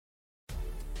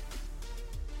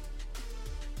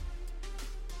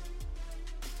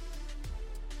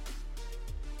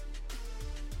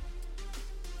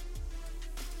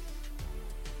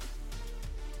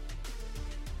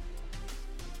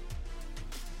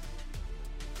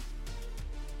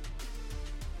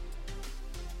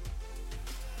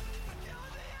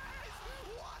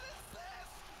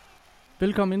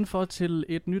Velkommen indenfor til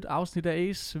et nyt afsnit af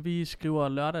Ace. Vi skriver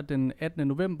lørdag den 18.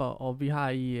 november, og vi har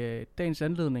i dagens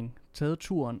anledning taget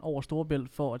turen over Storebælt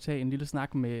for at tage en lille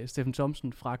snak med Steffen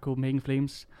Thomsen fra Copenhagen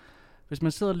Flames. Hvis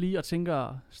man sidder lige og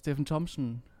tænker, Steffen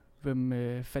Thomsen, hvem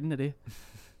fanden er det?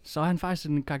 Så er han faktisk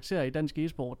en karakter i dansk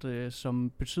e-sport,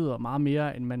 som betyder meget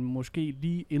mere, end man måske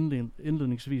lige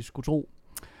indledningsvis skulle tro.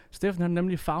 Steffen er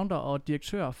nemlig founder og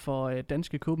direktør for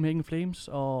danske Copenhagen Flames,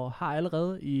 og har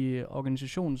allerede i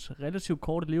organisationens relativt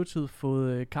korte levetid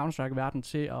fået Counter-Strike-verden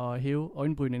til at hæve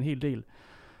øjenbrynene en hel del.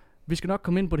 Vi skal nok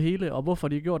komme ind på det hele, og hvorfor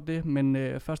de har gjort det, men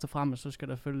først og fremmest så skal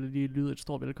der selvfølgelig lige lyde et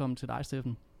stort velkommen til dig,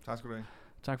 Steffen. Tak skal du have.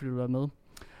 Tak fordi du var med.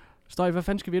 Støj, hvad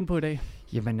fanden skal vi ind på i dag?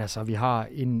 Jamen altså, vi har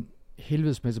en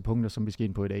helvedes masse punkter, som vi skal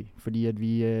ind på i dag. Fordi at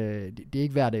vi, det er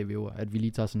ikke hver dag, vi øver, at vi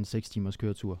lige tager sådan en 6 timers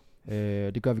køretur.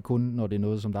 Det gør vi kun, når det er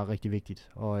noget, som der er rigtig vigtigt.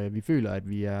 Og vi føler, at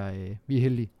vi er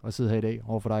heldige at sidde her i dag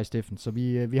over for dig, Steffen. Så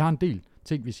vi har en del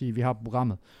ting, vi har på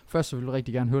programmet. Først så vil jeg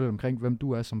rigtig gerne høre lidt omkring, hvem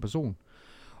du er som person.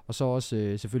 Og så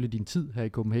også selvfølgelig din tid her i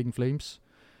Copenhagen Flames.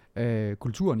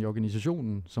 Kulturen i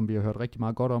organisationen, som vi har hørt rigtig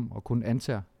meget godt om, og kun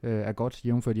antager er godt,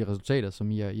 jævnført de resultater,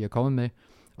 som I er kommet med.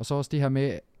 Og så også det her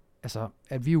med, altså,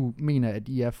 at vi jo mener, at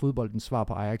I er fodboldens svar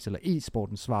på Ajax, eller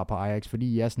e-sportens svar på Ajax,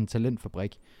 fordi I er sådan en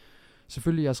talentfabrik.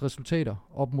 Selvfølgelig jeres resultater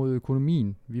op mod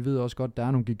økonomien. Vi ved også godt, at der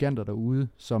er nogle giganter derude,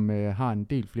 som har en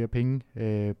del flere penge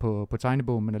på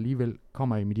tegnebogen, men alligevel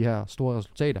kommer I med de her store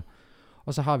resultater.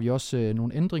 Og så har vi også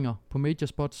nogle ændringer på major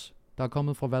spots, der er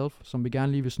kommet fra Valve, som vi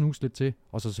gerne lige vil snuse lidt til.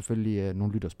 Og så selvfølgelig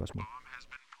nogle lytterspørgsmål.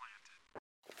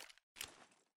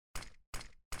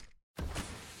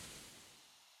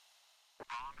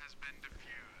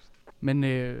 Men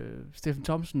Steffen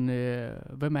Thomsen,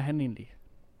 hvem er han egentlig?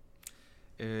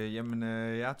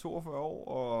 Jeg er 42 år,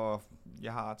 og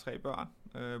jeg har 3 børn,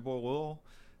 bor i Rødovre.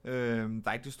 Der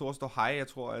er ikke det store hej. Jeg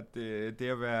tror, at det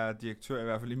at være direktør, i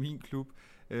hvert fald i min klub,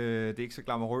 det er ikke så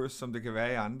glamourøst, som det kan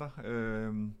være i andre.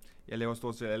 Jeg laver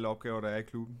stort set alle opgaver, der er i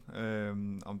klubben.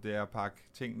 Om det er at pakke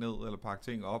ting ned, eller pakke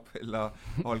ting op, eller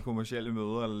holde kommercielle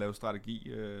møder, eller lave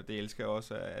strategi. Det elsker jeg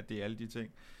også, at det er alle de ting.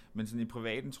 Men sådan i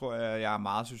privaten tror jeg er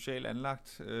meget socialt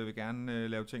anlagt. Jeg vil gerne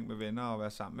lave ting med venner og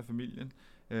være sammen med familien.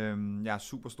 Jeg er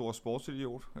super stor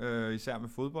sportsidiot, især med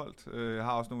fodbold. Jeg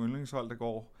har også nogle yndlingshold, der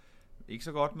går ikke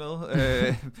så godt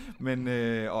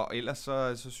med. Og ellers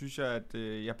så synes jeg, at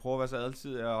jeg prøver at være så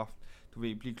altid at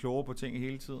blive klogere på ting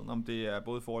hele tiden. Om det er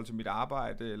både i forhold til mit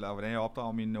arbejde, eller hvordan jeg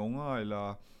opdrager mine unger,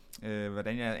 eller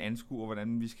hvordan jeg anskuer,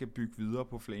 hvordan vi skal bygge videre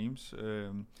på Flames.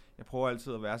 Jeg prøver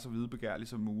altid at være så videbegærlig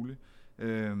som muligt.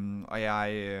 Og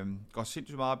jeg går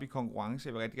sindssygt meget op i konkurrence.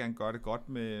 Jeg vil rigtig gerne gøre det godt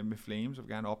med Flames, og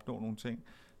vil gerne opnå nogle ting.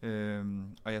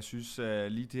 Og jeg synes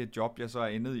lige det her job, jeg så er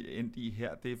endt i her,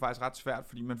 det er faktisk ret svært,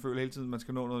 fordi man føler hele tiden, at man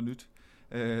skal nå noget nyt.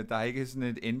 Der er ikke sådan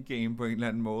et endgame på en eller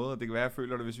anden måde, og det kan være, at jeg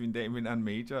føler det, hvis vi en dag vinder en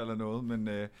major eller noget, men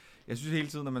jeg synes hele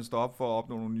tiden, at man står op for at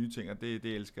opnå nogle nye ting, og det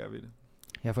elsker jeg ved det.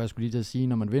 Ja, for jeg skulle lige til at sige,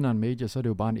 når man vinder en major, så er det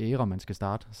jo bare en æra, man skal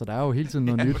starte. Så der er jo hele tiden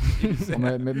noget nyt. Og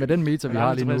med den meta, vi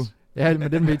har lige nu, med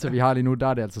den meta, vi har lige nu, der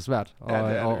er det altså svært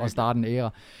at starte en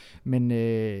æra. Men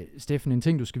Steffen, en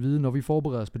ting du skal vide, når vi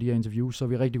forbereder os på de her interviews, så er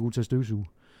vi rigtig gode til at støvsuge.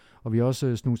 Og vi har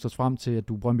også snuset os frem til, at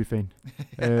du er Brøndby-fan.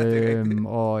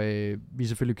 Og vi er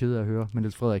selvfølgelig kede af at høre med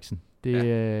Niels Frederiksen.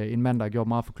 Det er en mand, der har gjort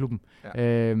meget for klubben.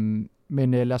 Ja.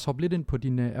 Men lad os hoppe lidt ind på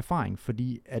din erfaring,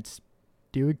 fordi at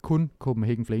det er jo ikke kun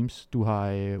Copenhagen Flames, du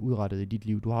har udrettet i dit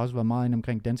liv. Du har også været meget inde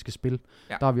omkring danske spil.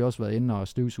 Ja. Der har vi også været inde og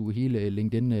støvsuge hele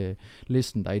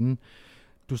LinkedIn-listen derinde.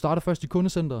 Du starter først i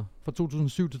kundecenteret fra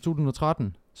 2007 til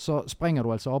 2013. Så springer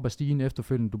du altså op af stigen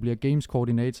efterfølgende. Du bliver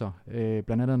games-koordinator,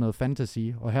 blandt andet noget fantasy.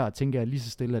 Og her tænker jeg lige så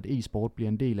stille, at e-sport bliver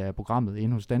en del af programmet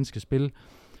inde hos Danske Spil.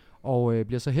 Og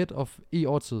bliver så head of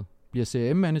e-oddset, bliver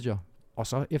CRM-manager, og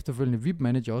så efterfølgende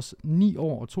VIP-manager også. 9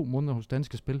 år og 2 måneder hos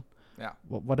Danske Spil. Ja.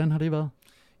 Hvordan har det været?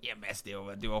 Jamen altså,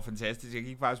 det var fantastisk. Jeg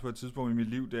gik faktisk på et tidspunkt i mit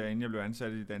liv, der inden jeg blev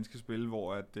ansat i Danske Spil,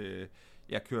 hvor at,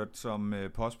 jeg kørte som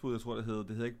postbud, jeg tror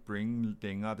det hed ikke Bring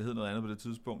længere, det hed noget andet på det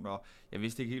tidspunkt, og jeg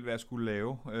vidste ikke helt, hvad jeg skulle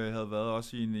lave. Jeg havde været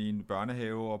også i en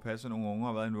børnehave og passet nogle unger,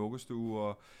 og været i en vuggestue,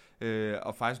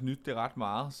 og faktisk nytte det ret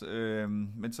meget.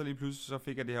 Men så lige pludselig så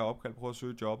fik jeg det her opkald, prøve at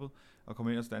søge jobbet, og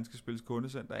komme ind hos Danske Spils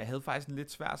kundecenter. Jeg havde faktisk en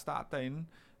lidt svær start derinde.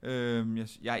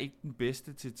 Jeg er ikke den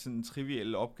bedste til sådan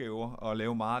trivielle opgaver og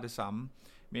lave meget af det samme.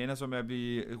 Men jeg ender så med at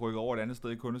blive rykket over et andet sted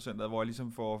i kundecenteret, hvor jeg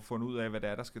ligesom får fundet ud af, hvad det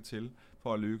er, der skal til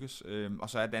for at lykkes. Og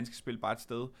så er Danske Spil bare et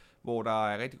sted, hvor der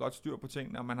er rigtig godt styr på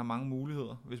tingene, og man har mange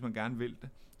muligheder, hvis man gerne vil det.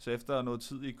 Så efter noget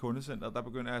tid i kundecenteret, der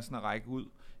begynder jeg sådan at række ud,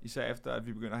 især efter at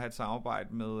vi begynder at have et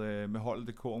samarbejde med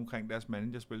Holdet.dk omkring deres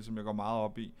managerspil, som jeg går meget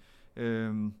op i.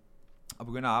 Og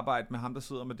begynder at arbejde med ham, der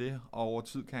sidder med det, og over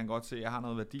tid kan han godt se, at jeg har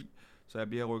noget værdi. Så jeg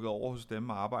bliver rykket over hos dem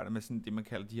og arbejder med sådan det, man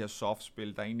kalder de her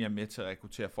softspil, der egentlig er med til at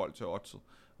rekruttere folk til oddset,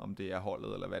 om det er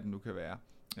holdet eller hvad det nu kan være.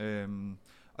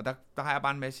 Og der har jeg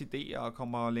bare en masse idéer og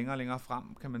kommer længere og længere frem,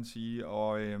 kan man sige.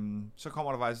 Og så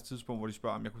kommer der faktisk et tidspunkt, hvor de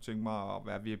spørger, om jeg kunne tænke mig at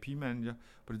være VIP-manager.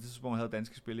 På det tidspunkt havde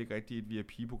Danske Spil ikke rigtig et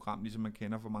VIP-program, ligesom man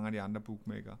kender fra mange af de andre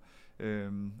bookmakere.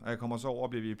 Og jeg kommer så over og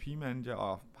bliver VIP-manager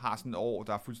og har sådan et år,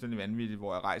 der er fuldstændig vanvittigt,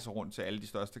 hvor jeg rejser rundt til alle de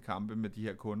største kampe med de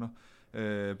her kunder.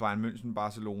 Bayern München,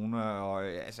 Barcelona og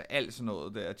altså alt sådan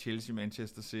noget der, Chelsea,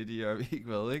 Manchester City og jeg ved ikke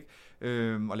hvad,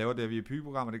 ikke? Og laver det her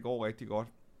VIP-program, og det går rigtig godt.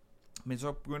 Men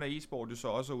så begynder e-sport jo så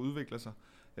også at udvikle sig,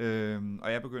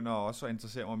 og jeg begynder også at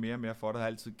interessere mig mere og mere for det. Jeg har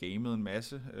altid gamet en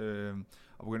masse,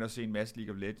 og begynder at se en masse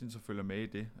League of Legends og følger med i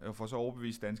det. Og får så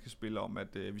overbevist Danske Spil om,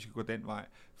 at vi skal gå den vej,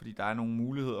 fordi der er nogle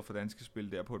muligheder for Danske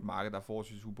Spil der på et marked, der er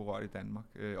forholdsvis uberørt i Danmark.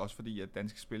 Også fordi, at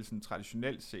Danske Spil sådan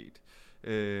traditionelt set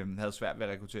havde svært ved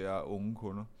at rekruttere unge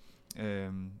kunder.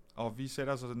 Og vi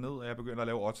sætter os så ned, og jeg begynder at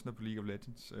lave oddsene på League of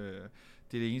Legends.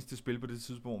 Det er det eneste spil på det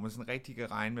tidspunkt, hvor man sådan rigtig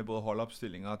kan regne med både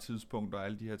holdopstillinger og tidspunkter og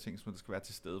alle de her ting, som der skal være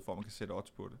til stede, for at man kan sætte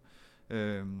odds på det.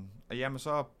 Og jamen,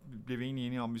 så bliver vi egentlig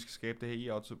enige om, at vi skal skabe det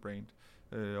her e-odds-brand,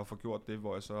 og få gjort det,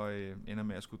 hvor jeg så ender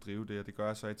med at skulle drive det, og det gør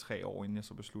jeg så i 3 år, inden jeg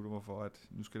så beslutter mig for, at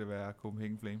nu skal det være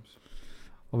Copenhagen Flames.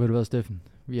 Og ved du hvad, Steffen?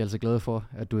 Vi er altså glade for,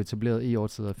 at du etablerede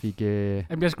e-odds og fik,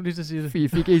 Jamen, jeg skulle lige til at sige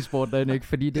det. Fik e-sport derinde, ikke?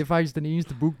 Fordi det er faktisk den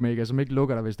eneste bookmaker, som ikke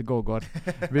lukker dig, hvis det går godt.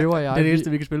 Væver jeg, det er det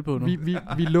eneste, vi kan spille på nu.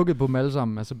 Vi lukkede på dem alle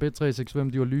sammen. Altså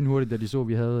Bet365, de var lynhurtigt, da de så, at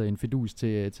vi havde en fidus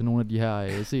til nogle af de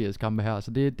her CS-kampe her.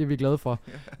 Så det er vi glade for.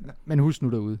 Men husk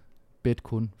nu derude. Bet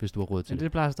kun, hvis du har råd til det.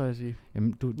 Det plejer jeg at sige.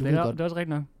 Jamen, du ved godt, det er også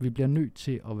rigtigt nok. Vi bliver nødt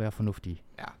til at være fornuftige.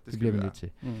 Ja, det bliver vi nødt til.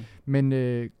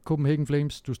 Men Copenhagen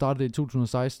Flames, du startede i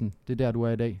 2016. Det er der, du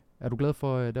er i dag. Er du glad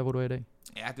for der, hvor du er i dag?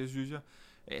 Ja, det synes jeg.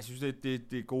 Jeg synes,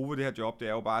 det gode ved det her job, det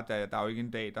er jo bare, at der er jo ikke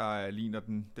en dag, der ligner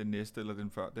den næste, eller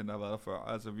den der har været der før.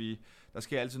 Altså, der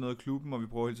sker altid noget i klubben, og vi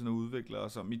prøver hele tiden at udvikle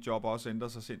os, og mit job også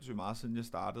ændret sig sindssygt meget, siden jeg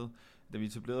startede. Da vi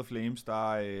etablerede Flames,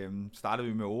 der startede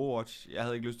vi med Overwatch. Jeg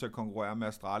havde ikke lyst til at konkurrere med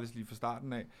Astralis lige fra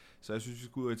starten af, så jeg synes, vi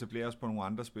skulle ud og etablere os på nogle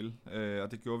andre spil.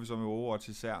 Og det gjorde vi så med Overwatch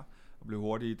især, og blev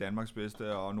hurtigt i Danmarks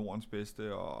bedste og Nordens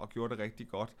bedste, og gjorde det rigtig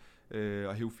godt.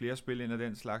 Og hæve flere spil ind af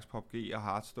den slags, PUBG og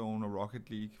Hearthstone og Rocket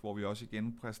League, hvor vi også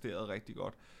igen præsterede rigtig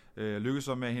godt. Lykkedes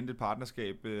så med at hente et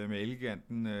partnerskab med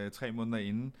Elgiganten 3 måneder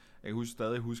inden. Jeg kan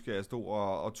stadig huske, at jeg stod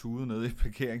og tudede nede i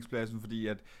parkeringspladsen, fordi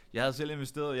at jeg havde selv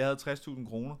investeret, jeg havde 60.000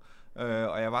 kroner,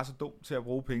 og jeg var så dum til at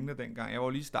bruge pengene dengang. Jeg var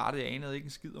lige startet, jeg anede ikke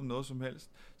en skid om noget som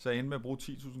helst, så jeg endte med at bruge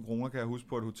 10.000 kroner, kan jeg huske,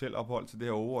 på et hotelophold til det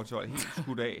her Overwatch-hold, helt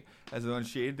skudt af. Altså det var en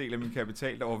sjældel af min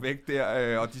kapital, der var væk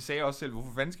der, og de sagde også selv,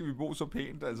 hvorfor fanden skal vi bo så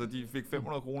pænt? Altså de fik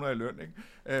 500 kroner i løn, ikke?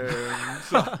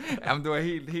 Så jamen, det var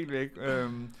helt væk.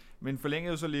 Men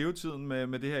forlængede jo så levetiden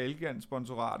med det her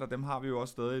Elgigant-sponsorat, og dem har vi jo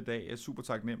også stadig i dag. Jeg er super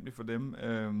taknemmelig for dem.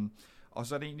 Og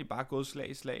så er det egentlig bare gået slag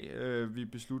i slag. Vi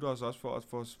beslutter os også for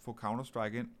at få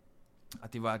Counter-Strike ind.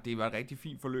 Og det var et rigtig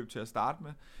fint forløb til at starte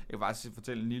med. Jeg kan faktisk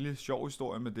fortælle en lille sjov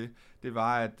historie med det. Det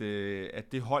var,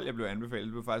 at det hold, jeg blev anbefalet,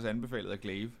 det blev faktisk anbefalet af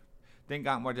Glaive.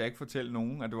 Dengang måtte jeg ikke fortælle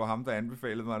nogen, at det var ham, der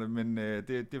anbefalede mig det, men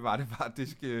det var det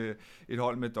faktisk et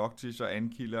hold med Doctish og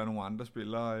Ankiller og nogle andre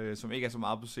spillere, som ikke er så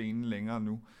meget på scenen længere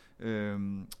nu.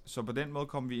 Så på den måde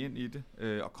kom vi ind i det,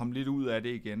 og kom lidt ud af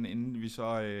det igen, inden vi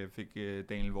så fik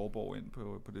Daniel Vorborg ind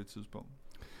på det tidspunkt.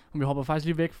 Vi hopper faktisk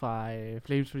lige væk fra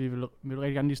Flames, fordi vi vil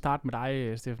rigtig gerne lige starte med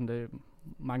dig, Steffen. Der er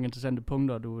mange interessante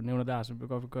punkter, du nævner der, som vi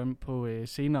godt vil gå ind på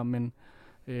senere, men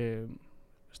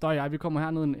Støj og jeg, vi kommer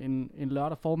herned en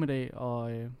lørdag formiddag,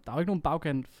 og der er jo ikke nogen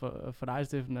bagkant for dig,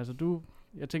 Steffen. Altså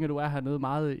jeg tænker, du er hernede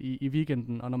meget i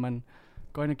weekenden, og når man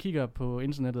går ind og kigger på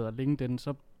internettet og LinkedIn,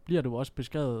 så bliver du også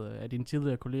beskrevet af dine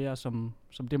tidligere kolleger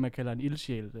som det, man kalder en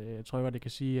ildsjæl. Jeg tror godt, det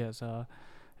kan sige, altså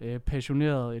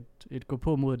passioneret, et gå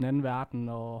på mod den anden verden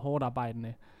og hårdt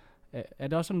arbejdende. Er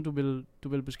det også sådan, du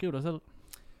vil beskrive dig selv?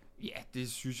 Ja,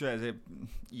 det synes jeg. Altså,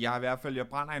 jeg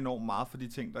brænder enormt meget for de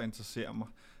ting, der interesserer mig.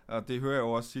 Og det hører jeg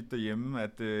jo også tit derhjemme,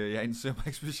 at jeg interesserer mig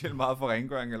ikke specielt meget for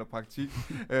rengøring eller praktik.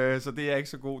 Så det er jeg ikke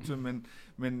så god til.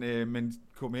 Men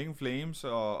Copenhagen Flames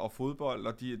og fodbold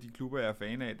og de klubber, jeg er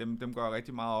fan af, dem går jeg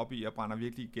rigtig meget op i. Jeg brænder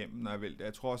virkelig igennem, når jeg vil det.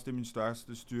 Jeg tror også, det er min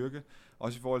største styrke.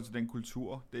 Også i forhold til den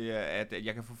kultur. Det er, at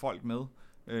jeg kan få folk med.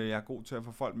 Jeg er god til at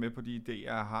få folk med på de idéer,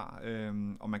 jeg har,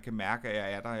 og man kan mærke, at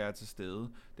jeg er der, jeg er til stede.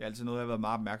 Det er altid noget, jeg har været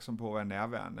meget opmærksom på at være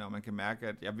nærværende, og man kan mærke,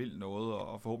 at jeg vil noget,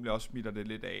 og forhåbentlig også smitter det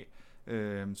lidt af.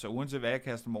 Så uanset hvad jeg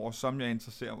kaster mig over, som jeg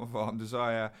interesserer mig for, om det så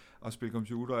er at spille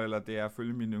computer, eller det er at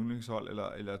følge min yndlingshold,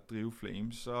 eller drive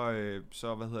Flames,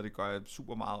 så gør jeg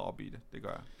super meget op i det. Det gør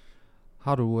jeg.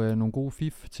 Har du nogle gode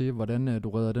fif til, hvordan du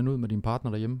redder den ud med din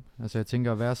partner derhjemme? Altså jeg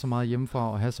tænker at være så meget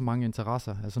hjemmefra og have så mange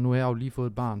interesser. Altså nu har jeg jo lige fået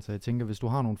et barn, så jeg tænker, hvis du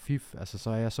har nogle fif, altså så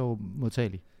er jeg så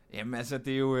modtagelig. Jamen altså,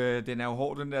 det er jo, den er jo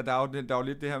hård, den der. Der er jo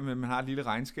lidt det her med, at man har et lille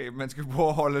regnskab, man skal prøve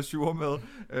at holde ajour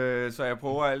med. Så jeg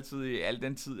prøver altid i al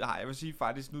den tid, jeg vil sige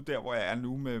faktisk nu der, hvor jeg er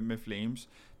nu med Flames,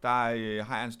 der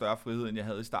har jeg en større frihed, end jeg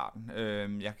havde i starten.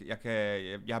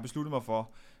 Jeg har besluttet mig for,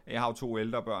 jeg har jo 2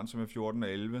 ældre børn, som er 14 og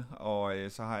 11, og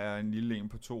så har jeg en lille en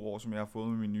på 2 år, som jeg har fået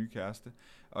med min nye kæreste.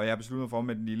 Og jeg har besluttet mig for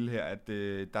med den lille her, at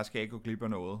der skal jeg ikke gå glip af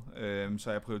noget.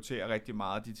 Så jeg prioriterer rigtig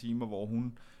meget de timer, hvor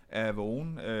hun er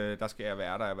vågen. Der skal jeg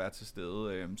være der og være til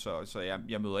stede. Så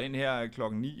jeg møder ind her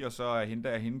klokken 9, og så henter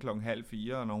jeg hende klokken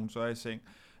 3:30, og når hun så er i seng,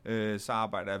 så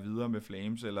arbejder jeg videre med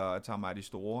Flames, eller tager mig af de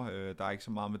store. Der er ikke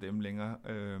så meget med dem længere.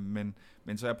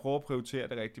 Men så jeg prøver at prioritere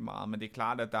det rigtig meget. Men det er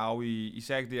klart, at der er jo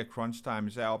især det her crunch time,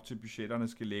 især op til budgetterne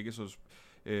skal lægges hos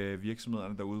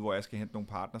virksomhederne derude, hvor jeg skal hente nogle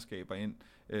partnerskaber ind,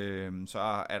 så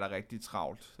er der rigtig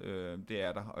travlt. Det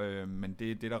er der. Men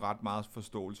det er der ret meget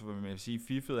forståelse for. Men jeg vil sige,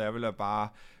 fifet er vel at bare,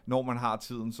 når man har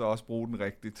tiden, så også bruge den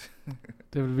rigtigt.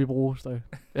 Det vil vi bruge, Støj.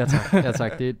 Ja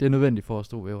tak. Det er nødvendigt for at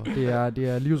stå væver. Det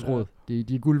er livsråd.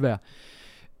 De er guld værd.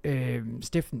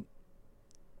 Steffen,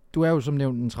 du er jo som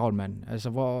nævnt en travl mand. Altså,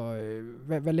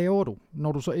 hvad laver du,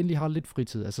 når du så endelig har lidt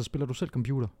fritid? Altså, spiller du selv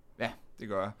computer? Ja, det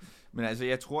gør jeg. Men altså,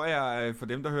 jeg tror, for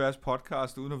dem, der hører jeres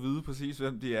podcast, uden at vide præcis,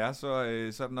 hvem de er, så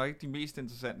er det nok ikke de mest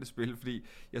interessante spil, fordi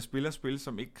jeg spiller spil,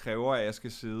 som ikke kræver, at jeg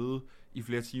skal sidde i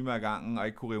flere timer ad gangen, og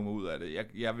ikke kunne rive mig ud af det.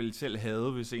 Jeg ville selv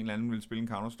have, hvis en eller anden ville spille en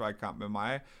Counter-Strike-kamp med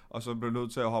mig, og så blev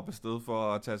nødt til at hoppe afsted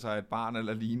for at tage sig et barn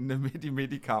eller lignende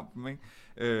midt i kampen,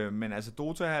 ikke? Men altså,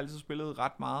 Dota har jeg altid spillet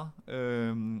ret meget,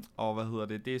 og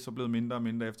det er så blevet mindre og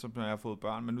mindre, efter jeg har fået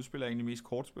børn, men nu spiller jeg egentlig mest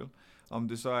kortspil. Om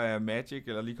det så er Magic,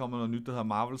 eller lige kommer noget nyt, der hedder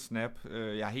Marvel Snap.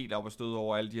 Jeg er helt oppe og støde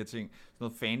over alle de her ting. Sådan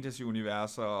noget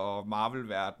fantasy-universer og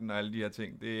Marvel-verden og alle de her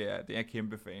ting. Det er jeg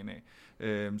kæmpe fan af.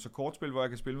 Så kortspil, hvor jeg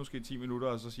kan spille måske 10 minutter,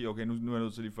 og så sige, okay, nu er jeg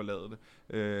nødt til at lige forlade det.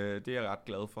 Det er jeg ret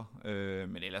glad for.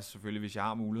 Men ellers selvfølgelig, hvis jeg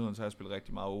har muligheden, så har jeg spillet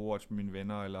rigtig meget Overwatch med mine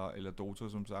venner, eller Dota,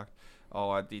 som sagt.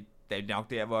 Og det er nok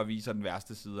der, hvor jeg viser den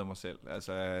værste side af mig selv.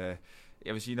 Altså,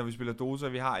 jeg vil sige, når vi spiller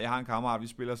Dota, jeg har en kammerat, vi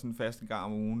spiller sådan fast en gang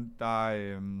om ugen,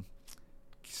 der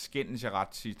skændes jeg ret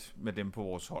tit med dem på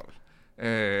vores hold.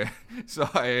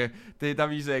 Der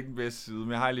viser jeg ikke den bedste side,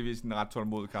 men jeg har lige vist en ret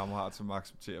tålmodig kammerat, som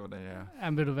accepterer, hvordan jeg er.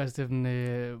 Jamen ved du hvad, Steffen,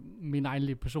 mine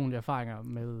egne personlige erfaringer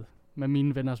med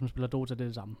mine venner, som spiller Dota, det er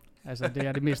det samme. Altså, det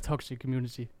er det mest toxic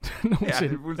community nogensinde. Ja,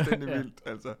 det er fuldstændig vildt,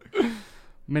 altså.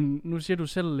 Men nu siger du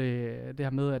selv det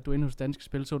her med, at du inde hos Danske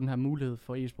Spil så den her mulighed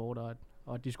for e-sport, og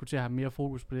at diskutere at have mere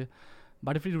fokus på det.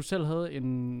 Var det fordi, du selv havde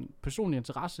en personlig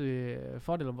interesse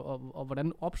for det, og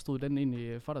hvordan opstod den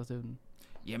egentlig for dig, Steffen?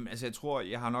 Jamen, altså jeg tror,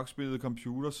 jeg har nok spillet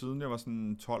computer, siden jeg var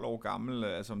sådan 12 år gammel,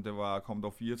 altså om det var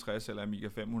Commodore 64 eller Amiga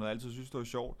 500, jeg altid synes, det var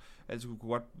sjovt. Jeg altid kunne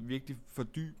godt virkelig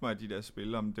fordybe mig i de der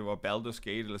spil, om det var Baldur's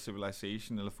Gate, eller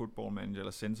Civilization, eller Football Manager,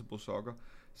 eller Sensible Soccer.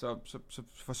 Så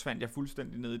forsvandt jeg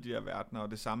fuldstændig ned i de her verdener,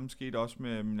 og det samme skete også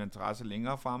med min interesse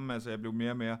længere fremme. Altså jeg blev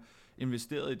mere og mere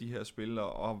investeret i de her spil,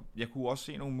 og jeg kunne også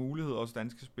se nogle muligheder hos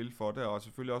Danske Spil for det, og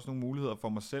selvfølgelig også nogle muligheder for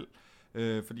mig selv,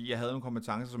 fordi jeg havde nogle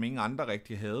kompetencer, som ingen andre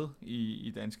rigtig havde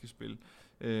i Danske Spil.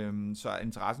 Så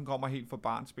interessen kommer helt fra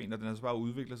barnsben, og den er så bare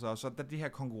udviklet sig. Og så da det her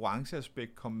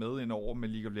konkurrenceaspekt kom med ind over med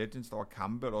League of Legends, der var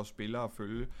kampe, og der var spillere at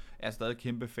følge, er jeg stadig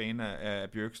kæmpe fan af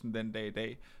Bjørksen den dag i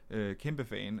dag. Kæmpe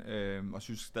fan, og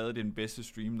synes stadig, det er den bedste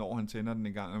stream, når han tænder den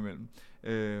en gang imellem.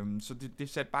 Så det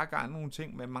satte bare gang i nogle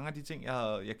ting, men mange af de ting,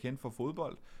 jeg kendte fra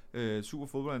fodbold, super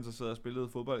fodboldinteresseret og spillede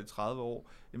fodbold i 30 år,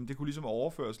 jamen det kunne ligesom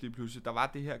overføres lige pludselig. Der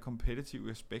var det her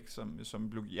competitive aspekt,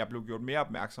 som jeg blev gjort mere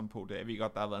opmærksom på det. Jeg ved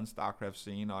godt, der har været en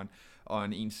StarCraft-scene og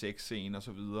en 1.6-scene og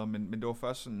så videre, men det var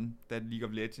først sådan, da League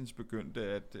of Legends begyndte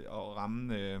at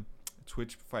ramme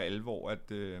Twitch for alvor,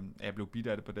 at jeg blev bidt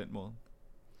af det på den måde.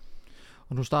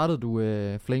 Og nu startede du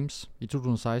Flames i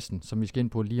 2016, som vi skal ind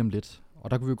på lige om lidt.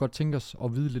 Og der kunne vi jo godt tænke os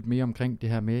at vide lidt mere omkring det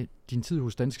her med din tid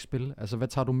hos Danske Spil. Altså, hvad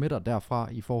tager du med dig derfra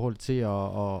i forhold til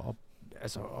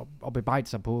at bebrejde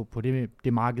sig på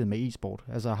det marked med e-sport?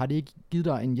 Altså, har det ikke givet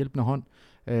dig en hjælpende hånd,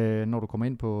 når du kommer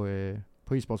ind på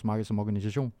e-sportsmarkedet som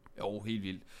organisation? Jo, helt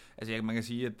vildt. Altså man kan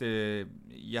sige, at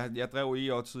jeg drev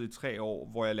e-årtid i 3 år,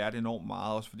 hvor jeg lærte enormt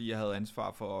meget, også fordi jeg havde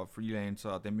ansvar for freelancer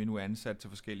og dem vi nu er ansat til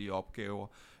forskellige opgaver.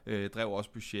 Drev også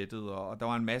budgettet, og der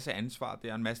var en masse ansvar,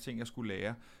 der er en masse ting, jeg skulle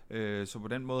lære. Så på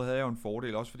den måde havde jeg jo en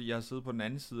fordel, også fordi jeg havde siddet på den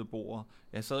anden side af bordet.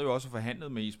 Jeg sad jo også og forhandlede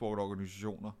med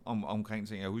e-sportorganisationer omkring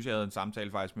ting. Jeg husker, jeg havde en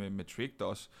samtale faktisk med Tricked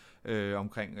også,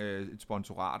 omkring et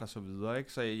sponsorat og så videre,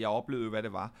 ikke? Så jeg oplevede jo, hvad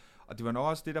det var. Og det var nok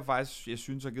også det, der faktisk, jeg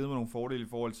synes, har givet mig nogle fordele i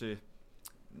forhold til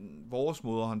vores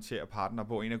måde at håndtere partner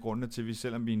på. En af grundene til, at vi,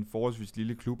 selvom vi er en forholdsvis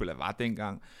lille klub, eller var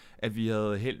dengang, at vi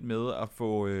havde held med at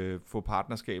få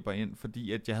partnerskaber ind,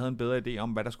 fordi at jeg havde en bedre idé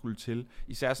om, hvad der skulle til.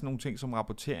 Især sådan nogle ting som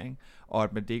rapportering, og at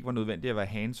det ikke var nødvendigt at være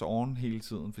hands-on hele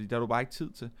tiden, fordi der var du bare ikke tid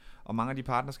til. Og mange af de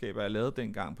partnerskaber, jeg lavede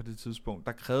dengang på det tidspunkt,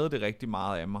 der krævede det rigtig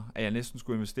meget af mig, at jeg næsten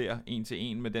skulle investere 1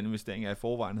 til 1 med den investering, jeg i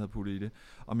forvejen havde puttet i det.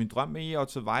 Og min drøm med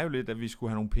e-odds var jo lidt, at vi skulle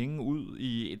have nogle penge ud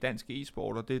i dansk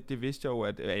e-sport, og det vidste jeg jo,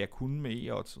 at jeg kunne med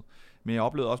e-odds. Men jeg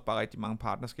oplevede også bare rigtig mange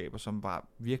partnerskaber, som var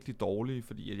virkelig dårlige,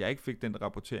 fordi at jeg ikke fik den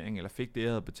rapportering, eller fik det, jeg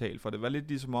havde betalt for. Det var lidt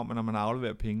ligesom om, at når man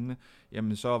afleverer pengene,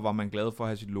 jamen så var man glad for at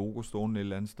have sit logo stående et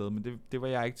eller andet sted, men det var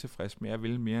jeg ikke tilfreds med. Jeg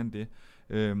ville mere end det.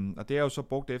 Og det er jo så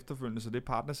brugt efterfølgende, så det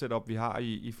partnersetup, vi har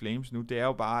i Flames nu, det er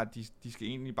jo bare, at de skal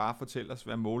egentlig bare fortælle os,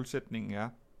 hvad målsætningen er.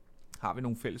 Har vi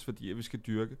nogle fælles værdier, vi skal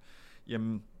dyrke,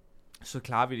 jamen så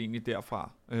klarer vi det egentlig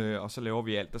derfra, og så laver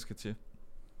vi alt, der skal til.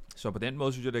 Så på den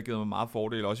måde synes jeg, det har givet mig meget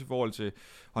fordel, også i forhold til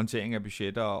håndtering af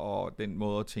budgetter og den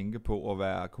måde at tænke på og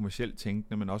være kommercielt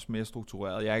tænkende, men også mere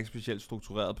struktureret. Jeg er ikke specielt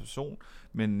struktureret person,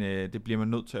 men det bliver man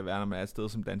nødt til at være, når man er et sted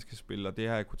som Danske Spil, og det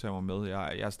har jeg kunne tage mig med.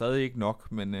 Jeg er stadig ikke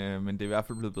nok, men det er i hvert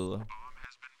fald blevet bedre.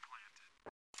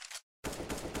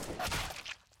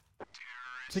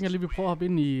 Jeg tænker lige, vi prøver at hoppe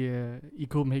ind i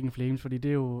Copenhagen Flames, fordi det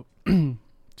er jo,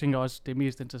 tænker også, det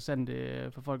mest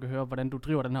interessante for folk at høre, hvordan du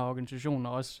driver den her organisation,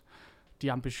 og også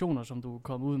de ambitioner, som du er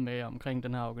kommet ud med omkring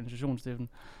den her organisation, Steffen.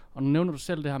 Og nu nævner du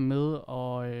selv det her med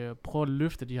at prøve at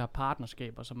løfte de her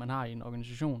partnerskaber, som man har i en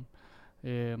organisation.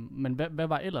 Men hvad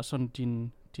var ellers sådan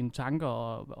dine tanker,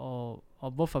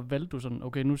 og hvorfor valgte du sådan,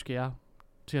 okay, nu skal jeg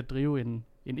til at drive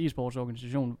en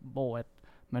e-sportsorganisation, hvor at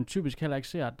man typisk heller ikke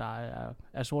ser, at der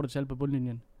er sorte tal på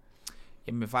bundlinjen?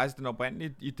 Jamen faktisk, den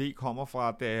oprindelige idé kommer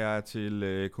fra, da jeg er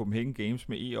til Copenhagen Games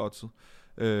med e-oddset.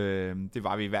 Det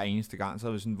var vi hver eneste gang, så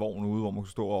havde vi sådan en vogn ude, hvor man kunne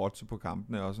stå og oddse på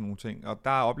kampene og sådan nogle ting. Og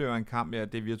der oplever jeg en kamp,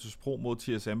 det er Virtus Pro mod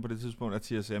TSM på det tidspunkt, at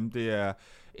TSM, det er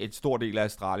et stort del af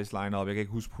Astralis line-up. Jeg kan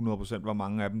ikke huske 100% hvor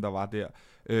mange af dem, der var der.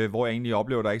 Hvor jeg egentlig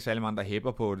oplever, at der er ikke særlig mange, der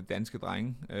hæpper på det danske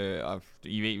drenge. Og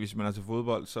I ved, hvis man er til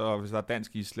fodbold, så hvis der er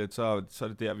dansk islet, så er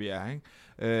det der, vi er, ikke?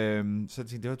 Så jeg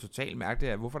tænkte, det var totalt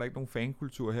mærkeligt, hvorfor er der ikke nogen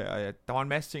fankultur her? Der var en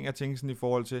masse ting, jeg tænkte sådan i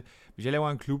forhold til, hvis jeg laver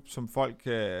en klub, som folk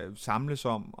kan samles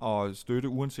om og støtte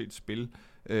uanset spil,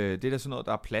 det er da sådan noget,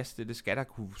 der er plads til. Det skal der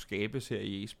kunne skabes her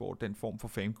i e-sport, den form for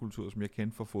fankultur, som jeg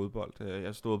kendte fra fodbold.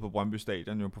 Jeg stod på Brøndby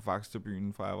Stadion jo på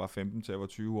Faxe-tribunen, fra jeg var 15 til jeg var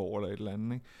 20 år eller et eller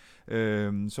andet,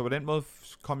 ikke? Så på den måde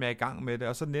kom jeg i gang med det,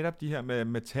 og så netop de her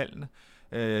med tallene.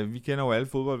 Vi kender jo alle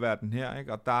fodboldverdenen her,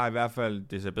 ikke? Og der er i hvert fald,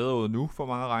 det ser bedre ud nu for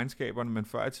mange af regnskaberne, men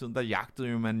før i tiden, der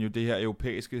jagtede man jo det her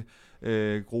europæiske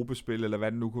gruppespil, eller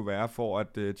hvad det nu kunne være, for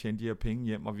at tjene de her penge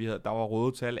hjem, og der var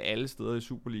røde tal alle steder i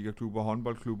Superliga-klubber,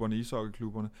 håndboldklubberne,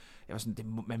 ishockeyklubberne. Jeg var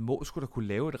sådan, man må sgu da kunne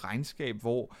lave et regnskab,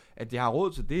 hvor at jeg har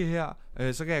råd til det her,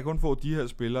 så kan jeg kun få de her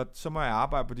spillere, så må jeg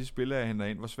arbejde på de spillere, jeg henter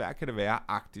ind. Hvor svært kan det være,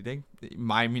 agtigt, ikke?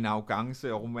 Min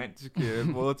arrogance og romantiske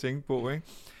måde at tænke på,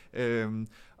 ikke?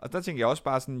 Og der tænker jeg også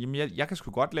bare sådan, jamen jeg kan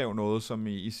sgu godt lave noget, som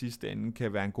i sidste ende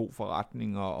kan være en god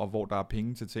forretning, og hvor der er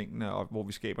penge til tingene, og hvor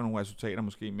vi skaber nogle resultater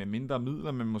måske med mindre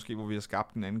midler, men måske hvor vi har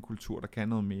skabt en anden kultur, der kan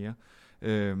noget mere.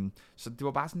 Så det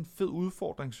var bare sådan en fed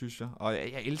udfordring, synes jeg. Og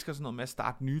jeg elsker sådan noget med at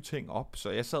starte nye ting op,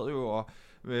 så jeg sad jo og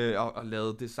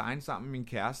lavede design sammen med min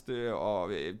kæreste,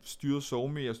 og styrede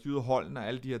SoMe og styrede holdene og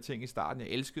alle de her ting i starten. Jeg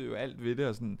elskede jo alt ved det,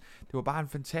 og sådan, det var bare en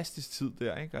fantastisk tid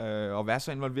der, ikke? At være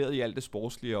så involveret i alt det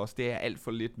sportslige også, det er alt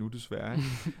for lidt nu desværre,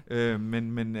 ikke?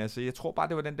 Men altså, jeg tror bare,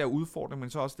 det var den der udfordring, men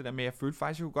så også det der med, at jeg følte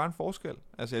faktisk, at vi kunne gøre en forskel.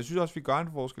 Altså, jeg synes også, vi gør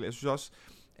en forskel. Jeg synes også,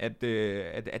 at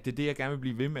det er det, jeg gerne vil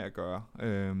blive ved med at gøre.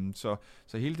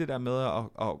 Så hele det der med,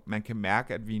 at man kan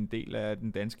mærke, at vi er en del af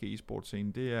den danske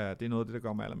e-sportscene, det er noget af det, der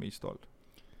gør mig allermest stolt.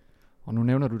 Og nu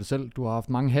nævner du det selv, du har haft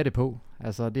mange hatte på.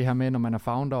 Altså det her med, når man er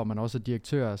founder, og man også er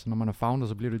direktør, altså når man er founder,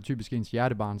 så bliver det typisk ens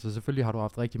hjertebarn, så selvfølgelig har du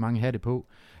haft rigtig mange hatte på.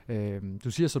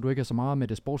 Du siger så, du ikke har så meget med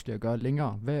det sportslige at gøre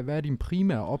længere. Hvad er dine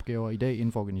primære opgaver i dag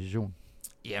inden for organisationen?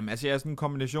 Jamen, altså jeg er sådan en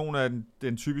kombination af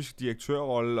den typiske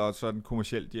direktørrolle og så den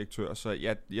kommercielle direktør,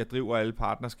 så jeg driver alle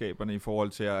partnerskaberne i forhold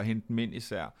til at hente dem ind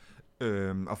især,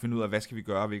 og finde ud af, hvad skal vi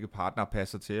gøre, hvilke partnere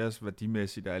passer til os,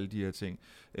 værdimæssigt og alle de her ting.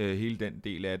 Hele den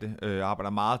del af det. Jeg arbejder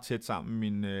meget tæt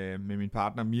sammen med min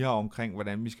partner Mira omkring,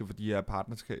 hvordan vi skal få de her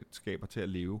partnerskaber til at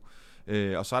leve.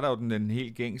 Og så er der jo den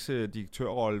helt gængse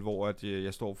direktørrolle, hvor at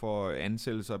jeg står for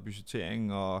ansættelse og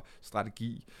budgettering og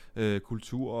strategi,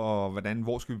 kultur og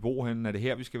hvor skal vi bo henne? Er det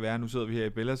her, vi skal være? Nu sidder vi her i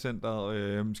Bella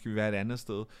Centeret. Skal vi være et andet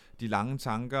sted? De lange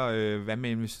tanker. Hvad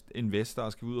med investorer?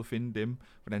 Skal vi ud og finde dem?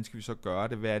 Hvordan skal vi så gøre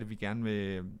det? Hvad er det, vi gerne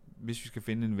hvis vi skal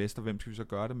finde en investor, hvem skal vi så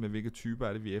gøre det med, hvilke typer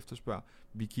er det, vi efterspørger.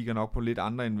 Vi kigger nok på lidt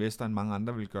andre investorer, end mange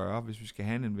andre vil gøre, hvis vi skal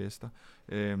have en investor.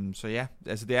 Så ja,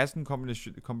 altså det er sådan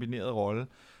en kombineret rolle.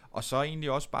 Og så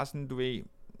egentlig også bare sådan, du ved,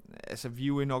 altså vi er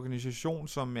jo en organisation,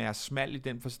 som er smal i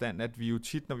den forstand, at vi jo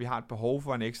tit, når vi har et behov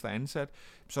for en ekstra ansat,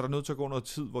 så er der nødt til at gå noget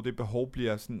tid, hvor det behov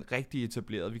bliver sådan rigtig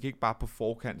etableret. Vi kan ikke bare på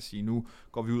forkant sige, nu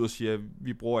går vi ud og siger, at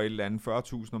vi bruger et eller andet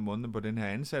 40.000 om måneden på den her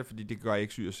ansat, fordi det gør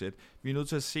ikke syg at Vi er nødt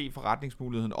til at se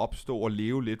forretningsmuligheden opstå og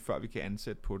leve lidt, før vi kan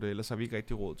ansætte på det, ellers har vi ikke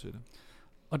rigtig råd til det.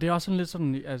 Og det er også sådan lidt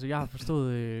sådan, altså jeg har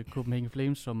forstået Copenhagen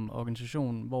Flames som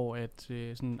organisation, hvor at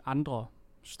sådan andre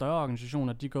større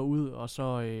organisationer, de går ud, og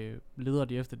så leder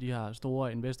de efter de her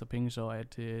store investorpenge, så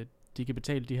at de kan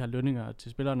betale de her lønninger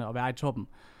til spillerne og være i toppen.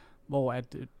 Hvor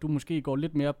at du måske går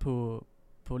lidt mere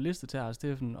på listetær,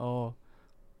 Steffen,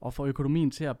 og får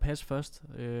økonomien til at passe først,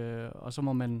 og så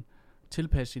må man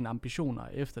tilpasse sine ambitioner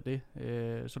efter det.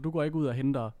 Så du går ikke ud og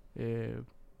henter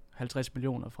 50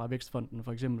 millioner fra Vækstfonden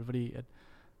for eksempel, fordi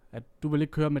at du vil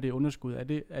ikke køre med det underskud.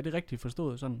 Er det rigtigt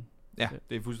forstået sådan? Ja,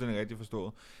 det er fuldstændig rigtigt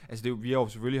forstået. Altså vi har jo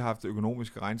selvfølgelig haft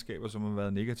økonomiske regnskaber, som har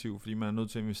været negative, fordi man er nødt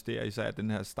til at investere, især i den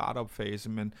her startup-fase,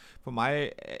 men for mig,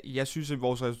 jeg synes, at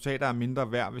vores resultater er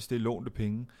mindre værd, hvis det er lånte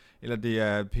penge, eller det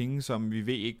er penge, som vi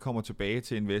ved ikke kommer tilbage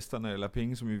til investorerne, eller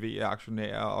penge, som vi ved er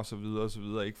aktionærer osv.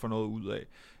 ikke får noget ud af.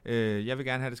 Jeg vil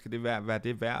gerne have, at det skal være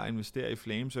det værd at investere i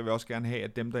Flames, så jeg vil også gerne have,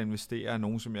 at dem, der investerer, er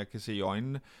nogen, som jeg kan se i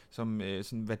øjnene, som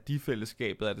sådan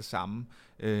værdifællesskabet er det samme.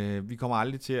 Vi kommer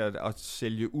aldrig til at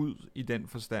sælge ud i den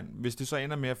forstand. Hvis det så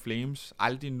ender med, at Flames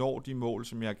aldrig når de mål,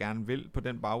 som jeg gerne vil på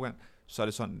den baggrund, så er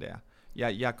det sådan, det er.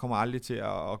 Jeg kommer aldrig til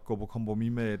at gå på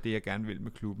kompromis med det, jeg gerne vil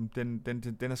med klubben.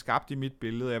 Den er skabt i mit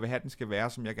billede, og jeg vil have, at den skal være,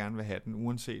 som jeg gerne vil have den,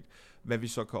 uanset hvad vi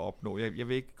så kan opnå. Jeg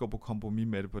vil ikke gå på kompromis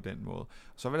med det på den måde.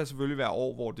 Så vil der selvfølgelig være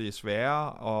år, hvor det er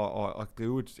sværere at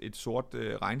drive et sort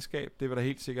regnskab. Det vil der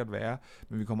helt sikkert være.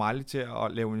 Men vi kommer aldrig til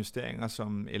at lave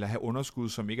investeringer, eller have underskud,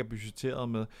 som ikke er budgetteret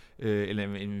med,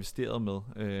 eller investeret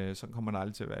med. Sådan kommer det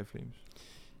aldrig til at være i Flames.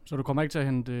 Så du kommer ikke til at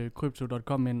hente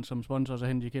Crypto.com ind som sponsor, så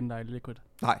hente igen dig i Liquid?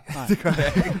 Nej, det gør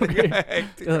jeg ikke.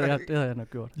 Det havde jeg nok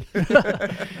gjort.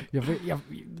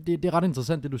 Det er ret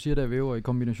interessant, det du siger der, Væver, i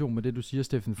kombination med det, du siger,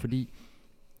 Steffen, fordi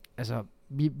altså,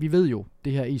 vi ved jo,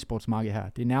 det her e-sportsmarked her,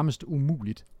 det er nærmest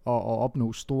umuligt at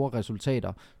opnå store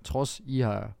resultater, trods I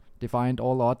har defined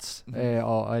all odds,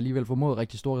 og alligevel formået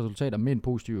rigtig store resultater med en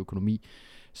positiv økonomi.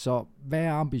 Så hvad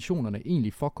er ambitionerne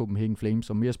egentlig for Copenhagen Flames,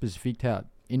 og mere specifikt her,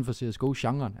 inden for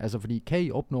CSGO-genren? Altså, fordi kan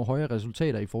I opnå højere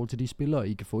resultater i forhold til de spillere,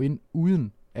 I kan få ind,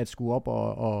 uden at skulle op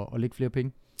og lægge flere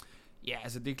penge? Ja,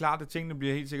 altså det er klart, at tingene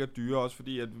bliver helt sikkert dyre, også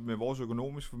fordi at med vores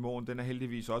økonomiske formåen, den er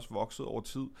heldigvis også vokset over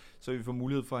tid, så vi får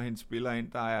mulighed for at hente spillere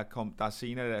ind, der er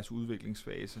senere i deres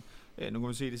udviklingsfase. Nu kan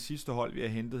vi se det sidste hold, vi har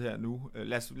hentet her nu.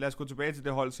 Lad os gå tilbage til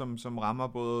det hold, som rammer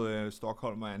både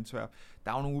Stockholm og Antwerp.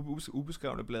 Der er jo nogle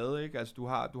ubeskrevne blade, ikke? Altså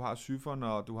du har Syfon,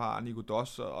 og du har Nico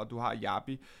Doss, og du har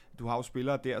Jabi. Du har jo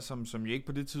spillere der, som jo ikke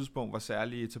på det tidspunkt var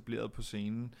særlig etableret på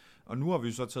scenen. Og nu har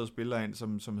vi så taget spillere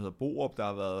ind, som hedder Borup, der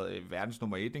har været verdens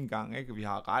nummer 1 engang, ikke? Vi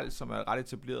har Rals, som er et ret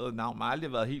etableret navn. Man har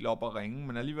aldrig været helt op at ringe,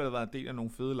 men alligevel har været en del af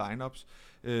nogle fede lineups.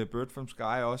 Bird from Sky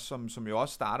også, som jo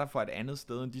også starter fra et andet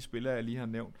sted, end de spillere, jeg lige har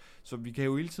nævnt. Så vi kan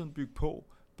jo hele tiden bygge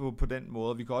på den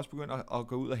måde. Vi kan også begynde at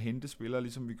gå ud og hente spillere,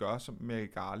 ligesom vi gør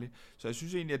med Garli. Så jeg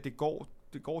synes egentlig, at det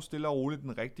går stille og roligt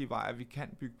den rigtige vej, at vi kan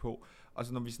bygge på. Og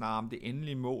så når vi snakker om det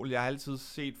endelige mål, jeg har altid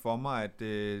set for mig, at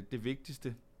det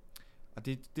vigtigste, og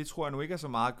det tror jeg nu ikke er så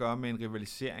meget at gøre med en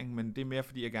rivalisering, men det er mere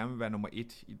fordi, jeg gerne vil være nummer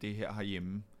 1 i det her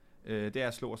herhjemme. Det er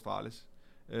at slå Astralis.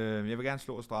 Jeg vil gerne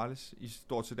slå Astralis i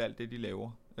stort set alt det, de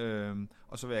laver.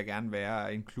 Og så vil jeg gerne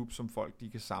være en klub, som folk de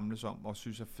kan samles om og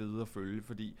synes er fede at følge,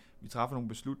 fordi vi træffer nogle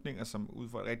beslutninger, som ud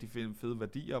fra rigtig fede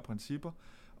værdier og principper,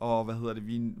 og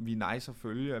vi er nice at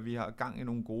følge, at vi har gang i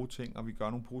nogle gode ting, og vi gør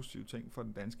nogle positive ting for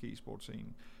den danske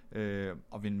e-sportscene.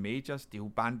 Og vinde majors, det er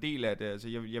jo bare en del af det. Altså,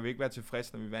 jeg vil ikke være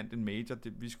tilfreds, når vi vandt en major.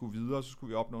 Vi skulle videre, og så skulle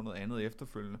vi opnå noget andet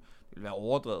efterfølgende. Det ville være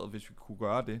overdrevet, hvis vi kunne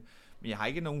gøre det. Men jeg har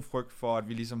ikke nogen frygt for, at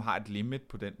vi ligesom har et limit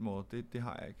på den måde. Det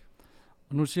har jeg ikke.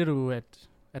 Og nu siger du,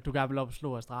 at du gerne vil op og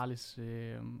slå Astralis.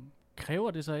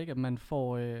 Kræver det så ikke, at man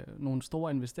får nogle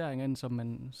store investeringer ind,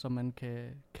 som man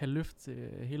kan løfte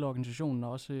hele organisationen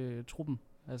og også truppen?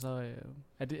 Altså,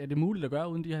 er det muligt at gøre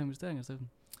uden de her investeringer, Steffen?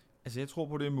 Altså jeg tror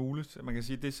på, det er muligt. Man kan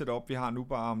sige, at det setup, vi har nu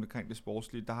bare omkring det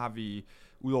sportslige, der har vi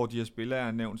udover de her spillere, jeg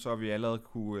har nævnt, så har vi allerede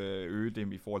kunne øge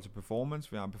dem i forhold til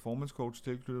performance. Vi har en performance coach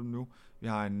tilknyttet dem nu. Vi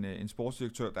har en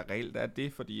sportsdirektør, der reelt er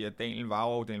det, fordi at Daniel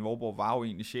Vorborg var jo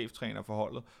egentlig cheftræner for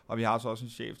holdet, og vi har så også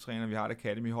en cheftræner, vi har et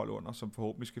academy-hold under, som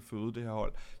forhåbentlig skal føde det her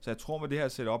hold. Så jeg tror med det her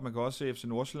setup, man kan også se FC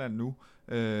Nordsjælland nu,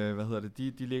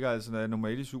 de ligger altså nummer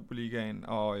 1 i Superligaen,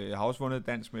 og har også vundet et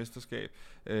dansk mesterskab,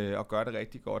 og gør det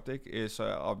rigtig godt, ikke?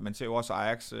 Og man ser jo også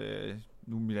Ajax,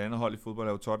 nu mit andet hold i fodbold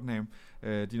er jo Tottenham,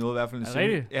 de nåede i hvert fald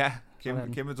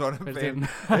en kæmpe Tottenham-fan.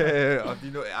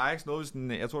 Og Ajax nåede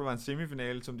sådan, jeg tror det var en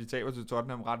semifinale, som de taber til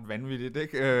Tottenham ret vanvittigt,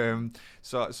 ikke?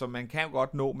 Så man kan jo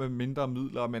godt nå med mindre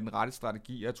midler og med den rette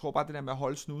strategi. Jeg tror bare det der med at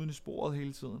holde snuden i sporet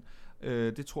hele tiden,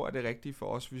 det tror jeg det er rigtigt for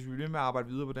os. Hvis vi bliver med at arbejde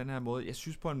videre på den her måde, jeg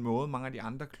synes på en måde, mange af de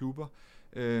andre klubber,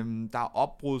 der er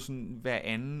opbrud sådan hver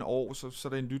anden år, så er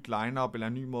der en nyt line-up eller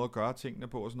en ny måde at gøre tingene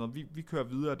på og sådan noget. Vi kører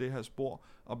videre det her spor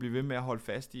og bliver ved med at holde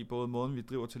fast i både måden vi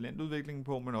driver talentudviklingen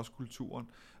på, men også kulturen.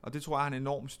 Og det tror jeg har en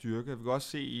enorm styrke. Vi kan også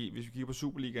se, hvis vi kigger på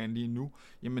Superligaen lige nu,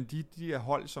 jamen de her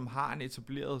hold, som har en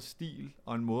etableret stil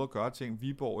og en måde at gøre ting,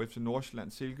 Viborg, FC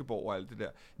Nordsjælland, Silkeborg og alt det der,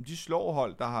 de slår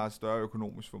hold, der har større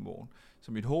økonomisk formåen.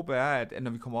 Så mit håb er, at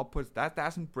når vi kommer op på, der er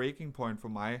sådan en breaking point for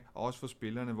mig, og også for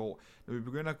spillerne, hvor når vi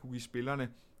begynder at kunne give spillerne,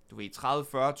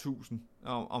 30-40.000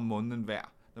 om måneden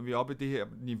hver, når vi er oppe i det her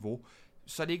niveau,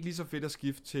 så er det ikke lige så fedt at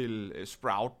skifte til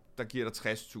Sprout, der giver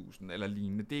dig 60.000 eller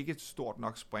lignende. Det er ikke et stort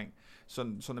nok spring.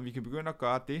 Så når vi kan begynde at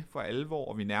gøre det for alvor,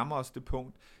 og vi nærmer os det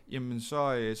punkt, jamen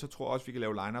så tror jeg også, vi kan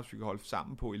lave lineups, vi kan holde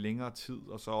sammen på i længere tid,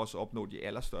 og så også opnå de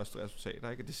allerstørste resultater.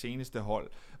 Ikke? Det seneste hold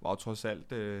var jo trods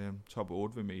alt top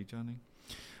 8 ved majoren, ikke?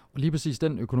 Og lige præcis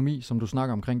den økonomi, som du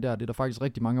snakker omkring der, det er der faktisk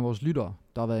rigtig mange af vores lyttere,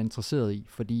 der har været interesseret i,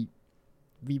 fordi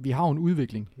vi har jo en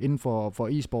udvikling inden for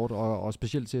e-sport, og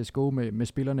specielt CSGO med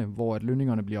spillerne, hvor at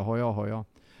lønningerne bliver højere og højere,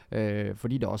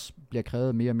 fordi der også bliver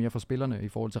krævet mere og mere for spillerne i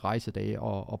forhold til rejsedage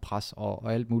og pres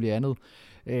og alt muligt andet.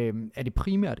 Er det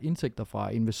primært indtægter fra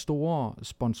investorer,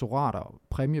 sponsorater,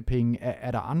 præmiepenge?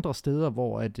 Er der andre steder,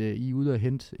 hvor at I er ude at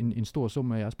hente en stor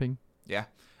sum af jeres penge? Ja,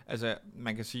 altså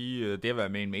man kan sige, det at være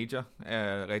med i en major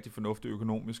er rigtig fornuftigt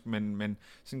økonomisk, men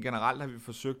sådan generelt har vi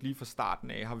forsøgt lige fra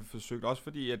starten af, også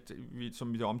fordi, at vi,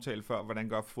 som vi omtalte før, hvordan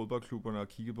gør fodboldklubberne og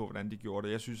kigge på, hvordan de gjorde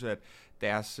det. Jeg synes, at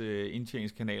deres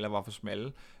indtjeningskanaler var for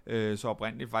smalle, så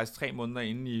oprindeligt faktisk 3 måneder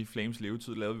inde i Flames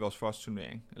levetid lavede vi vores første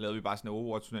turnering. Lavede vi bare sådan en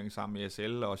Overwatch-turnering sammen med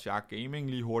ESL og Shark Gaming,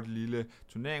 lige hurtigt lille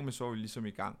turnering, men så var vi ligesom i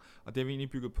gang. Og det har vi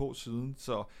egentlig bygget på siden,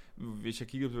 så hvis jeg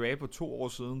kigger tilbage på 2 år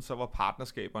siden, så var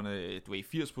partnerskaberne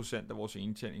 80% af vores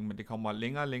indtjening, men det kommer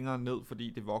længere og længere ned, fordi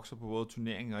det vokser på både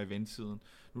turneringer og eventsiden.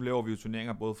 Nu laver vi jo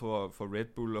turneringer både for Red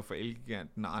Bull og for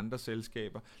Elgiganten og andre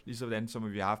selskaber, ligesom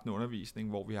som vi har haft en undervisning,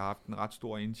 hvor vi har haft en ret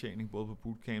stor indtjening, både på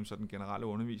bootcamps og den generelle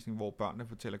undervisning, hvor børnene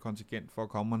fortæller kontingent for at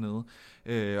komme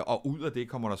hernede. Og ud af det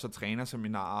kommer der så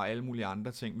trænerseminarer og alle mulige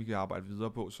andre ting, vi kan arbejde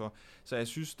videre på. Så jeg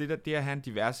synes, det at have en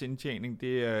divers indtjening,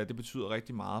 det betyder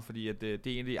rigtig meget, fordi at det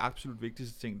er en af de absolut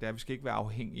vigtigste ting, det er, at vi skal ikke være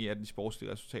afhængige af de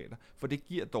sportslige resultater, for det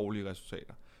giver dårlige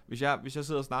resultater. Hvis jeg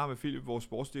sidder og snakker med Philip, vores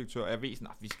sportsdirektør, og jeg ved sådan,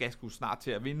 at vi skal sgu snart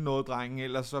til at vinde noget, drenge,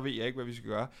 ellers så ved jeg ikke, hvad vi skal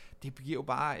gøre. Det giver jo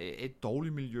bare et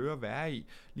dårligt miljø at være i.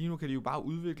 Lige nu kan de jo bare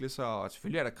udvikle sig, og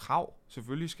selvfølgelig er der krav.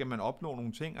 Selvfølgelig skal man opnå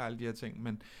nogle ting og alle de her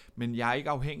ting, men jeg er ikke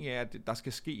afhængig af, at der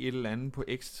skal ske et eller andet på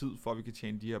x tid, for at vi kan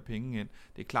tjene de her penge ind.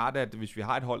 Det er klart, at hvis vi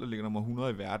har et hold, der ligger nummer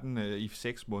 100 i verden i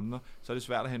 6 måneder, så er det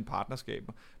svært at hente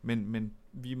partnerskaber. Men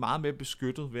vi er meget mere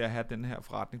beskyttet ved at have den her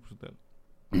forretningsmodel.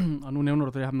 Og nu nævner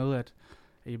du det her med, at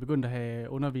I er begyndt at have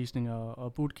undervisning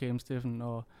og bootcamp, Steffen,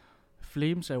 og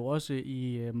Flames er jo også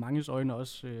i manges øjne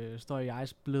også, står i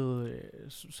Ice, blevet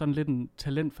sådan lidt en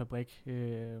talentfabrik.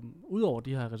 Udover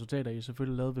de her resultater, I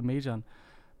selvfølgelig lavet ved majoren.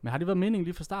 Men har det været meningen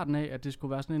lige fra starten af, at det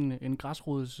skulle være sådan en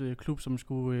græsrodsklub, som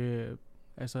skulle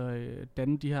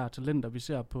danne de her talenter, vi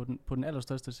ser på den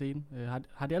allerstørste scene?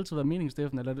 Har det altid været meningen,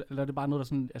 Steffen, eller er det bare noget, der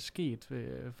sådan er sket,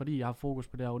 fordi jeg har fokus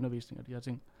på det her undervisning og de her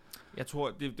ting? Jeg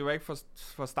tror, det var ikke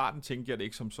fra starten, tænkte jeg det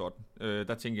ikke som sådan.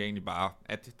 Der tænkte jeg egentlig bare,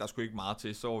 at der skulle ikke meget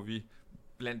til, så var vi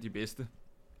blandt de bedste.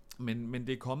 Men det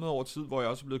er kommet over tid, hvor jeg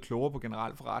også er blevet klogere på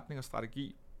generel forretning og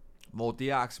strategi, hvor det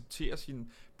at acceptere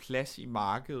sin plads i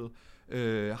markedet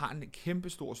har en kæmpe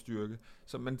stor styrke.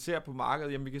 Så man ser på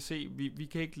markedet, jamen vi kan se, vi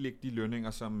kan ikke lægge de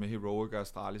lønninger, som Heroic og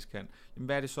Astralis kan. Jamen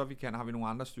hvad er det så, vi kan? Har vi nogle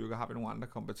andre styrker? Har vi nogle andre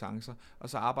kompetencer? Og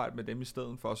så arbejde med dem i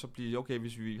stedet for, så blive, okay,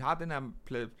 hvis vi har den her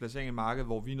placering i markedet,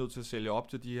 hvor vi er nødt til at sælge op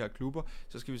til de her klubber,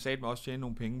 så skal vi satme også tjene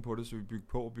nogle penge på det, så vi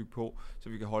bygger på, så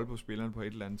vi kan holde på spillerne på et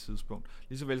eller andet tidspunkt.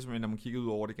 Ligesåvel som når man kiggede ud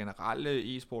over det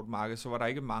generelle e-sportmarked, så var der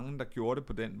ikke mange, der gjorde det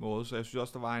på den måde, så jeg synes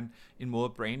også, der var en måde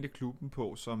at brande klubben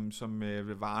på, som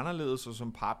var anderledes, og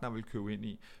som partner vil købe ind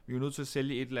i. Vi er jo nødt til at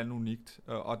sælge et eller andet unikt,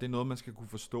 og det er noget, man skal kunne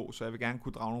forstå, så jeg vil gerne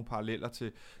kunne drage nogle paralleller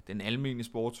til den almindelige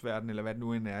sportsverden, eller hvad det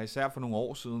nu end er. Især for nogle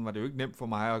år siden var det jo ikke nemt for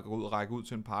mig at gå ud og række ud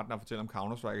til en partner og fortælle om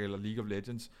Counter-Strike eller League of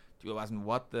Legends. De var bare sådan,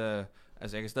 what the...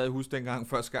 Altså jeg kan stadig huske dengang,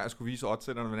 første gang jeg skulle vise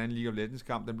oddsætterne, hvordan League of Legends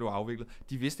kamp den blev afviklet.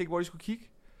 De vidste ikke, hvor de skulle kigge.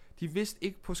 De vidste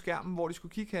ikke på skærmen, hvor de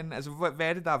skulle kigge hen. Altså, hvad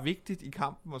er det, der er vigtigt i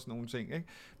kampen og sådan nogle ting, ikke?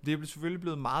 Det er selvfølgelig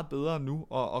blevet meget bedre nu,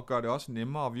 og gør det også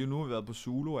nemmere, og vi har jo nu været på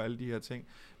Zulu og alle de her ting.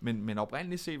 Men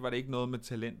oprindeligt set var det ikke noget med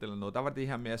talent eller noget. Der var det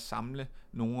her med at samle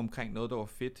nogen omkring noget, der var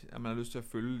fedt, at man har lyst til at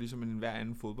følge ligesom en hver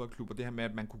anden fodboldklub, og det her med,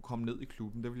 at man kunne komme ned i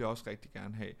klubben, det ville jeg også rigtig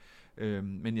gerne have.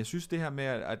 Men jeg synes det her med,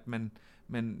 at man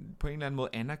på en eller anden måde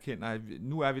anerkender, at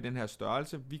nu er vi den her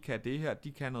størrelse, vi kan det her,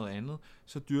 de kan noget andet,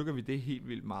 så dyrker vi det helt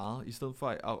vildt meget, i stedet for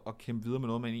at kæmpe videre med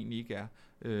noget, man egentlig ikke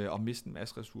er, og miste en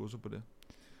masse ressourcer på det.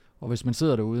 Og hvis man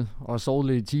sidder derude og er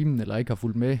sårlig i timen, eller ikke har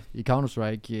fulgt med i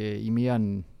Counter-Strike i mere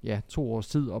end 2 års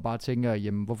tid, og bare tænker,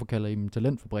 jamen hvorfor kalder I dem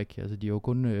talentfabrik? Altså de er jo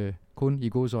kun i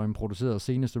godsøjne produceret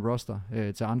seneste roster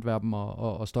til Antwerpen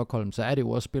og Stockholm, så er det jo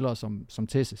også spillere som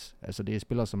Tessis. Altså det er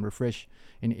spillere som Refresh,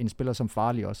 en spiller som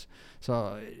Farlig også.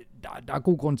 Så der er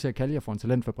god grund til at kalde jer for en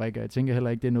talentfabrik, og jeg tænker heller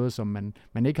ikke, det er noget, som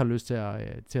man ikke har lyst til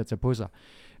at tage på sig.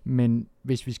 Men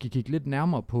hvis vi skal kigge lidt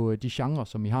nærmere på de genrer,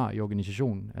 som I har i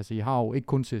organisationen, altså I har jo ikke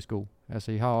kun CSGO,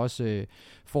 altså I har også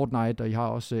Fortnite, og I har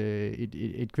også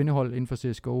et kvindehold inden for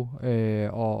CSGO,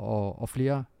 og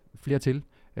flere til.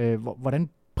 Hvordan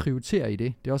prioriterer I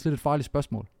det? Det er også lidt et farligt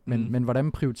spørgsmål, men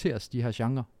hvordan prioriteres de her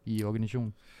genrer i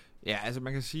organisationen? Ja, altså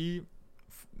man kan sige,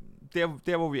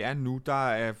 der hvor vi er nu,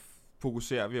 der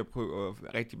fokuserer vi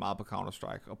rigtig meget på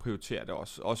Counter-Strike og prioriterer det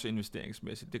også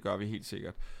investeringsmæssigt. Det gør vi helt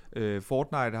sikkert.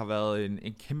 Fortnite har været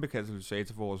en kæmpe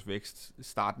katalysator for vores vækst,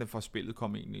 startende fra spillet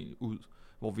kom egentlig ud.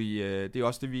 Hvor det er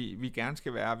også det, vi gerne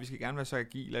skal være. Vi skal gerne være så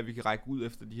agile, at vi kan række ud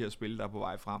efter de her spil, der er på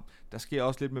vej frem. Der sker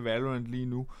også lidt med Valorant lige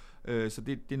nu, så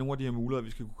det er nogle af de her muligheder,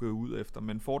 vi skal kunne gå ud efter.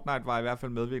 Men Fortnite var i hvert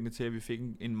fald medvirkende til, at vi fik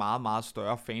en meget, meget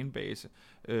større fanbase,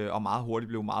 og meget hurtigt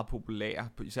blev meget populær,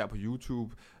 især på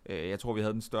YouTube. Jeg tror, vi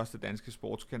havde den største danske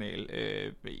sportskanal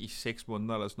i 6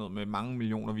 måneder eller sådan noget, med mange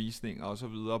millioner visninger og så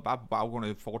videre, bare på baggrund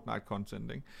af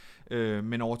Fortnite-content, ikke?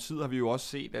 Men over tid har vi jo også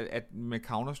set, at med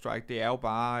Counter-Strike, det er jo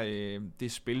bare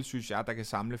det spil, synes jeg, der kan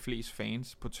samle flest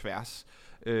fans på tværs,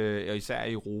 og især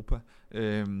i Europa.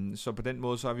 Så på den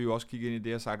måde, så har vi jo også kigget ind i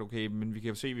det og sagt, okay, men vi kan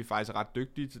jo se, at vi faktisk er ret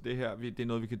dygtige til det her. Det er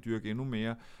noget, vi kan dyrke endnu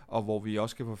mere, og hvor vi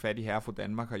også kan få fat i her fra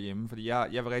Danmark herhjemme. Fordi jeg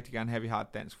vil rigtig gerne have, at vi har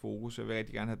et dansk fokus. Jeg vil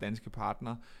rigtig gerne have danske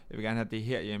partnere. Jeg vil gerne have det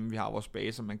herhjemme. Vi har vores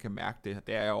base, og man kan mærke det.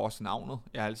 Det er jo også navnet.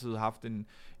 Jeg har altid haft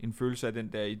en følelse af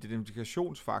den der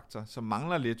identifikationsfaktor, som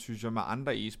mangler lidt, synes jeg, med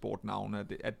andre e-sport-navne.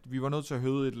 At vi var nødt til at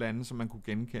høde et eller andet, som man kunne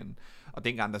genkende. Og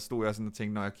dengang der stod jeg sådan og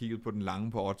tænkte, når jeg kiggede på den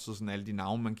lange på odds, sådan alle de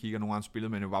navne, man kigger, nogle gange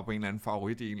spillede, men jo var på en eller anden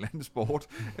favorit i en eller anden sport.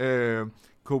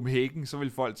 Copenhagen, så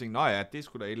vil folk tænke, nå ja, det er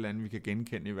sgu da et eller andet, vi kan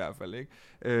genkende i hvert fald,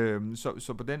 ikke?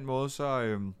 Så på den måde,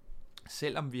 så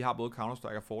selvom vi har både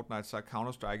Counter-Strike og Fortnite, så er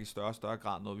Counter-Strike i større og større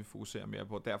grad noget, vi fokuserer mere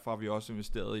på. Derfor har vi også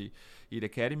investeret i et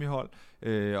Academy-hold,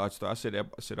 og et større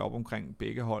setup omkring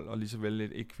begge hold, og lige så vel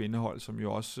et kvindehold, som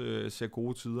jo også ser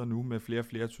gode tider nu, med flere og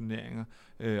flere turneringer,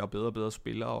 og bedre og bedre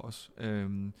spillere også.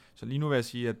 Så lige nu vil jeg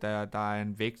sige, at der er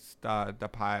en vægt, der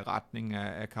peger i retning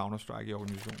af Counter-Strike i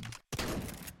organisationen.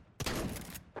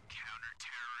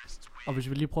 Og hvis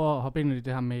vi lige prøver at hoppe ind i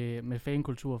det her med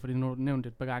fankultur, fordi nu nævnte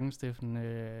et par gange, Steffen,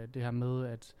 det her med,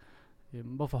 at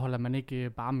hvorfor holder man ikke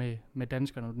bare med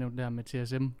danskerne, du nævnte det her med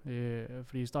TSM,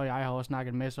 fordi Støj og jeg har også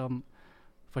snakket en masse om,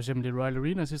 for eksempel i Royal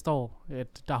Arena sidste år,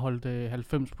 at der holdt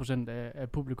 90% af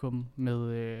publikum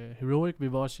med Heroic.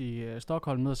 Vi var også i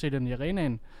Stockholm med at se den i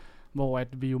arenaen, hvor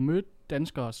at vi jo mødte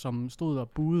danskere, som stod og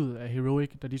buede af Heroic,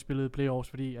 da de spillede playoffs,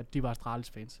 fordi at de var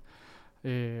Astralis-fans.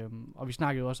 Og vi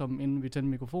snakkede jo også om, inden vi tændte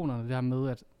mikrofonerne, det her med,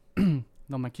 at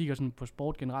når man kigger sådan på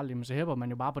sport generelt, så hæpper man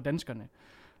jo bare på danskerne.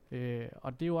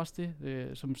 Og det er jo også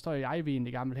det, som Støj og jeg vi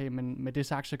egentlig gerne vil have, men med det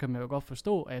sagt, så kan man jo godt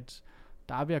forstå, at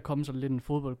der er ved at komme sådan lidt en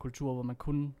fodboldkultur, hvor man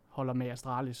kun holder med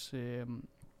Astralis.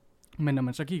 Men når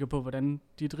man så kigger på, hvordan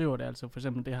de driver det, altså for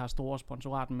eksempel det her store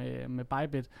sponsorat med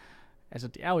Bybet, altså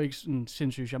det er jo ikke sådan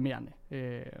sindssygt charmerende.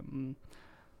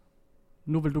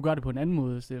 Nu vil du gøre det på en anden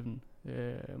måde, Steffen,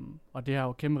 og det har jeg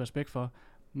jo kæmpe respekt for.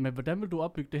 Men hvordan vil du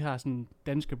opbygge det her sådan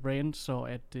danske brand, så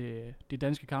at de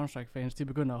danske Counter-Strike-fans, de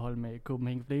begynder at holde med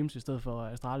Copenhagen Flames i stedet for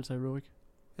Astralis og Heroic?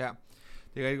 Ja,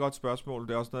 det er et rigtig godt spørgsmål.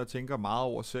 Det er også noget, jeg tænker meget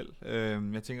over selv.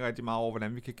 Jeg tænker rigtig meget over,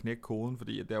 hvordan vi kan knække koden,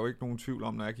 fordi der er jo ikke nogen tvivl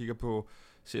om, når jeg kigger på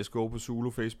CSGO på Zulu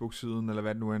Facebook-siden, eller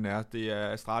hvad det nu end er. Det er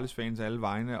Astralis-fans alle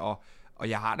vegne, og Og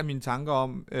jeg har da mine tanker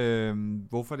om,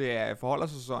 hvorfor det forholder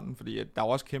sig sådan, fordi at der er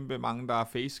også kæmpe mange, der er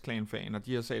Face Clan-fan, og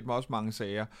de har sagt mig også mange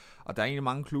sager. Og der er egentlig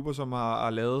mange klubber, som har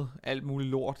lavet alt muligt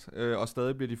lort, og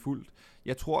stadig bliver de fuldt.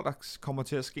 Jeg tror, der kommer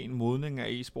til at ske en modning af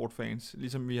e-sport-fans,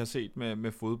 ligesom vi har set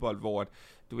med fodbold, hvor at,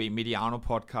 du ved,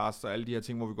 Mediano-podcast og alle de her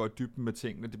ting, hvor vi går i dybden med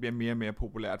tingene, det bliver mere og mere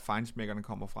populært, fejnsmækkerne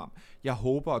kommer frem. Jeg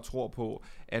håber og tror på,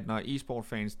 at når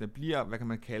e-sport-fansene bliver, hvad kan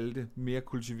man kalde det, mere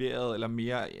kultiveret eller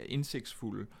mere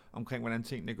indsigtsfulde omkring, hvordan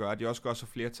tingene gør, de også gør så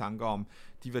flere tanker om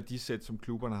de værdisæt, som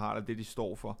klubberne har, eller det, de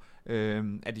står for,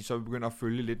 at de så begynder at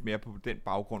følge lidt mere på den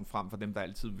baggrund frem for dem, der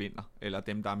altid vinder, eller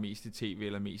dem, der er mest i tv,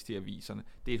 eller mest i aviserne.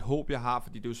 Det er et håb, jeg har,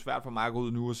 fordi det er jo svært for mig at gå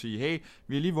ud nu og sige, hey,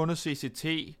 vi har lige vundet CCT,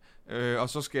 og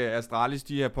så skal Astralis,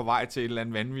 de er på vej til et eller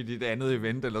andet vanvittigt andet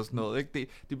event, eller sådan noget. Ikke?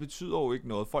 Det betyder jo ikke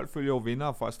noget. Folk følger jo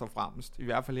vindere først og fremmest, i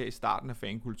hvert fald her i starten af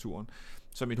fankulturen.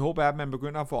 Så mit håb er, at man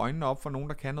begynder at få øjnene op for nogen,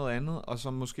 der kan noget andet, og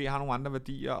som måske har nogle andre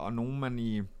værdier, og nogen man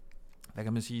i, hvad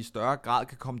kan man sige, større grad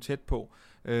kan komme tæt på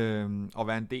og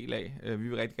være en del af. Vi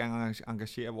vil rigtig gerne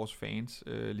engagere vores fans,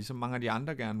 ligesom mange af de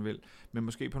andre gerne vil, men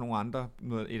måske på nogle andre,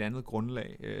 et andet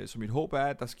grundlag. Så mit håb er,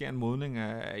 at der sker en modning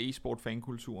af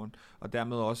e-sport-fankulturen, og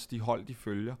dermed også de hold, de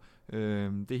følger.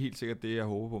 Det er helt sikkert det, jeg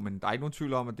håber på, men der er ikke nogen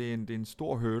tvivl om, at det er en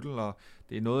stor hurdle, og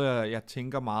det er noget, jeg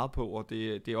tænker meget på, og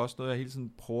det er også noget, jeg hele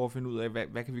tiden prøver at finde ud af,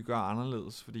 hvad kan vi gøre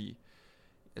anderledes, fordi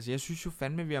altså jeg synes jo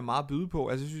fandme, vi har meget at byde på.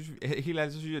 Altså jeg synes, helt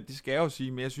ærligt, så synes jeg, det skal jeg jo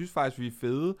sige, men jeg synes faktisk, vi er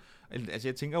fede. Altså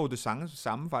jeg tænker jo det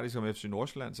samme faktisk som FC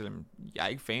Nordsjælland, selvom jeg er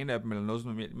ikke fan af dem eller noget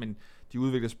sådan noget, men de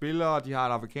udvikler spillere, de har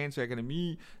et afrikansk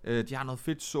akademi, de har noget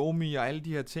fedt somi og alle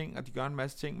de her ting, og de gør en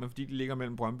masse ting, men fordi de ligger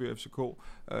mellem Brøndby og FCK,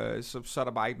 så er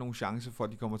der bare ikke nogen chance for,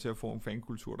 at de kommer til at få en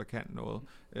fankultur, der kan noget.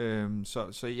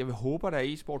 Så jeg håber,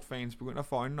 at e-sport-fans begynder at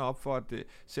få øjnene op for, at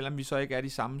selvom vi så ikke er de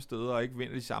samme steder, og ikke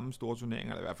vinder de samme store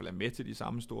turneringer, eller i hvert fald er med til de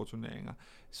samme store turneringer,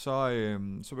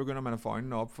 så begynder man at få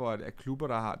øjnene op for, at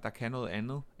klubber, der kan noget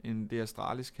andet, end det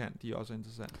Astralis kan, de er også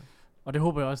interessante. Og det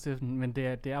håber jeg også, men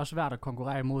det er også svært at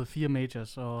konkurrere imod 4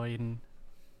 majors og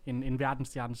en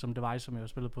verdensstjerne som Device, som jeg har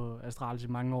spillet på Astralis i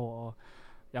mange år, og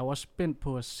jeg er jo også spændt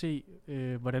på at se,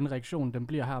 hvordan reaktionen den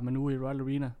bliver her med nu i Royal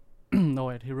Arena,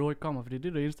 når et Heroic kommer, fordi det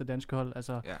er det eneste danske hold.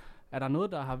 Altså, ja. Er der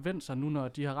noget, der har vendt sig nu, når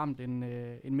de har ramt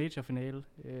en major-finale?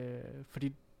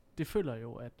 Fordi det føler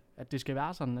jo, at det skal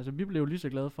være sådan. Altså, vi blev jo lige så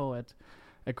glade for,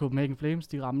 at Copenhagen Flames,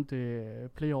 de ramte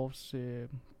playoffs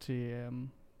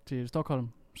til Stockholm,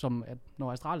 som at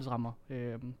når Astralis rammer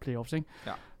playoffs, ikke?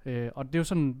 Ja. Og det er jo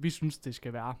sådan, vi synes, det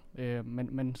skal være.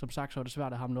 Men som sagt, så er det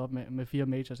svært at hamle op med 4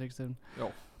 majors, ikke?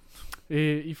 Jo.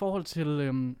 I forhold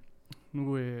til,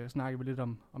 nu snakker vi lidt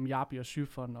om Jarbi og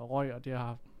Syfon og Røg, og det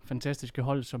her fantastiske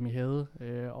hold, som I havde,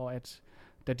 og at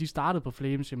da de startede på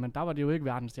Flames, jamen der var det jo ikke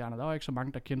verdensstjerner, der var ikke så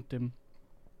mange, der kendte dem.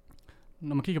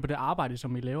 Når man kigger på det arbejde,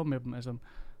 som I laver med dem, altså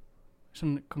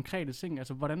sådan konkrete ting,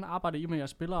 altså hvordan arbejder I med jeres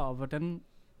spillere, og hvordan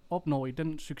opnår I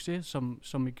den succes,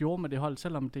 som I gjorde med det hold,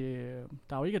 selvom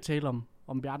der jo ikke er tale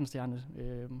om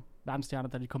verdensstjerner,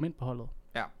 da de kom ind på holdet?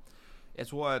 Ja. Jeg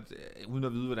tror, at uden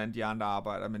at vide, hvordan de andre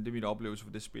arbejder, men det er min oplevelse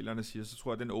for det, spillerne siger, så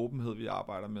tror jeg, at den åbenhed, vi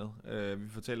arbejder med, vi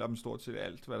fortæller dem stort set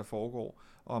alt, hvad der foregår,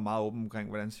 og er meget åben omkring,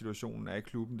 hvordan situationen er i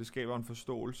klubben. Det skaber en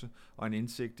forståelse og en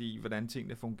indsigt i, hvordan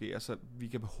tingene fungerer, så vi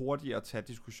kan hurtigere tage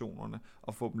diskussionerne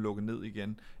og få dem lukket ned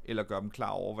igen, eller gøre dem klar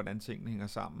over, hvordan tingene hænger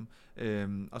sammen.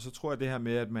 Og så tror jeg det her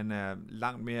med, at man er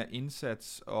langt mere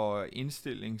indsats og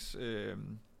indstillings...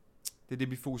 Det er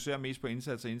det, vi fokuserer mest på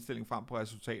indsats og indstilling frem på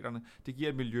resultaterne. Det giver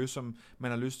et miljø, som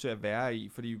man har lyst til at være i,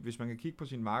 fordi hvis man kan kigge på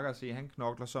sine marker og se, at han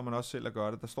knokler, så er man også selv at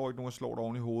gøre det. Der står ikke nogen, der slår det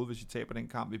oven i hovedet, hvis I taber den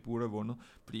kamp, vi burde have vundet.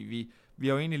 Fordi vi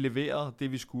har jo egentlig leveret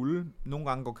det, vi skulle. Nogle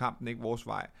gange går kampen ikke vores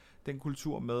vej. Den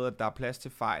kultur med, at der er plads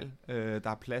til fejl, der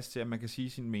er plads til, at man kan sige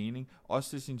sin mening, også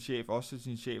til sin chef, også til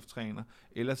sin cheftræner,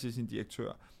 eller til sin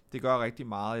direktør. Det gør rigtig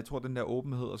meget. Jeg tror, den der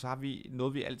åbenhed, og så har vi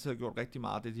noget, vi altid har gjort rigtig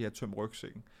meget, det er de her tøm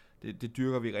rygsækken. Det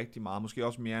dyrker vi rigtig meget, måske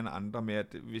også mere end andre, med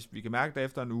at hvis vi kan mærke, at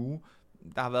efter en uge,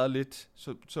 der har været lidt,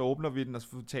 så åbner vi den og så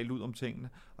får vi talt ud om tingene.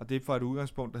 Og det er for et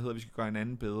udgangspunkt, der hedder, at vi skal gøre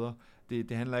hinanden bedre.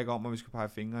 Det handler ikke om, at vi skal pege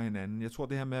fingre af hinanden. Jeg tror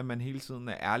det her med, at man hele tiden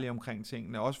er ærlig omkring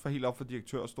tingene, også for helt op fra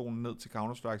direktørstolen ned til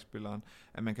Counter-Strike-spilleren,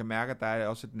 at man kan mærke, at der er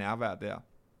også et nærvær der.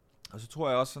 Og så tror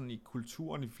jeg også sådan i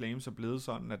kulturen i Flames er blevet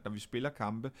sådan, at når vi spiller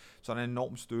kampe, så er der en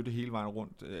enorm støtte hele vejen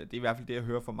rundt. Det er i hvert fald det, jeg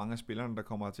hører fra mange af spillerne, der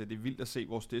kommer til. Det er vildt at se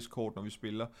vores Discord, når vi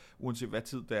spiller, uanset hvad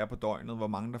tid det er på døgnet, hvor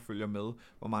mange der følger med,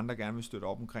 hvor mange der gerne vil støtte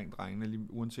op omkring drengene,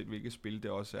 uanset hvilket spil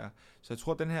det også er. Så jeg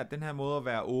tror, at den her måde at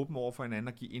være åben over for hinanden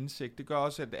og give indsigt, det gør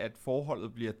også, at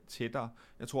forholdet bliver tættere.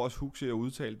 Jeg tror også, Huxi har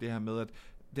udtalt det her med, at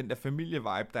den der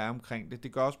familievibe, der er omkring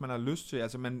det gør også, man har lyst til,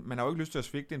 altså man har jo ikke lyst til at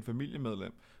svigte en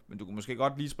familiemedlem, men du kan måske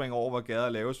godt lige springe over, hvor gader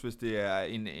laves, hvis det er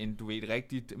en du ved, et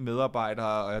rigtigt medarbejder-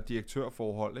 og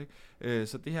direktørforhold, ikke?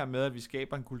 Så det her med, at vi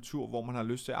skaber en kultur, hvor man har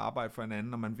lyst til at arbejde for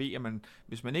hinanden, og man ved, at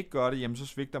hvis man ikke gør det, jamen så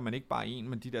svigter man ikke bare en,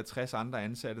 men de der 60 andre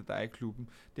ansatte, der er i klubben.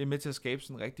 Det er med til at skabe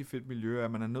sådan et rigtig fedt miljø,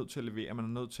 at man er nødt til at levere, man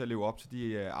er nødt til at leve op til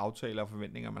de aftaler og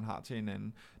forventninger, man har til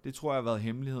hinanden. Det tror jeg har været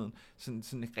hemmeligheden.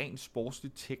 Sådan rent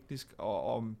sportsligt, teknisk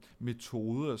og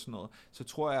metode og sådan noget. Så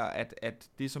tror jeg, at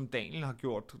det, som Daniel har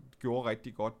gjorde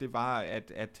rigtig godt, det var,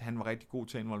 at han var rigtig god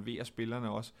til at involvere spillerne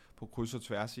også på kryds og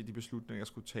tværs i de beslutninger, der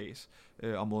skulle tages,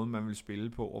 og måden, man ville spille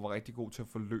på, og var rigtig god til at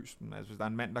få løst dem. Altså, hvis der er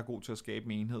en mand, der er god til at skabe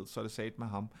en enhed, så er det sat med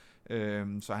ham.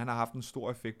 Så han har haft en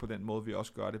stor effekt på den måde, vi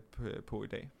også gør det på i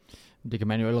dag. Det kan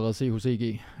man jo allerede se hos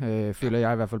EG, føler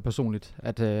jeg i hvert fald personligt,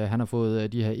 at han har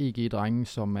fået de her EG-drenge,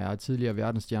 som er tidligere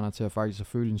verdensstjerner, til at faktisk at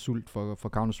føle en sult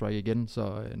for Counter-Strike igen,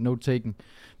 så note taken.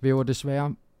 Vi var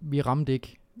desværre, vi ramte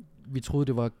ikke, vi troede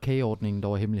det var K-ordningen, der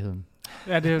var hemmeligheden.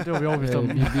 Ja, det var vi overbevist om.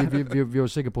 Vi var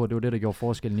sikre på, at det var det, der gjorde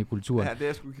forskellen i kulturen. Ja, det er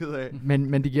jeg sgu ked af.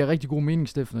 Men det giver rigtig god mening,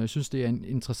 Steffen, og jeg synes, det er en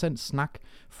interessant snak,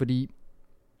 fordi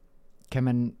kan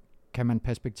man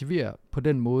perspektivere på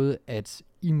den måde, at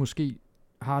I måske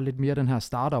har lidt mere den her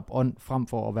startup-ånd frem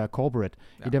for at være corporate,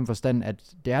 i den forstand,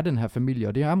 at det er den her familie,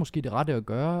 og det er måske det rette at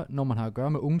gøre, når man har at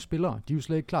gøre med unge spillere. De er jo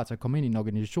slet ikke klar til at komme ind i en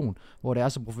organisation, hvor det er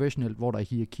så professionelt, hvor der er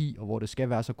hierarki, og hvor det skal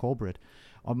være så corporate.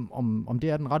 Om det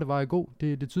er den rette vej at gå,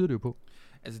 det tyder det jo på.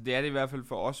 Altså det er det i hvert fald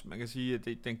for os. Man kan sige, at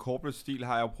den corporate stil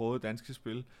har jeg jo prøvet i danske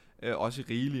spil. Også i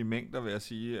rigelige mængder, vil jeg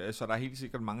sige. Så der er helt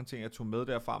sikkert mange ting, jeg tog med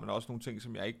derfra, men også nogle ting,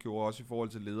 som jeg ikke gjorde, også i forhold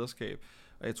til lederskab.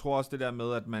 Og jeg tror også det der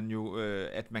med, at man jo,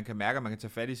 at man kan mærke, at man kan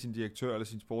tage fat i sin direktør, eller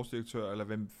sin sportsdirektør, eller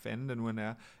hvem fanden det nu end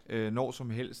er, når som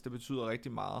helst. Det betyder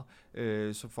rigtig meget.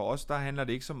 Så for os, der handler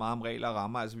det ikke så meget om regler og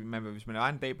rammer. Altså hvis man er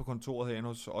en dag på kontoret herinde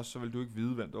hos os, så vil du ikke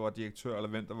vide, hvem der var direktør, eller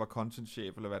hvem der var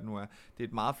content-chef, eller hvad det nu er. Det er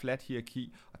et meget fladt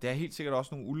hierarki, og det er helt sikkert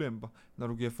også nogle ulemper. Når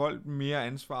du giver folk mere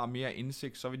ansvar og mere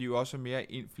indsigt, så vil de jo også have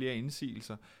flere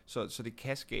indsigelser. Så det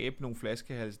kan skabe nogle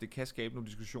flaskehalse, det kan skabe nogle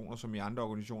diskussioner, som i andre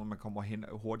organisationer, man kommer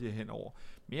hurtigere hen over.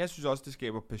 Men jeg synes også, det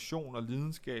skaber passion og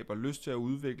lidenskab og lyst til at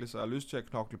udvikle sig og lyst til at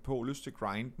knokle på, lyst til at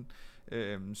grinden.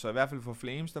 Så i hvert fald for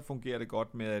Flames, der fungerer det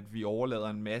godt med, at vi overlader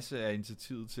en masse af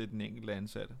initiativet til den enkelte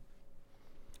ansatte.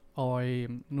 Og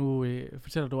nu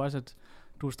fortæller du også, at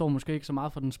du står måske ikke så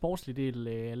meget for den sportslige del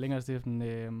længere, Steffen,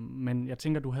 men jeg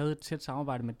tænker, du havde et tæt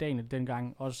samarbejde med Daniel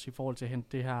dengang, også i forhold til at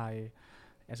hente det her,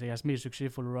 altså jeres mest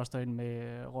succesfulde roster ind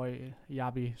med Røg,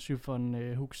 Jabi,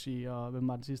 Syfon, Huxi og hvem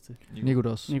var den sidste?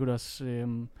 Nikodos.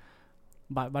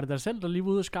 Var det dig selv, der lige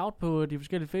var ude og scout på de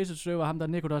forskellige Faceit-server, ham der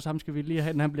Nikodos, ham skal vi lige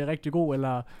have, han bliver rigtig god,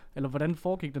 eller hvordan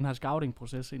foregik den her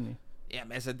scouting-proces egentlig?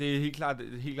 Jamen altså, det er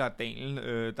helt klart Daniel,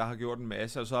 der har gjort en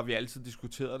masse, og så har vi altid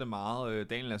diskuteret det meget.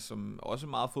 Daniel er som også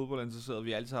meget fodboldinteresseret.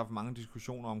 Vi har altid haft mange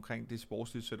diskussioner omkring det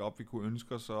sportslige setup, vi kunne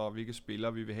ønske os, og hvilke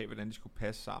spillere vi vil have, hvordan de skulle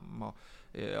passe sammen, og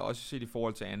også set i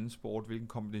forhold til anden sport, hvilken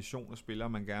kombination af spillere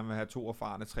man gerne vil have, 2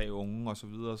 erfarne, 3 unge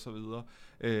osv.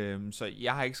 Så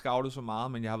jeg har ikke scoutet så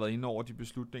meget, men jeg har været inde over de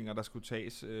beslutninger, der skulle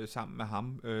tages sammen med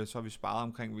ham. Så har vi sparet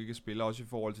omkring, hvilke spillere, også i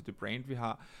forhold til det brand, vi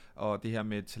har, og det her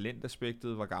med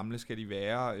talentaspektet, hvor gamle skal de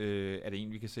være, er det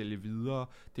en, vi kan sælge videre.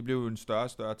 Det blev jo en større og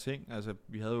større ting. Altså,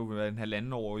 vi havde jo været en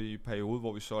halvandenårig periode,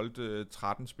 hvor vi solgte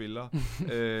 13 spillere,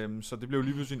 så det blev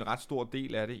lige pludselig en ret stor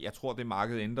del af det. Jeg tror, det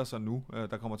marked ændrer sig nu.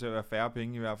 Der kommer til at være færre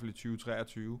penge, i hvert fald i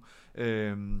 2023.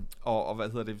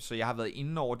 Så jeg har været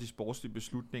inde over de sportslige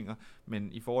beslutninger,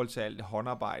 men i forhold til alt det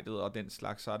håndarbejdet og den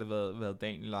slags, så har det været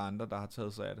Daniel og andre, der har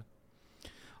taget sig af det.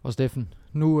 Og Steffen,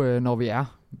 nu når vi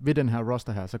er ved den her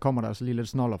roster her, så kommer der altså lige lidt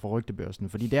snoller fra rygtebørsen,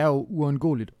 fordi det er jo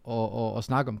uundgåeligt at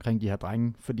snakke omkring de her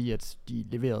drenge, fordi at de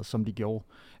leverede, som de gjorde,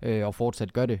 og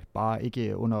fortsat gør det, bare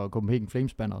ikke under Copenhagen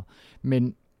Flames-banneret.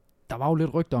 Men der var jo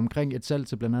lidt rygter omkring et salg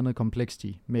til blandt andet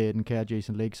Complexity med den kære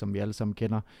Jason Lake, som vi alle sammen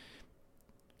kender.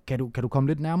 Kan du komme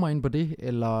lidt nærmere ind på det,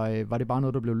 eller var det bare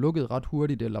noget, der blev lukket ret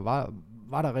hurtigt, eller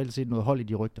var der reelt set noget hold i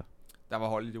de rygter? Der var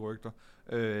hold i de rygter,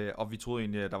 og vi troede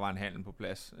egentlig, at der var en handel på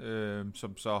plads,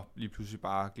 som så lige pludselig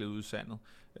bare gled ud i sandet.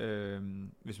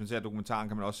 Hvis man ser dokumentaren,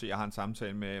 kan man også se, at jeg har en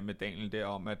samtale med Daniel der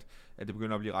om, at det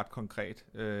begynder at blive ret konkret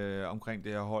omkring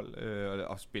det her hold,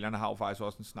 og spillerne har jo faktisk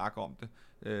også en snak om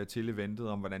det til eventet,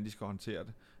 om hvordan de skal håndtere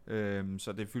det.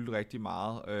 Så det fyldte rigtig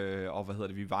meget, og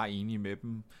vi var enige med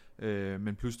dem.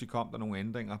 Men pludselig kom der nogle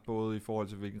ændringer, både i forhold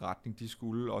til hvilken retning de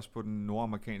skulle, også på den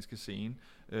nordamerikanske scene,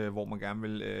 hvor man gerne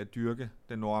vil dyrke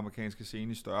den nordamerikanske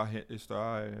scene i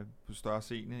større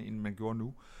scene, end man gjorde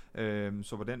nu.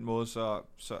 Så på den måde,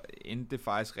 så endte det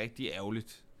faktisk rigtig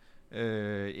ærgerligt.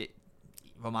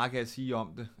 Hvor meget kan jeg sige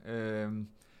om det?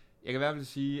 Jeg kan i hvert fald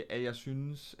sige, at jeg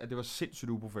synes, at det var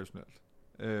sindssygt uprofessionelt.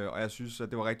 og jeg synes, at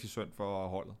det var rigtig synd for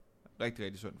holdet. Rigtig,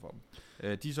 rigtig synd for dem.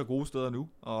 De er så gode steder nu,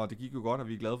 og det gik jo godt, og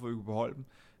vi er glade for, at vi kunne beholde dem.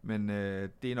 Men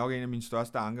det er nok en af mine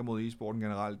største anker mod e-sporten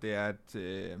generelt, det er,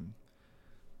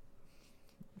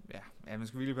 at man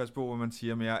skal virkelig passe på, hvad man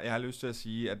siger, men jeg har lyst til at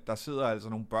sige, at der sidder altså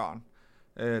nogle børn,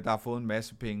 der har fået en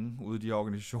masse penge ude i de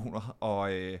organisationer,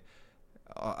 og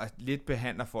lidt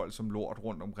behandler folk som lort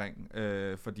rundt omkring,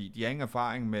 fordi de har ingen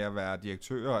erfaring med at være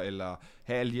direktører, eller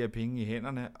have alle de her penge i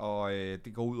hænderne, og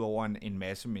det går ud over en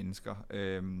masse mennesker.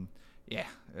 Jeg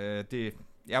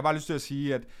har bare lyst til at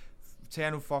sige, at tag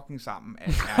jer nu fucking sammen,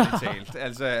 ærligt talt.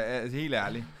 Altså, helt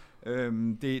ærligt.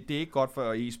 Det er ikke godt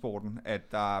for e-sporten,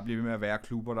 at der bliver ved med at være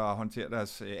klubber, der håndterer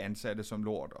deres ansatte som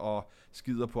lort, og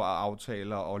skider på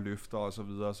aftaler og løfter og så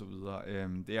videre og så videre.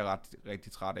 Det er jeg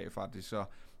rigtig træt af faktisk, så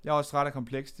jeg er også træt af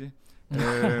Complexity.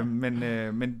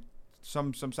 Men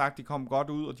som sagt, de kom godt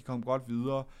ud, og de kom godt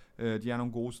videre. De er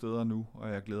nogle gode steder nu, og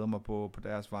jeg glæder mig på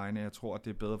deres vegne. Jeg tror, at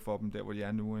det er bedre for dem der, hvor de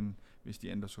er nu, end hvis de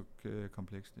ændrer så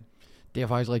Complexity. Det er jeg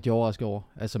faktisk rigtig overrasket over,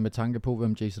 altså med tanke på,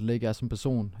 hvem Jason Lake er som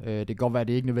person. Det kan godt være, at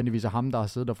det ikke nødvendigvis er ham, der har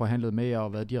siddet og forhandlet med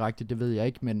og været direkte, det ved jeg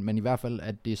ikke, men i hvert fald,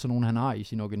 at det er sådan nogen, han har i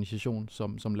sin organisation,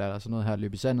 som lader sådan noget her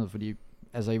løbe i sandet, fordi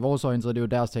altså i vores øjne, så er det jo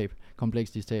deres tab,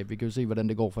 Complexity's tab. Vi kan jo se, hvordan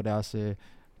det går for deres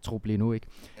trup lige nu, ikke?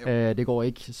 Det går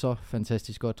ikke så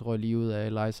fantastisk godt, røg lige ud af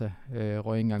Eliza,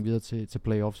 røg ikke engang videre til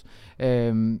playoffs.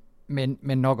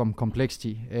 Men nok om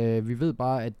Complexity. Vi ved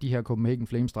bare, at de her Copenhagen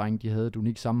Flames-drenge, de havde et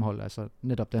unikt sammenhold, altså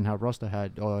netop den her roster her,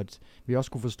 og at vi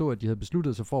også kunne forstå, at de havde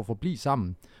besluttet sig for at forblive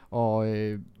sammen. Og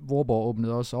Warborg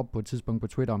åbnede også op på et tidspunkt på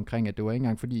Twitter omkring, at det var ikke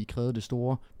engang fordi, I krævede det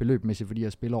store beløbmæssigt for de her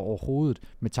spillere overhovedet,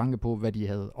 med tanke på, hvad de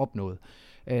havde opnået.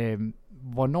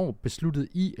 Hvornår besluttede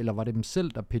I, eller var det dem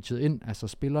selv, der pitchede ind, altså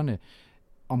spillerne,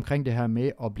 omkring det her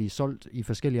med at blive solgt i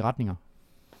forskellige retninger?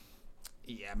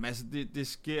 Ja, men altså det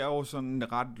sker jo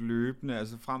sådan ret løbende,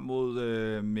 altså frem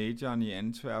mod majoren i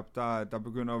Antwerp, der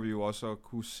begynder vi jo også at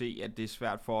kunne se, at det er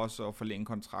svært for os at forlænge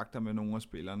kontrakter med nogle af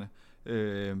spillerne,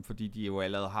 fordi de jo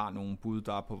allerede har nogle bud,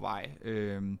 der er på vej.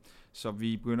 Så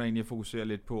vi begynder egentlig at fokusere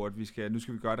lidt på, at nu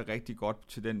skal vi gøre det rigtig godt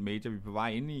til den major, vi er på vej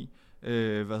ind i,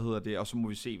 og så må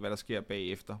vi se, hvad der sker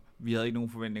bagefter. Vi havde ikke nogen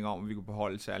forventninger om, at vi kunne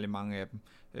beholde særlig mange af dem.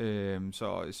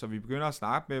 Så vi begynder at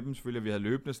snakke med dem. Selvfølgelig, vi havde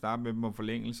løbende snakket med dem om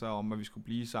forlængelser, om at vi skulle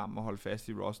blive sammen og holde fast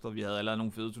i rosteret. Vi havde allerede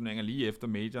nogle fede turneringer lige efter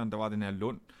majoren. Der var den her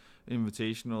Lund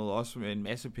Invitational, også med en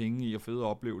masse penge i og fede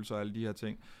oplevelser og alle de her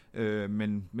ting.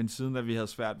 Men siden da vi havde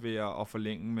svært ved at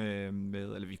forlænge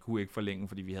med, eller vi kunne ikke forlænge,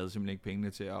 fordi vi havde simpelthen ikke pengene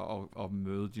til at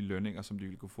møde de lønninger, som de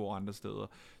ville kunne få andre steder,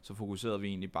 så fokuserede vi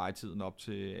egentlig bare i tiden op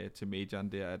til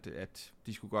majoren der, at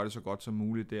de skulle gøre det så godt som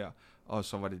muligt der, og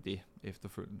så var det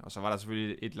efterfølgende. Og så var der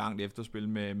selvfølgelig et langt efterspil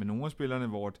med nogle af spillerne,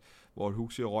 hvor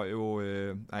Huxi røg jo,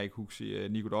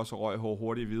 Nico også røg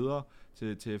hurtigt videre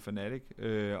til Fnatic,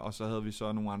 og så havde vi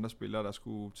så nogle andre spillere, der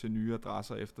skulle til nye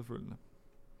adresser efterfølgende.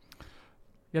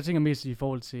 Jeg tænker mest i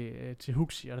forhold til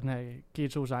Huxi og den her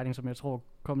G2-signing, som jeg tror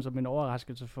kom som en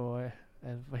overraskelse for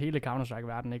hele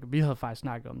Counter-Strike-verdenen. Ikke? Vi havde faktisk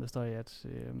snakket om det, at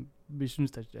vi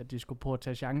synes, at de skulle prøve at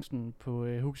tage chancen på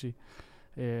Huxi.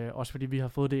 Også fordi vi har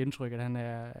fået det indtryk, at han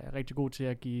er rigtig god til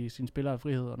at give sine spillere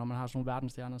frihed, og når man har sådan nogle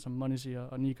verdensstjerner som Monesi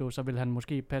og Nico, så vil han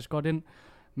måske passe godt ind,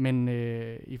 men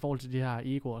i forhold til de her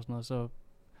egoer og sådan noget,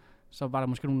 så var der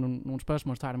måske nogle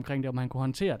spørgsmålstegn omkring det, om han kunne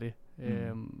håndtere det.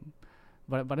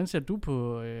 Hvordan ser du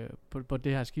på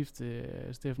det her skift,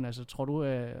 Steffen? Altså, tror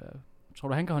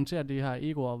du han kan håndtere de her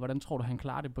egoer, og hvordan tror du, han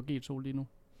klarer det på G2 lige nu?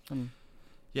 Sådan.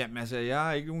 Jamen altså, jeg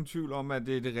har ikke nogen tvivl om, at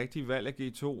det er det rigtige valg af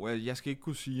G2. Jeg skal ikke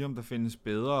kunne sige, om der findes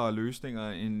bedre løsninger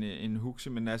end Huxi,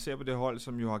 men når jeg ser på det hold,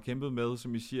 som jo har kæmpet med,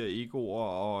 som I siger, egoer,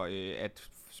 og at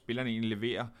spillerne egentlig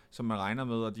leverer, som man regner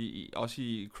med, og de også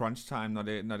i crunch time,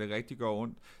 når det rigtig går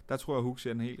ondt, der tror jeg, Huxi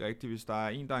er den helt rigtige. Hvis der er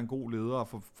en, der er en god leder og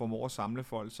formår at samle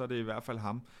folk, så er det i hvert fald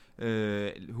ham.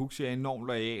 Huxi er enormt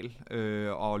loyal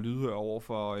og lydhør over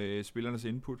for spillernes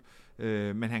input,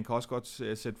 men han kan også godt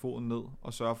sætte foden ned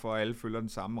og sørge for, at alle følger den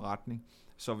samme retning.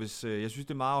 Så jeg synes,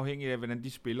 det er meget afhængigt af, hvordan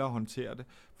de spillere håndterer det.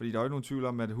 Fordi der er jo ikke nogen tvivl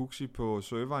om, at Huxi på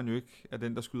serveren jo ikke er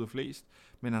den, der skyder flest,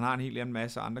 men han har en hel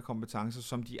masse andre kompetencer,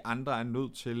 som de andre er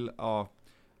nødt til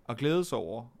at glæde sig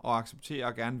over og acceptere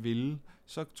og gerne ville,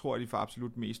 så tror jeg, de får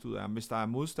absolut mest ud af ham. Hvis der er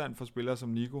modstand for spillere som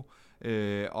Nico,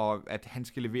 og at han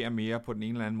skal levere mere på den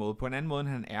ene eller anden måde, på en anden måde, end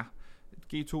han er.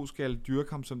 G2 skal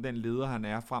dyrke ham som den leder, han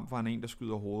er, frem for han er en, der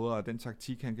skyder hoveder, og den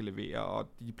taktik, han kan levere, og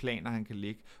de planer, han kan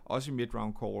lægge, også i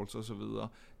mid-round calls og så videre.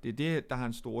 Det er det, der har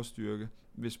en stor styrke.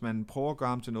 Hvis man prøver at gøre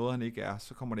ham til noget, han ikke er,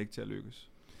 så kommer det ikke til at lykkes.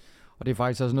 Og det er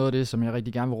faktisk også noget af det, som jeg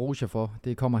rigtig gerne vil rose jer for.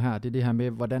 Det kommer her. Det er det her med,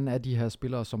 hvordan er de her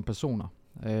spillere som personer?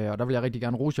 Og der vil jeg rigtig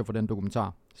gerne rose jer for den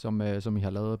dokumentar, som I har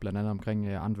lavet, blandt andet omkring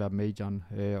Antwerp Majoren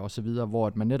og så videre, hvor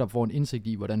at man netop får en indsigt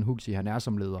i, hvordan Huxi han er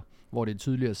som leder. Hvor det er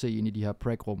tydeligt at se ind i de her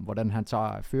prep-rum, hvordan han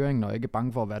tager føringen og ikke er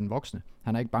bange for at være den voksne.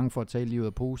 Han er ikke bange for at tale lige ud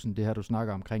af posen, det her du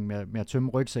snakker omkring med at tømme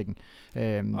rygsækken.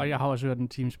 Og jeg har også hørt en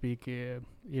teamspeak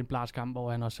i en Blars-kamp,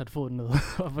 hvor han også satte foden ned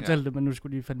og fortalte det, men nu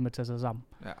skulle de fandme tage sig sammen.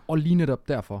 Ja. Og lige netop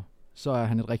derfor, så er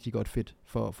han et rigtig godt fit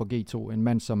for G2. En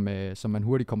mand, som man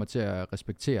hurtigt kommer til at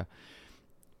respektere.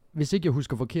 Hvis ikke jeg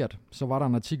husker forkert, så var der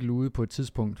en artikel ude på et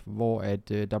tidspunkt, hvor at,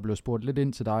 der blev spurgt lidt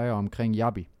ind til dig omkring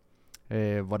Jabi.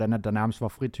 Hvordan at der nærmest var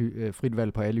frit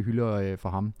valg på alle hylder for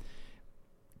ham.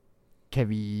 Kan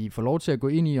vi få lov til at gå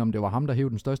ind i, om det var ham, der hævde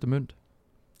den største mønt?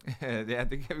 Ja,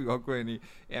 det kan vi godt gå ind i.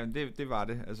 Jamen, det var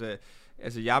det.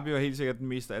 Altså, Jabi var helt sikkert den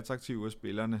mest attraktive af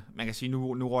spillerne. Man kan sige,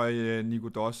 nu røg Nico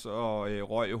Doss og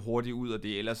røg jo hurtigt ud af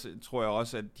det. Ellers tror jeg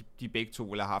også, at de begge to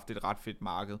ville have haft et ret fedt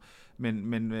marked.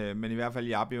 Men i hvert fald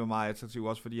Jabi var meget attraktiv,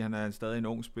 også fordi han er stadig en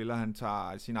ung spiller. Han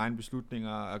tager sine egne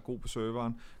beslutninger, er god på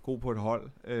serveren, god på et hold.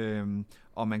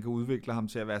 Og man kan udvikle ham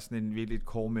til at være sådan en virkelig et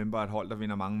core member af et hold, der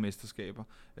vinder mange mesterskaber.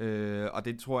 Og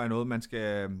det tror jeg er noget, man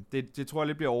skal... Det tror jeg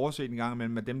lidt bliver overset en gang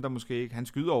imellem med dem, der måske ikke... Han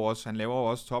skyder jo også, han laver jo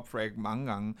også top frag mange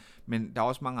gange, men der er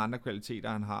også mange andre kvaliteter,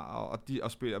 han har,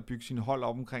 og bygge sine hold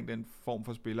op omkring den form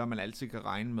for spillere, man altid kan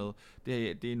regne med.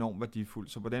 Det er enormt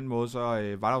værdifuldt. Så på den måde, så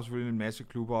var der jo selvfølgelig en masse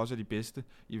klubber, også af de bedste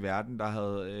i verden, der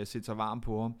havde set sig varm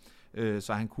på ham.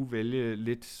 Så han kunne vælge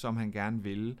lidt, som han gerne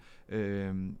ville.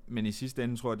 Men i sidste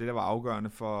ende tror jeg, det der var afgørende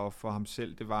for ham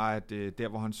selv, det var, at der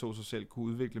hvor han så sig selv kunne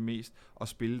udvikle mest og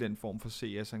spille den form for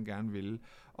CS, han gerne ville.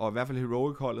 Og i hvert fald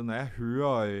Heroic-holdet, når jeg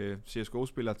hører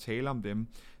CSGO-spillere tale om dem,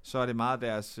 så er det meget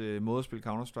deres måde at spille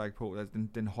Counter-Strike på, altså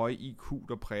den høje IQ,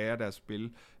 der præger deres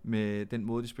spil, med den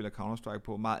måde, de spiller Counter-Strike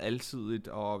på, meget alsidigt,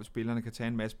 og spillerne kan tage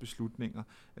en masse beslutninger,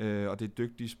 og det er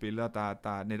dygtige spillere,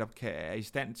 der netop er i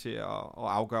stand til at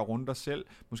afgøre runder selv.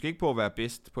 Måske ikke på at være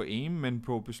bedst på aim, men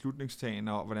på beslutningstagen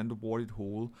og hvordan du bruger dit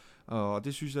hoved. Og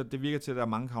det synes jeg, det virker til, at der er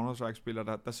mange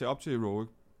Counter-Strike-spillere, der ser op til Heroic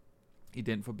i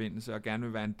den forbindelse, og gerne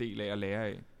vil være en del af at lære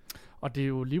af. Og det er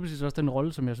jo lige præcis også den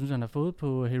rolle, som jeg synes, han har fået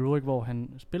på Heroic, hvor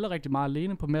han spiller rigtig meget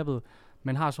alene på mappet,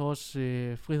 men har så også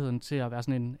friheden til at være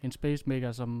sådan en space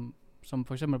maker, som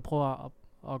for eksempel prøver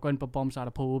at gå ind på bombsite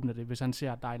og prøve at åbne det, hvis han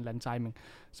ser, at der er en eller anden timing.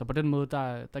 Så på den måde,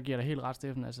 der giver det helt ret,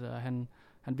 Steffen. Altså,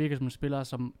 han virker som en spiller,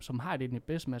 som har det egentlig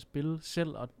bedst med at spille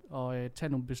selv og tage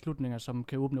nogle beslutninger, som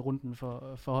kan åbne runden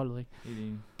for holdet.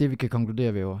 Ikke? Det vi kan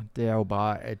konkludere ved, det er jo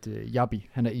bare, at Jabi,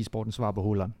 han er e-sportens svar på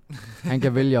Holland. Han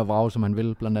kan vælge at vrage, som han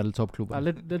vil, blandt alle topklubber.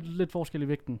 Der er lidt forskel i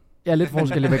vægten. Ja, lidt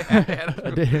forskel i vægten.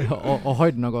 og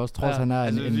højden nok også, trods han er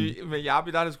altså, med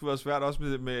Jabi, der har det sgu været svært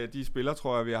også med de spillere,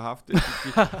 tror jeg, vi har haft.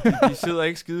 De sidder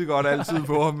ikke skide godt altid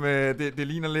på ham. Det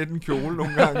ligner lidt en kjole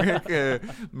nogle gange, ikke?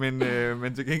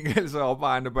 Men til gengæld så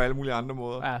opvejende på alle mulige andre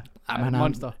måder. Ja,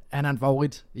 han er en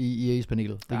favorit i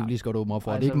Ace-panelet. Det kan vi lige så godt åbne op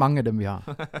for. Det er ikke mange af dem, vi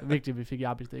har. Vigtigt, vi fik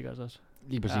Jabi-stickers også.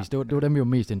 Lige præcis. Ja. Det var dem, vi var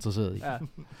mest interesseret i. Ja.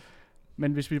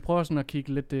 Men hvis vi prøver sådan at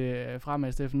kigge lidt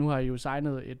fremad, Steffen, nu har I jo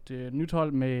signet et nyt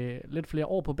hold med lidt flere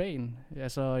år på banen.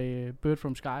 Altså Bird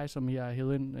from Sky, som I har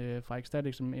hævet ind fra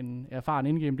Ecstatic, som en erfaren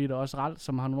in-game leader, også Ralt,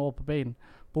 som har nogle år på banen.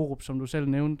 Borup, som du selv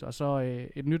nævnte, og så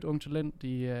et nyt ung talent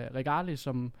i Regali,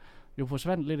 som jo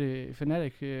forsvandt lidt i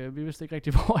Fnatic. Vi vidste ikke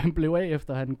rigtig, hvor han blev af,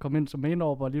 efter han kom ind som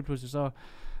main-orb, og lige pludselig så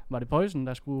var det Poison,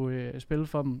 der skulle spille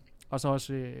for dem. Og så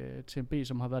også TMB,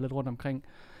 som har været lidt rundt omkring.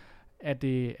 Er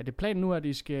det planen nu, at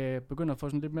I skal begynde at få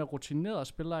sådan lidt mere rutinerede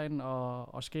spillere ind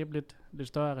og skabe lidt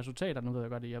større resultater? Nu ved jeg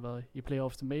godt, at I har været i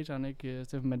playoffs til majoren, ikke,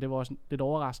 Steffen, men det var også lidt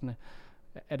overraskende.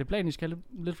 Er det planen, I skal have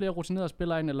lidt flere rutinerede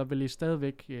spillere ind, eller vil I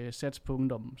stadigvæk satse på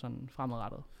ungdommen sådan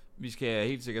fremadrettet? Vi skal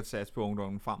helt sikkert satse på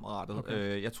ungdommen fremadrettet.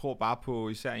 Okay. Jeg tror bare på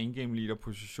især in-game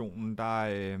leader-positionen, der...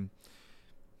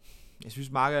 Jeg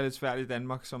synes, markedet er lidt svært i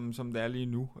Danmark, som det er lige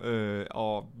nu.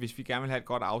 Og hvis vi gerne vil have et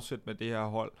godt afsæt med det her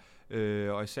hold,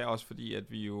 og især også fordi,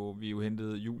 at vi jo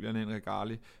hentede Julian ind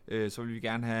Regali, så vil vi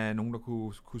gerne have nogen, der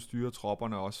kunne styre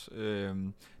tropperne også.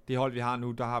 Det hold, vi har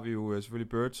nu, der har vi jo selvfølgelig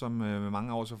Bird, som med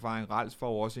mange års erfaring, Rals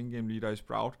for også in-game leader i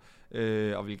Sprout,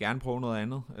 og vil gerne prøve noget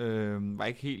andet. Var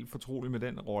ikke helt fortrolig med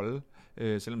den rolle,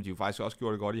 selvom de jo faktisk også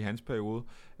gjorde det godt i hans periode,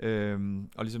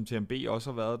 og ligesom TMB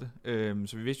også har været det.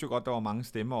 Så vi vidste jo godt, der var mange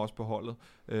stemmer også på holdet,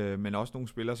 men også nogle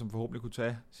spillere, som forhåbentlig kunne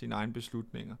tage sine egne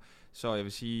beslutninger. Så jeg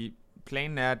vil sige,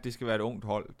 planen er, at det skal være et ungt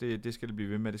hold. Det skal det blive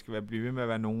ved med. Det skal blive ved med at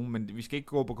være nogen, men vi skal ikke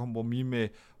gå på kompromis med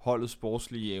holdets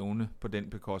sportslige evne på den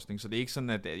bekostning. Så det er ikke sådan,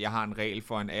 at jeg har en regel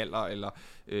for en alder, eller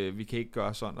vi kan ikke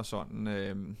gøre sådan og sådan.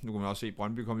 Nu kan man også se, at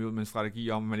Brøndby kom ud med en strategi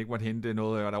om, at man ikke måtte hente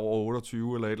noget, der var over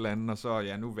 28 eller et eller andet, og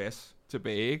så nu vas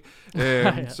tilbage, ikke?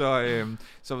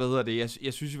 Så hvad hedder det?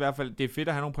 Jeg synes i hvert fald, det er fedt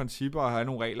at have nogle principper og have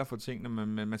nogle regler for tingene,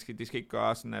 men det skal ikke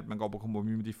gøre sådan, at man går på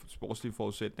kompromis med de sportslige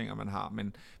forudsætninger, man har,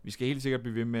 men vi skal helt sikkert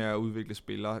blive ved med at udvikle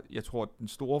spillere. Jeg tror, at den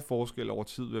store forskel over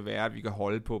tid vil være, at vi kan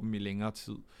holde på dem i længere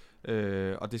tid.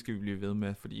 Og det skal vi blive ved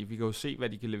med, fordi vi kan jo se, hvad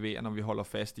de kan levere, når vi holder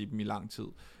fast i dem i lang tid.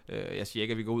 Jeg siger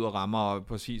ikke, at vi går ud og rammer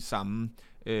præcis samme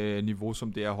niveau,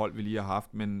 som det her hold, vi lige har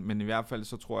haft, men i hvert fald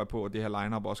så tror jeg på, at det her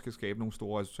line-up også kan skabe nogle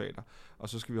store resultater, og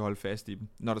så skal vi holde fast i dem.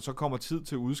 Når der så kommer tid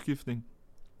til udskiftning,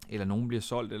 eller nogen bliver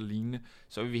solgt eller lignende,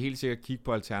 så vil vi helt sikkert kigge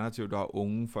på alternativer, der er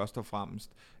unge først og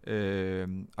fremmest.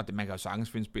 Og man kan jo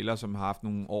sagtens finde spillere, som har haft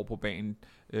nogle år på banen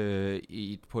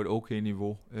på et okay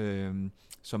niveau,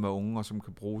 som er unge og som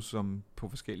kan bruges som på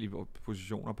forskellige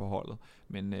positioner på holdet.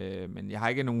 Men jeg har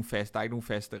ikke der er ikke nogen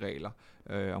faste regler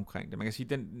omkring det. Man kan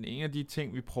sige, en af de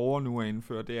ting, vi prøver nu at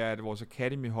indføre, det er, at vores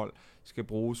Academy-hold skal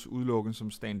bruges udelukkende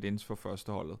som stand-ins for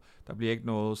førsteholdet. Der bliver ikke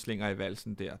noget slinger i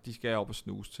valsen der. De skal op og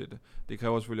snuse til det. Det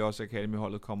kræver selvfølgelig også, at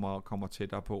Academy-holdet kommer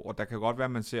tættere på. Og der kan godt være,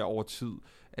 at man ser over tid,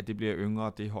 at det bliver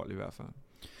yngre, det hold i hvert fald.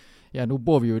 Ja, nu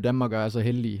bor vi jo i Danmark og er så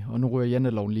heldige, og nu ryger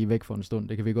janteloven lige væk for en stund.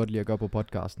 Det kan vi godt lide at gøre på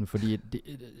podcasten, fordi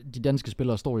de danske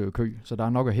spillere står jo i kø, så der er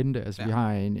nok at hente. Altså, vi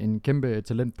har en kæmpe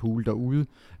talentpool derude,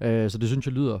 så det synes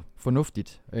jeg lyder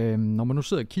fornuftigt. Når man nu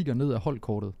sidder og kigger ned af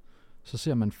holdkortet, så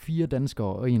ser man 4 danskere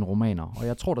og 1 rumæner, og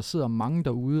jeg tror, der sidder mange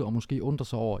derude og måske undrer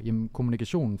sig over, jamen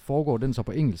kommunikationen foregår den så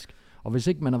på engelsk. Og hvis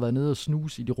ikke man har været nede og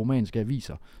snuse i de romanske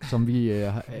aviser, som vi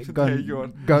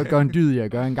gør en dyd i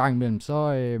at gøre en gang imellem,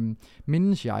 så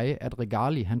mindes jeg, at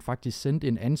Regali han faktisk sendte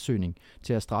en ansøgning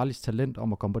til Astralis Talent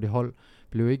om at komme på det hold.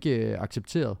 Blev ikke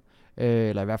accepteret,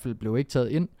 eller i hvert fald blev ikke taget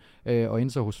ind, og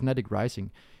endte så hos Fnatic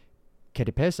Rising. Kan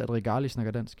det passe, at Regali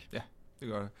snakker dansk? Ja, det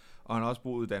gør det. Og han har også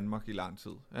boet i Danmark i lang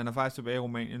tid. Han er faktisk tilbage i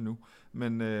Rumænien nu,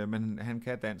 men han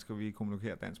kan dansk, og vi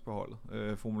kommunikerer dansk på holdet.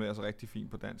 Formulerer sig rigtig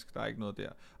fint på dansk, der er ikke noget der.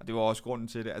 Og det var også grunden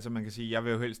til det. Altså man kan sige, jeg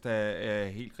vil jo helst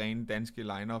have helt rene danske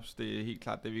lineups. Det er helt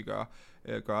klart det, vi gør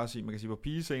os i. Man kan sige, på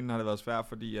pigescenen har det været svært,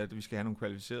 fordi at vi skal have nogle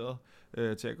kvalificerede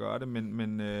til at gøre det,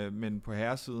 men på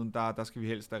herresiden, der skal vi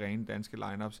helst have rene danske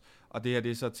lineups. Og det her,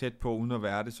 det er så tæt på, uden at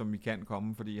være det, som vi kan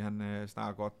komme, fordi han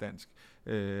snakker godt dansk,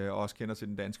 og også kender til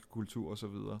den danske kultur og så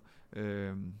videre.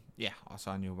 Og så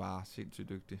er han jo bare sindssygt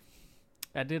dygtig.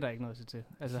 Ja, det er der ikke noget at sige til.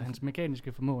 Altså, hans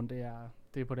mekaniske formåen, det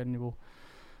er på den niveau.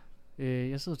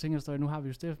 Jeg sidder og tænker, nu har vi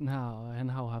jo Steffen her, og han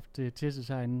har jo haft testet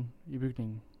herinde i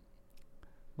bygningen.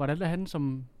 Hvordan er han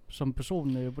som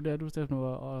person, vurderer du, Steffen,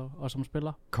 og som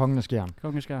spiller? Kongen af Skjern.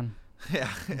 Kongen af Skjern. Ja,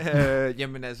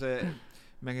 jamen altså,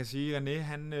 man kan sige, René,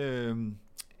 han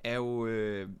er jo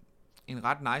en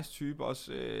ret nice type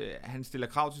også. Han stiller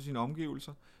krav til sine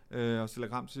omgivelser, og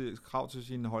stiller krav til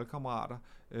sine holdkammerater,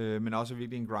 men også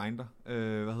virkelig en grinder.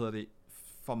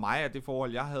 For mig er det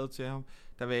forhold, jeg havde til ham,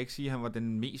 der vil jeg ikke sige, at han var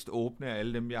den mest åbne af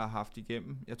alle dem, jeg har haft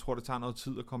igennem. Jeg tror, det tager noget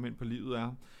tid at komme ind på livet af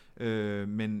ham.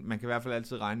 Men man kan i hvert fald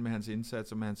altid regne med hans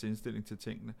indsats og med hans indstilling til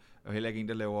tingene. Og heller ikke en,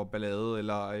 der laver ballade,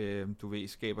 eller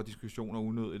skaber diskussioner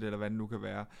unødigt, eller hvad det nu kan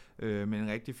være. Men en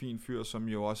rigtig fin fyr, som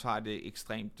jo også har et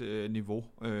ekstremt niveau,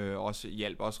 også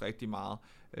hjælper også rigtig meget.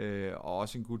 Og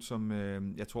også en gut, som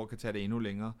jeg tror kan tage det endnu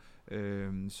længere.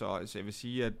 Så jeg vil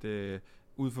sige, at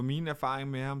ud fra min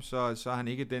erfaring med ham, så er han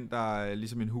ikke den, der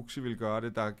ligesom en Huxi vil gøre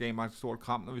det, der gav mig et stort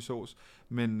kram, når vi sås.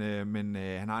 Men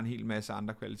han har en hel masse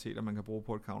andre kvaliteter, man kan bruge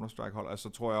på et Counter-Strike-hold. Og så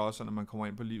tror jeg også, at når man kommer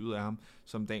ind på livet af ham,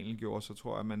 som Daniel gjorde, så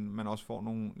tror jeg, at man også får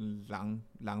nogle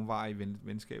langvarige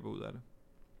venskaber ud af det.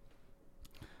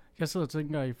 Jeg sidder og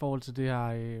tænker i forhold til det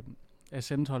her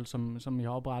Ascent-hold, som I har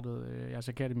oprettet, jeres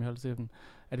Academy-hold, Steffen.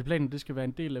 Er det planen, at det skal være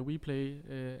en del af WePlay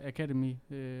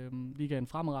Academy-ligaen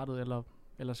fremadrettet,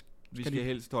 eller vi skal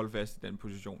helst holde fast i den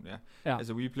position, ja.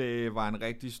 Altså WePlay var en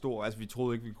rigtig stor, altså vi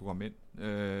troede ikke, vi kunne komme ind.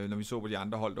 Når vi så på de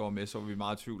andre hold, der var med, så var vi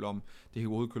meget i tvivl om, det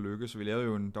overhovedet kunne lykkes. Så vi lavede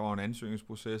jo der var en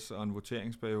ansøgningsproces og en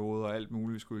voteringsperiode og alt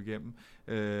muligt, vi skulle igennem.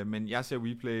 Men jeg ser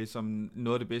WePlay som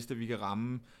noget af det bedste, vi kan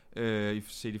ramme,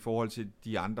 set i forhold til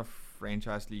de andre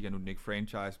franchise-ligaer. Nu er den ikke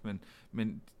franchise,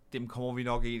 men dem kommer vi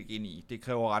nok ikke ind i. Det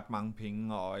kræver ret mange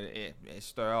penge og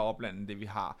større opland end det, vi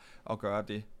har at gøre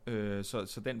det.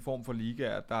 Så den form for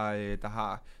liga, der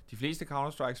har de fleste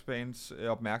Counter-Strike-fans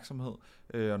opmærksomhed,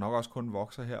 og nok også kun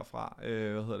vokser herfra.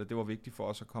 Det var vigtigt for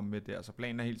os at komme med der. Så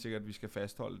planen er helt sikkert, at vi skal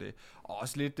fastholde det. Og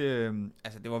også lidt,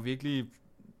 det var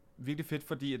virkelig fedt,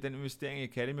 fordi at den investering i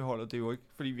Academy-holdet, det er jo ikke,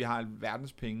 fordi vi har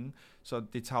verdens penge, så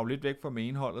det tager jo lidt væk fra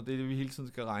main-holdet, det er det, vi hele tiden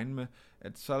skal regne med,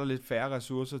 at så er der lidt færre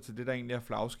ressourcer til det, der egentlig er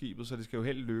flagskibet, så det skal jo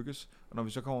helt lykkes, og når vi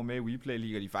så kommer med i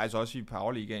WePlay-liga, de faktisk også i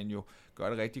Power-ligaen jo gør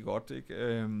det rigtig godt, ikke?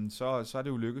 Så er det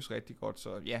jo lykkes rigtig godt, så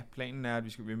ja, planen er, at vi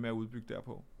skal blive med at udbygge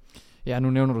derpå. Ja, nu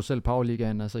nævner du selv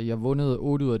Powerligaen. Altså, I har vundet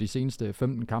 8 ud af de seneste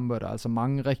 15 kampe, og der er altså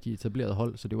mange rigtig etablerede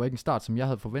hold, så det var ikke en start, som jeg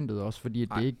havde forventet også, fordi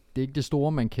det er ikke det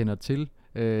store, man kender til,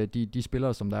 de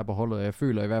spillere, som der er på holdet. Jeg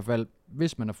føler i hvert fald,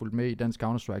 hvis man har fulgt med i dansk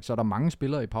Counter-Strike, så er der mange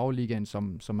spillere i Powerligaen,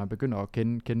 som man begynder at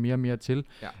kende mere og mere til.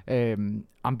 Ja.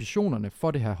 Ambitionerne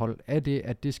for det her hold, er det,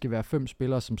 at det skal være 5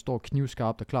 spillere, som står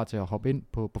knivskarpt og klar til at hoppe ind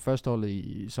på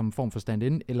førsteholdet som form for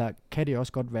stand-in, eller kan det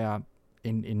også godt være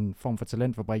en form for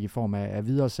talentfabrik i form af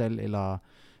videresalg, eller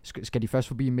skal de først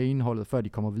forbi mainholdet, før de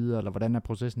kommer videre, eller hvordan er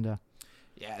processen der?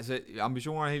 Ja, altså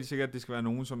ambitionerne er helt sikkert, at det skal være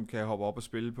nogen, som kan hoppe op og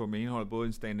spille på mainholdet, både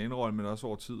en stand-in-rolle, men også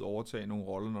over tid overtage nogle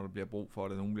roller, når der bliver brug for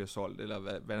det, nogen bliver solgt, eller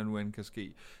hvad der nu end kan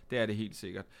ske. Det er det helt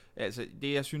sikkert. Altså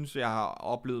det, jeg synes, jeg har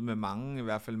oplevet med mange, i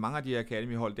hvert fald mange af de her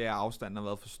Academy-hold, det er, at afstanden har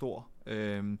været for stor.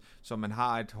 Så man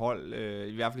har et hold,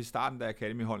 i hvert fald i starten, da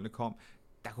Academy-holdene kom,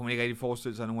 der kunne man ikke rigtig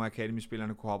forestille sig, at nogle af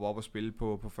Academy-spillerne kunne hoppe op og spille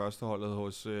på førsteholdet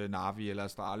hos Navi eller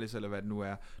Astralis, eller hvad det nu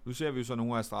er. Nu ser vi jo så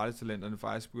nogle af Astralis-talenterne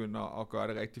faktisk begynder at gøre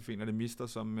det rigtig fint, og det mister,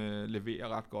 som leverer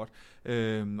ret godt.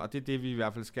 Og det er det, vi i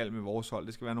hvert fald skal med vores hold.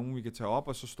 Det skal være nogen, vi kan tage op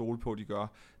og så stole på, at de gør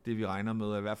det, vi regner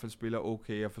med, at i hvert fald spiller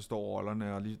okay og forstår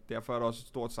rollerne, og derfor er der også et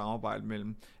stort samarbejde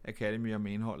mellem Academy og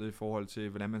mainholdet i forhold til,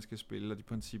 hvordan man skal spille, og de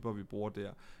principper, vi bruger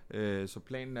der. Så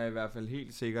planen er i hvert fald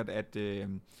helt sikkert, at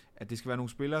det skal være nogle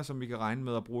spillere, som vi kan regne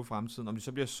med at bruge i fremtiden. Om de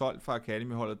så bliver solgt fra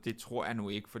Academy-holdet, det tror jeg nu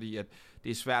ikke, fordi at det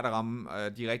er svært at ramme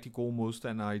de rigtig gode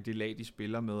modstandere i det lag, de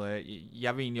spiller med.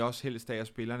 Jeg vil egentlig også helst have, at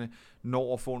spillerne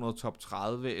når at få noget top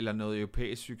 30 eller noget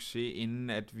europæisk succes, inden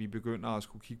at vi begynder at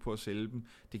skulle kigge på at sælge dem.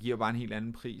 Det giver bare en helt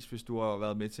anden pris, hvis du har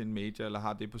været med til en major eller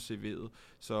har det på CV'et.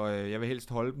 Så jeg vil helst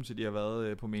holde dem, til de har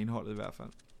været på mainholdet i hvert fald.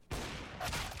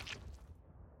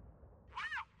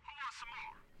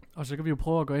 Og så kan vi jo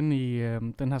prøve at gå ind i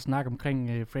den her snak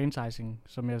omkring franchising,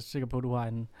 som jeg er sikker på, at du har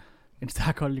en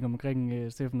stærk holdning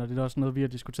omkring, Steffen, og det er også noget, vi har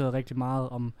diskuteret rigtig meget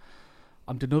om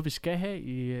det er noget, vi skal have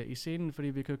i scenen, fordi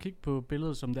vi kan jo kigge på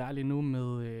billedet, som det er lige nu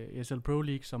med ESL Pro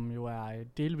League, som jo er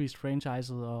delvist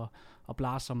franchiset, og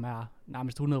Blast, som er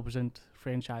nærmest 100%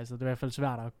 franchiset. Det er i hvert fald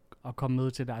svært at komme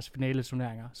med til deres finale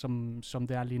turneringer, som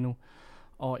det er lige nu.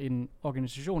 Og en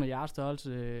organisation af jeres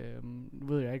størrelse, nu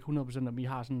ved jeg ikke 100% om I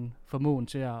har sådan formåen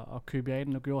til at købe jer af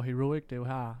den, og gjorde Heroic, det er jo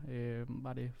her,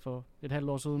 var det for et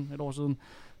år siden,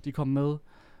 de kom med.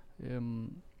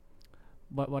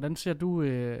 Hvordan ser du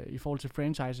i forhold til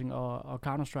franchising og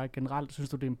Counter-Strike generelt? Synes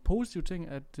du, det er en positiv ting,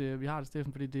 at vi har det,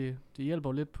 Steffen? Fordi det hjælper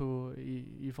jo lidt på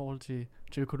i forhold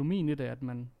til økonomien i det, at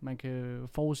man kan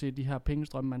forudse de her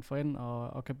pengestrømme, man får ind,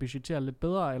 og kan budgettere lidt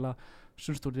bedre, eller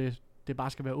synes du, det bare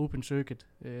skal være open circuit,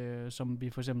 som vi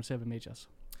for eksempel ser ved majors?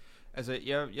 Altså,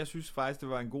 jeg synes faktisk, det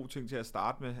var en god ting til at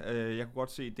starte med. Jeg kunne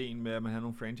godt se ideen med, at man havde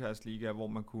nogle franchise-ligaer, hvor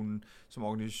man kunne som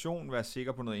organisation være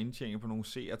sikker på noget indtjening, på nogle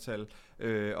seertal,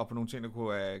 og på nogle ting, der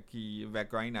kunne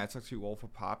gøre en attraktiv over for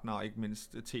partnere, og ikke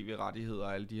mindst tv-rettigheder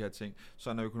og alle de her ting.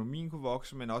 Så når økonomien kunne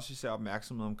vokse, men også især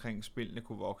opmærksomhed omkring spillene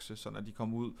kunne vokse, så når de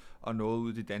kom ud og nåede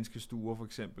ud i de danske stuer for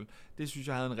eksempel. Det synes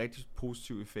jeg havde en rigtig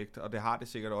positiv effekt, og det har det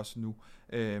sikkert også nu.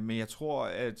 Men jeg tror,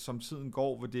 at som tiden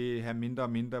går, vil det have mindre og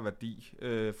mindre værdi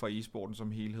for e-sporten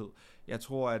som helhed. Jeg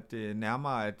tror, at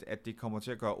nærmere, at det kommer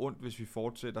til at gøre ondt, hvis vi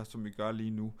fortsætter, som vi gør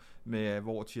lige nu, med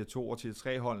hvor tier 2 og tier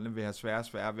 3 holdene vil have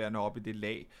svære ved at nå op i det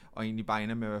lag, og egentlig bare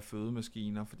ender med at være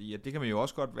fødemaskiner, fordi det kan man jo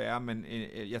også godt være, men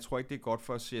jeg tror ikke, det er godt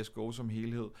for CSGO som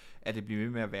helhed, at det bliver ved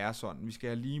med at være sådan. Vi skal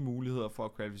have lige muligheder for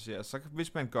at kvalificere. Så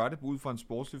hvis man gør det ud fra en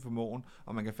sportslig formåen,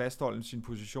 og man kan fastholde sin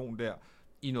position der,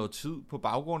 i noget tid, på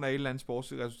baggrund af et eller andet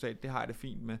sportsligt resultat, det har jeg det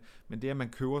fint med. Men det, at man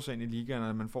køber sig ind i ligaen,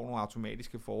 og man får nogle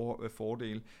automatiske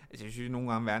fordele, altså jeg synes, at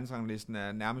nogle gange verdensranglisten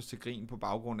er nærmest til grin på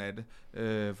baggrund af det,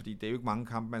 fordi det er jo ikke mange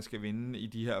kampe, man skal vinde i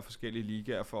de her forskellige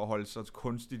ligaer, for at holde sig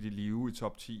kunstigt i live i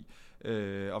top 10.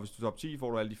 Og hvis du er top 10,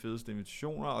 får du alle de fedeste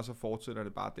invitationer, og så fortsætter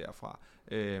det bare derfra.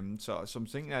 Så som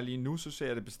tingene er lige nu, så ser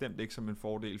jeg det bestemt ikke som en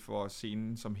fordel for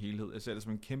scenen som helhed. Jeg ser det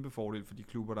som en kæmpe fordel for de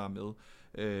klubber, der er med.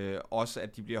 Også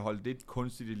at de bliver holdt lidt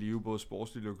kunstigt i live, både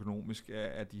sportsligt og økonomisk,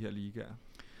 af de her ligaer.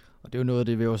 Og det er jo noget af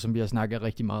det, som vi har snakket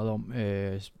rigtig meget om,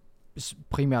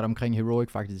 primært omkring Heroic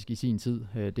faktisk i sin tid.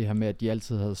 Det her med, at de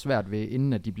altid havde svært ved,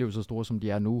 inden at de blev så store, som de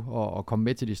er nu, og komme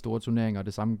med til de store turneringer, og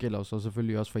det samme gælder jo så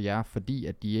selvfølgelig også for jer, fordi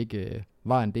at de ikke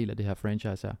var en del af det her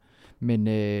franchise her.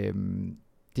 Men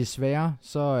desværre,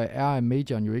 så er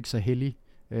majoren jo ikke så heldig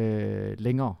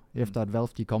længere, efter at Valve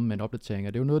de kom med en opdatering.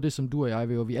 Og det er jo noget af det, som du og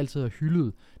jeg, vi altid har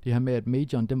hyldet, det her med, at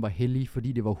majoren, den var heldig,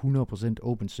 fordi det var 100%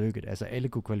 open circuit, altså alle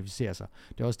kunne kvalificere sig.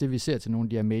 Det er også det, vi ser til nogle af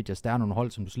de her majors. Der er nogle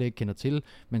hold, som du slet ikke kender til,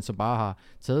 men som bare har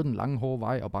taget den lange, hårde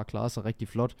vej, og bare klaret sig rigtig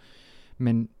flot.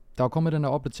 Men der er kommet den her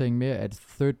opdatering med, at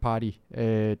third party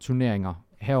turneringer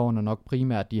herunder nok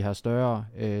primært de her større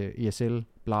ESL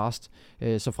Blast,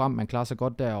 så frem man klarer sig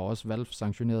godt der, og også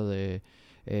Valve-sanktionerede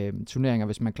turneringer.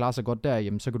 Hvis man klarer sig godt der,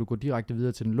 jamen, så kan du gå direkte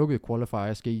videre til den lukkede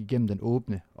qualifier, skal igennem den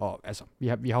åbne. Og altså, vi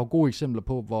har jo gode eksempler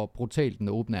på, hvor brutalt den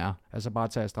åbne er. Altså bare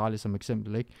tage Astralis som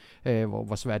eksempel, ikke?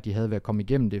 Hvor svært de havde ved at komme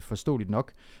igennem det, forståeligt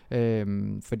nok.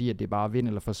 Fordi at det er bare vind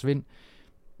eller forsvind.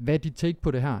 Hvad er dit take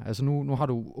på det her? Altså nu har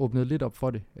du åbnet lidt op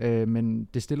for det, men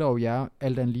det stiller jo jer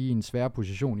alt andet lige i en svær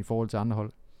position i forhold til andre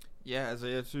hold. Ja, altså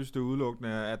jeg synes det udelukkende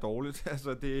er dårligt.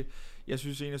 Altså jeg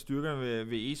synes en af styrkerne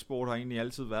ved e-sport har egentlig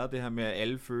altid været det her med, at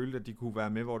alle følte, at de kunne være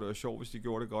med, hvor det var sjovt, hvis de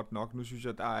gjorde det godt nok. Nu synes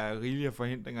jeg, at der er rigelige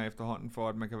forhindringer efterhånden for,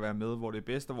 at man kan være med, hvor det er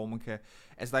bedst, og hvor man kan...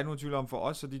 Altså der er ikke nogen tvivl om for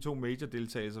os, så de 2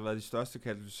 major-deltagelser har været de største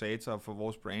katalysatorer for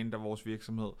vores brand og vores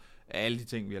virksomhed af alle de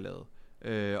ting, vi har lavet.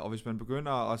 Og hvis man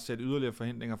begynder at sætte yderligere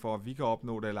forhindringer for, at vi kan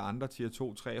opnå det, eller andre tier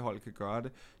 2-3 hold kan gøre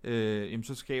det, jamen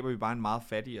så skaber vi bare en meget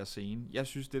fattigere scene. Jeg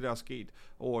synes, det der er sket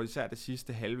over især det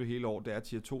sidste halve hele år, det er, at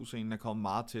tier 2-scenen er kommet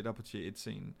meget tættere på tier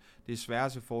 1-scenen. Det er svært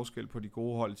at se forskel på de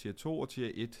gode hold tier 2 og tier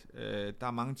 1. Der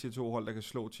er mange tier 2 hold, der kan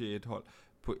slå tier 1 hold.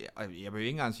 Jeg vil ikke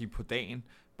engang sige på dagen,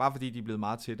 bare fordi de er blevet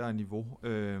meget tættere i niveau,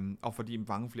 og fordi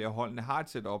mange flere holdene har et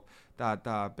setup,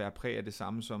 der bærer præg af det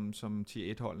samme, som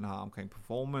tier 1-holdene har omkring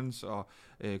performance og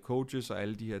coaches og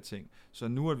alle de her ting. Så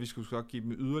nu, at vi skulle godt give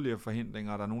dem yderligere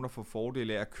forhindringer, og der er nogen, der får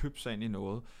fordele af at købe sig ind i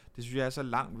noget, det synes jeg er så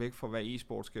langt væk fra, hvad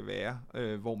e-sport skal være,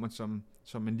 hvor man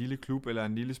som en lille klub eller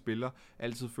en lille spiller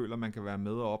altid føler, at man kan være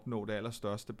med og opnå det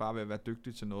allerstørste, bare ved at være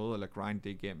dygtig til noget eller grind det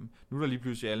igennem. Nu er der lige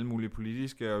pludselig alle mulige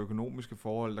politiske og økonomiske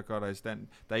forhold,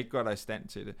 der ikke gør dig i stand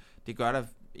til det. Det gør der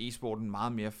e-sporten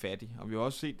meget mere fattig, og vi har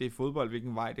også set det i fodbold,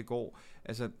 hvilken vej det går.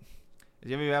 Altså,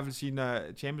 jeg vil i hvert fald sige,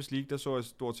 når Champions League, der så jeg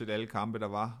stort set alle kampe, der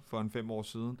var for en 5 år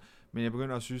siden, men jeg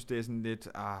begynder at synes, det er sådan lidt,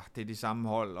 det er de samme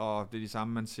hold, og det er de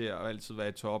samme, man ser, og altid være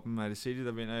i toppen. Er det City,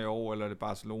 der vinder i år, eller er det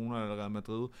Barcelona, eller Real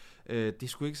Madrid? Det er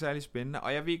sgu ikke særlig spændende,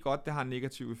 og jeg ved godt, det har en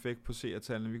negativ effekt på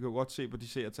seertallene. Vi kan jo godt se på de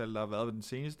seertal, der har været ved den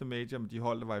seneste major, med de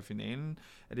hold, der var i finalen,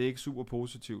 at det ikke super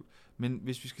positivt. Men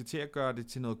hvis vi skal til at gøre det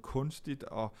til noget kunstigt,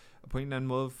 og på en eller anden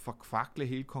måde forkvakle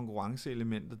hele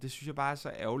konkurrenceelementet, det synes jeg bare er så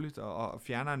ærgerligt, og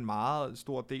fjerner en meget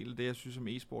stor del af det, jeg synes, som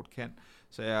e-sport kan.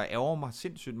 Så jeg ærger mig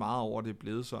sindssygt meget over, at det er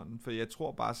blevet sådan, for jeg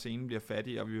tror bare, at scenen bliver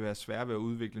fattig, og vi vil være svære ved at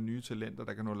udvikle nye talenter,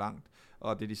 der kan nå langt,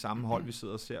 og det er de samme hold, vi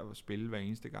sidder og ser spille hver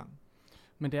eneste gang.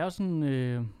 Men det er jo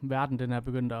sådan, verden den er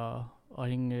begyndt at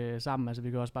hænge sammen. Altså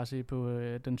vi kan også bare se på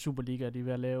den Superliga, de er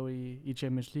ved at lave i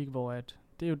Champions League, hvor at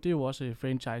det er jo også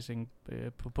franchising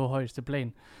på højeste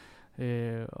plan.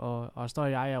 Og Støj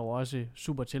og jeg er jo også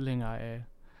super tilhængere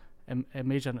af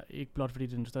majoren, ikke blot fordi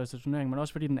det er den største turnering, men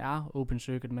også fordi den er open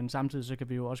circuit, men samtidig så kan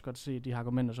vi jo også godt se de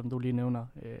argumenter, som du lige nævner,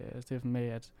 Steffen,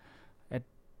 med at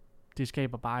det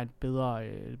skaber bare et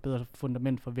bedre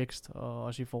fundament for vækst, og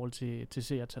også i forhold til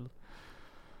seertal.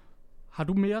 Har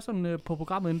du mere sådan på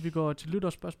programmet, inden vi går til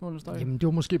lytterspørgsmålene, Støj? Jamen, det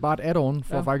var måske bare et add-on,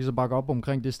 for faktisk at bakke op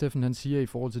omkring det, Steffen han siger i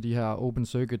forhold til de her open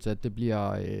circuits, at det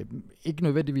bliver ikke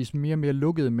nødvendigvis mere og mere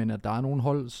lukket, men at der er nogle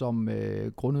hold, som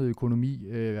grundet økonomi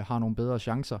har nogle bedre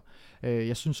chancer.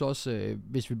 Jeg synes også,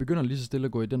 hvis vi begynder lige så stille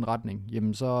at gå i den retning,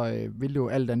 jamen så vil det jo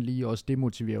alt andet lige også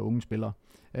demotivere unge spillere.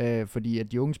 Fordi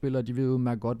at de unge spillere, de ved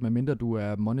udmærket godt, medmindre du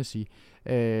er Monesi,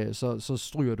 så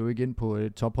stryger du ikke ind på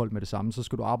et tophold med det samme. Så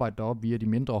skal du arbejde derop via de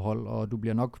mindre hold, og du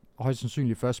bliver nok højst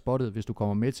sandsynligt først spottet, hvis du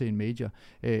kommer med til en major,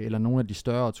 eller nogle af de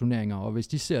større turneringer. Og hvis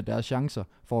de ser deres chancer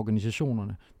for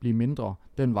organisationerne blive mindre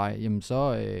den vej, jamen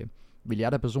så vil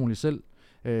jeg da personligt selv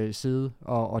sidde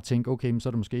og tænke, okay, så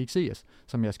er det måske ikke CS,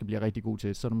 som jeg skal blive rigtig god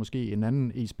til. Så er det måske en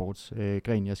anden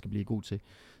e-sportsgren, jeg skal blive god til.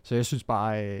 Så jeg synes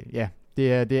bare,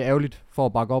 det er ærgerligt for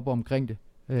at bakke op omkring det.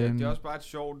 Det er også bare et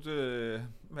sjovt,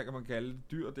 hvad kan man kalde det,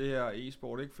 dyr, det her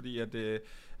e-sport, ikke? Fordi at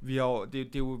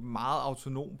det er jo meget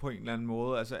autonom på en eller anden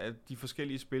måde. Altså at de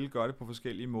forskellige spil gør det på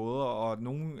forskellige måder, og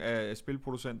nogle af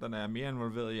spilproducenterne er mere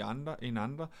involveret end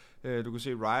andre. Du kan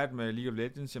se Riot med League of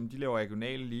Legends, jamen de laver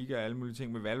regionale liga og alle mulige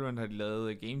ting. Med Valorant har de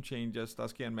lavet Game Changers, der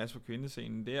sker en masse for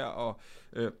kvindescenen der, og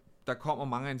der kommer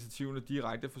mange af initiativerne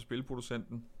direkte fra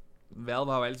spilproducenten.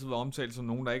 Valve har jo altid været omtalt som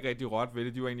nogen, der ikke rigtig rørt ved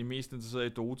det. De var egentlig mest interesseret i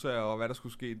Dota og hvad der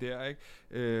skulle ske der,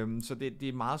 ikke? Så det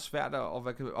er meget svært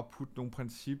at putte nogle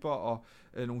principper og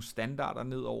nogle standarder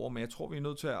ned over, men jeg tror, vi er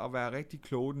nødt til at være rigtig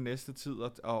kloge den næste tid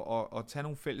og tage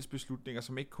nogle fælles beslutninger,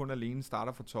 som ikke kun alene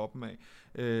starter fra toppen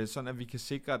af, sådan at vi kan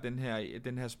sikre, at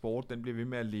den her sport, den bliver ved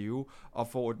med at leve og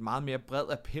får et meget mere bred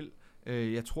appel.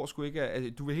 Jeg tror sgu ikke,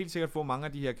 at du vil helt sikkert få mange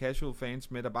af de her casual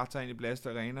fans med, der bare tager ind i Blast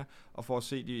Arena og får at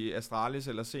se de Astralis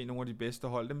eller se nogle af de bedste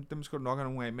hold. Dem skal du nok have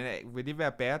nogle af, men vil det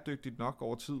være bæredygtigt nok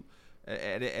over tid?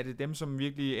 Er det dem, som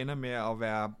virkelig ender med at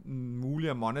være mulige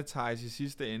at monetize i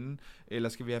sidste ende, eller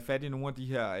skal vi have fat i nogle af de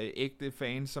her ægte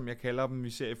fans, som jeg kalder dem, vi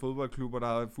ser i fodboldklubber, der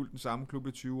har fulgt den samme klub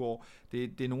i 20 år.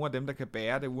 Det er nogle af dem, der kan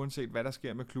bære det, uanset hvad der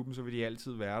sker med klubben, så vil de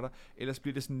altid være der. Ellers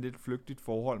bliver det sådan et lidt flygtigt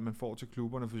forhold, man får til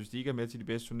klubberne, for hvis de ikke er med til de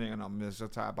bedste turneringer, så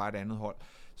tager jeg bare et andet hold.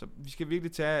 Så vi skal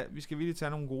virkelig tage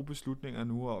nogle gode beslutninger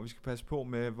nu, og vi skal passe på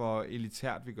med, hvor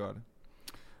elitært vi gør det.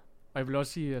 Og jeg vil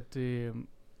også sige, at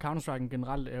Counter-Strike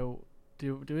generelt er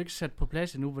jo ikke sat på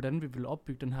plads endnu, hvordan vi vil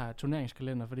opbygge den her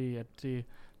turneringskalender, fordi at det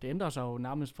ændrer sig jo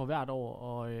nærmest for hvert år,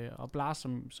 og Blast,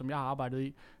 som jeg har arbejdet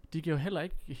i, de kan jo heller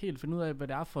ikke helt finde ud af, hvad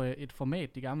det er for et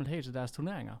format, de gerne vil have til deres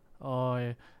turneringer.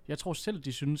 Og jeg tror selv,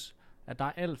 de synes, at der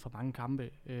er alt for mange kampe,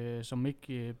 som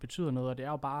ikke betyder noget, og det er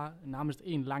jo bare nærmest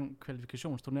en lang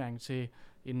kvalifikationsturnering til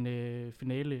en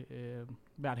finale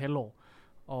hvert halvår.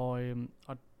 Og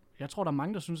jeg tror, der er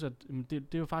mange, der synes, at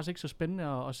det er jo faktisk ikke så spændende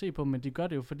at se på, men de gør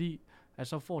det jo, fordi at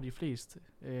så får de flest,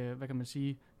 hvad kan man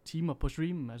sige, timer på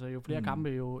streamen. Altså jo flere kampe,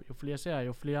 jo flere serier,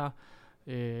 jo flere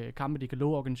kampe, de kan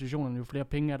love organisationerne, jo flere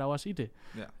penge er der også i det.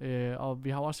 Ja. Og vi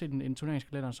har også set en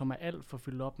turneringskalender, som er alt for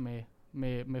fyldt op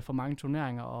med for mange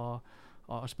turneringer,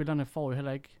 og spillerne får jo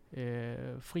heller ikke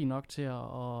fri nok til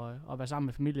at være sammen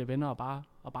med familie og venner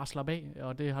og bare slappe af.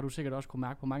 Og det har du sikkert også kunne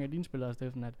mærke på mange af dine spillere,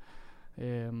 Steffen,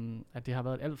 at det har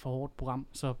været et alt for hårdt program.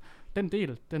 Så den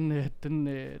del,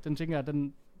 den tænker jeg,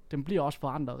 den bliver også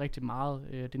forandret rigtig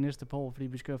meget de næste par år, fordi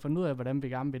vi skal jo finde ud af, hvordan vi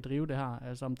gerne vil drive det her.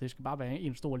 Altså om det skal bare være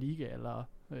en stor liga, eller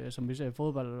som vi ser i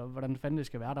fodbold, eller hvordan fanden det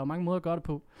skal være. Der er jo mange måder at gøre det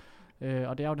på,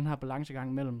 og det er jo den her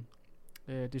balancegang mellem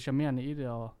det charmerende i det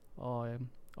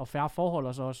og færre forhold,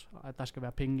 og så også, at der skal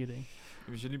være penge i det, ikke?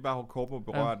 Hvis jeg lige bare kort på at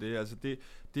berøre det, altså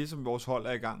det som vores hold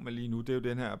er i gang med lige nu, det er jo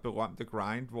den her berømte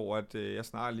grind, hvor at, jeg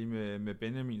snakker lige med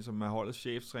Benjamin, som er holdets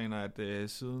cheftræner, at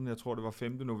siden, jeg tror det var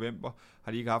 5. november,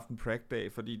 har de ikke haft en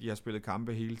practice-dag, fordi de har spillet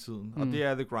kampe hele tiden. Og det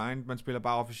er the grind, man spiller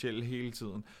bare officielt hele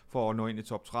tiden, for at nå ind i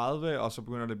top 30, og så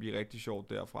begynder det at blive rigtig sjovt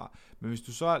derfra. Men hvis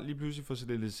du så lige pludselig får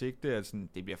sættet lidt sigte, at sådan,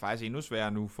 det bliver faktisk endnu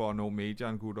sværere nu for at nå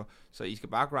majoren, gutter, så I skal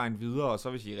bare grind videre, og så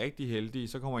hvis I er rigtig heldige,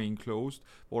 så kommer I en closed,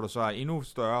 hvor der så er endnu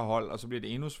større hold, og så bliver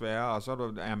det endnu sværere, og så er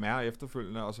der mere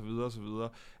efterfølgende, og så videre, og så videre.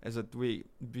 Altså, du ved,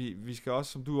 vi skal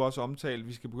også, som du også omtalte,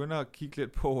 vi skal begynde at kigge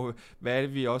lidt på, hvad er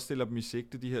det, vi også stiller dem i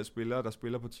sigte, de her spillere, der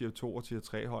spiller på tier 2 og tier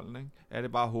 3 holdene, ikke? Er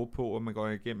det bare at håbe på, at man går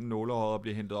igennem nåleøjet og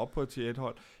bliver hentet op på et tier 1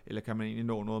 hold, eller kan man egentlig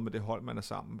nå noget med det hold, man er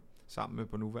sammen med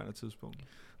på nuværende tidspunkt?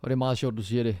 Og det er meget sjovt, du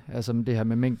siger det, altså det her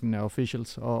med mængden af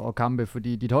officials og kampe,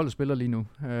 fordi dit hold spiller lige nu,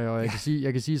 og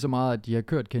jeg kan sige så meget, at de har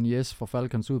kørt Kenny S fra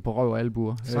Falcons ud på røv og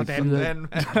albuer. Sådan. De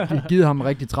har givet ham en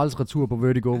rigtig træls retur på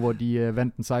Vertigo, hvor de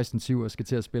vandt den 16-7 og skal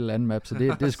til at spille anden map, så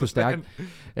det er sgu stærkt.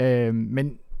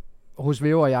 Men hos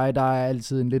Væver og jeg, der er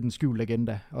altid lidt en skjult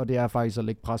agenda, og det er faktisk at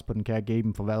lægge pres på den kære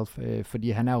Gaben for Valve, fordi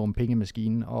han er jo en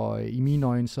pengemaskine, og i mine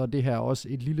øjne, så er det her også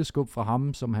et lille skub fra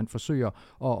ham, som han forsøger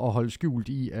at holde skjult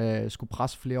i, at skulle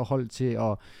presse flere hold til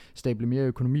at stable mere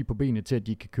økonomi på benet, til at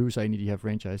de kan købe sig ind i de her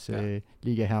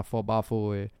franchise-liga her, for bare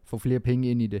at få flere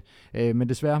penge ind i det. Men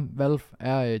desværre, Valve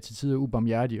er til tider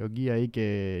ubarmhjertig, og giver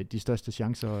ikke de største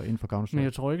chancer inden for Counter-Strike. Men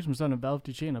jeg tror ikke, som sådan, at Valve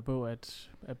de tjener på, at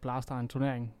Blast har en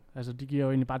turnering. Altså, de giver jo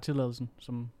egentlig bare tilladelsen,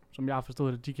 som jeg har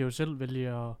forstået det. De kan jo selv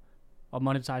vælge at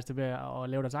monetize det ved at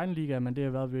lave deres egen liga, men det er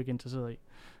Valve jo ikke interesseret i.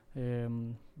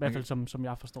 I hvert fald som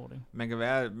jeg forstår det. Man kan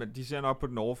være, men de ser nok på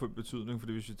den overførte betydning,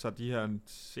 fordi hvis vi tager de her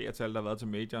seertal, der har været til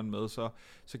majoren med,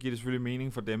 så giver det selvfølgelig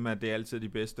mening for dem, at det er altid de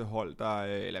bedste hold,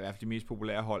 eller i hvert fald de mest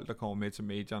populære hold, der kommer med til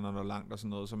majoren, og der er langt og sådan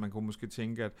noget, så man kunne måske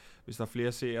tænke, at hvis der er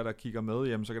flere seere, der kigger med,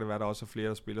 jamen, så kan det være, at der også er flere,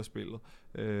 der spiller spillet.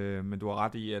 Men du har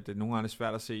ret i, at nogle gange er det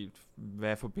svært at se,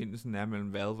 hvad forbindelsen er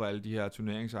mellem Valve og alle de her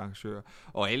turneringsarrangører.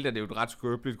 Og alt er det jo et ret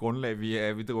skrøbeligt grundlag,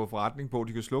 vi driver forretning på.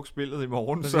 De kan slukke spillet i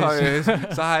morgen,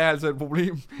 så har jeg altså et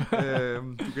problem.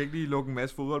 Du kan ikke lige lukke en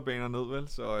masse fodboldbaner ned, vel?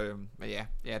 Så men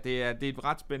ja, det er et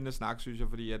ret spændende snak, synes jeg,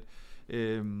 fordi at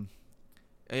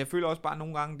jeg føler også bare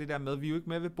nogle gange det der med, at vi er jo ikke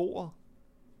med ved bordet.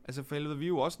 Altså for helvede, vi er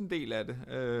jo også en del af det.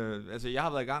 Altså jeg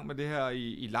har været i gang med det her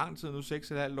i lang tid nu,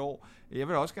 6,5 år. Jeg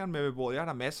vil også gerne med ved bordet. Jeg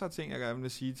har der masser af ting, jeg gerne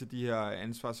vil sige til de her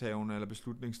ansvarshavende eller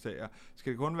beslutningstagere.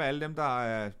 Skal det kun være alle dem, der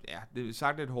er, det er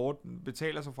sagt lidt hårdt,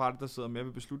 betaler sig fra det, der sidder med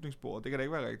ved beslutningsbordet? Det kan da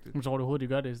ikke være rigtigt. Men tror du overhovedet,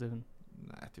 de gør det, Steffen?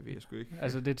 Nej, det ved jeg sgu ikke.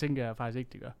 Altså det tænker jeg faktisk ikke,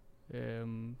 de gør.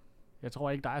 Jeg tror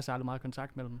ikke, der er særlig meget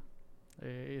kontakt mellem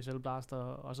ESL Blast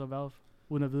og så Valve.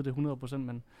 uden at vide det 100%,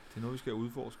 men... Det er noget, vi skal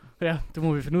udforske. Ja, det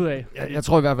må vi finde ud af. Jeg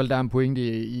tror i hvert fald, der er en pointe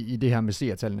i det her med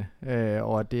seertallene,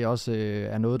 og at det også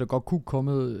er noget, der godt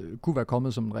kunne være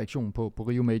kommet som en reaktion på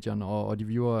Rio Majoren og de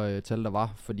viewer-tal, der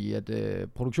var, fordi at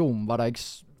produktionen var der ikke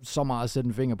så meget at sætte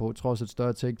en finger på, trods et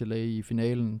større take delay i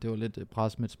finalen. Det var lidt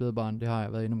pres med et spædbarn, det har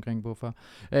jeg været inde omkring på før.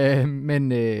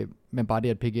 Men bare det,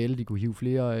 at PGL de kunne hive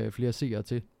flere seere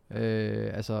til.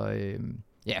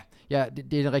 Ja,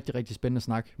 det er en rigtig, rigtig spændende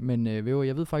snak, men jeg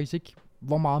ved faktisk ikke,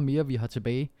 hvor meget mere vi har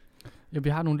tilbage. Ja, vi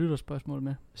har nogle lytterspørgsmål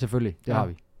med. Selvfølgelig, det har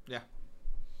vi. Ja.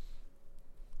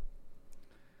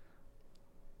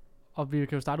 Og vi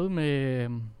kan jo starte ud med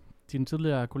din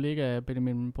tidligere kollega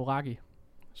Benjamin Boraki,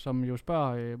 som jo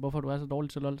spørger, hvorfor du er så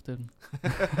dårlig til LoL, Steffen.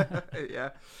 Ja.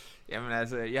 Jamen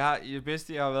altså, det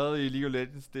bedste jeg har været i League of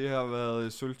Legends, det har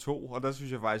været Sølv 2, og der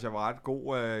synes jeg faktisk, jeg var ret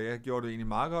god. Jeg gjorde det egentlig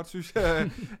meget godt, synes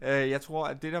jeg. Jeg tror,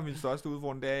 at det der er min største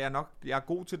udfordring, det er, at jeg er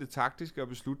god til det taktiske og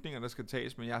beslutninger, der skal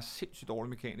tages, men jeg er sindssygt dårlig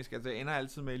mekanisk. Altså, jeg ender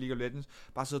altid med i League of Legends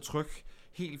bare sidde og trykke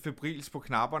helt febrils på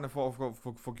knapperne for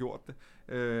at få gjort det.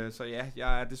 Så ja,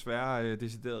 jeg er desværre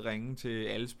decideret ringe til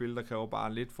alle spil, der kræver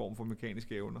bare lidt form for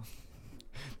mekaniske evner.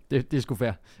 Det er sgu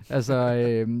fair. Altså,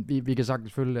 vi kan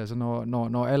sagtens følge det, altså,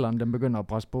 når alderen den begynder at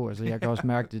presse på. Altså, jeg kan også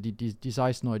mærke, at de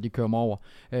 16-årige, de kører mig over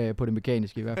på det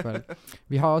mekaniske i hvert fald.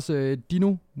 Vi har også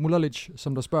Dino Mullerlich,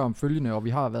 som der spørger om følgende, og vi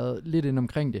har været lidt inde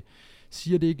omkring det.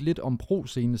 Siger det ikke lidt om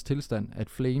pro-scenens tilstand, at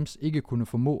Flames ikke kunne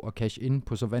formå at cash ind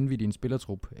på så vanvittig en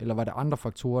spillertrup? Eller var det andre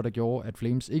faktorer, der gjorde, at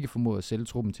Flames ikke formåede at sælge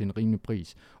truppen til en rimelig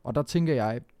pris? Og der tænker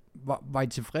jeg, var I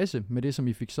tilfredse med det, som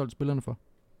I fik solgt spillerne for?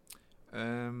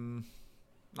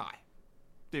 Nej,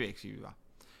 det vil jeg ikke sige, vi var.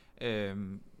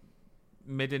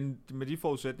 Med de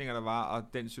forudsætninger, der var, og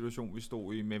den situation, vi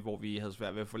stod i med, hvor vi havde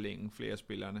svært ved at forlænge flere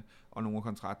spillerne, og nogle af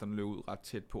kontrakterne løb ud ret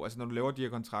tæt på. Altså, når du laver de her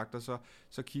kontrakter,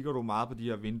 så kigger du meget på de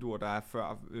her vinduer, der er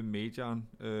før majoren,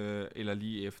 eller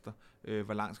lige efter.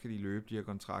 Hvor langt skal de løbe, de her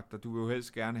kontrakter? Du vil jo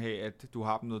helst gerne have, at du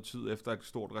har dem noget tid efter et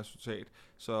stort resultat,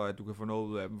 så at du kan få noget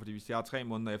ud af dem. Fordi hvis de har 3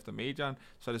 måneder efter majoren,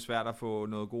 så er det svært at få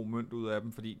noget god mønt ud af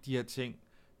dem, fordi de her ting,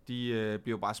 de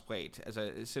bliver jo bare spredt.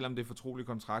 Altså, selvom det er fortrolige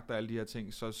kontrakter og alle de her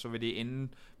ting, så vil det ende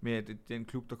med, at den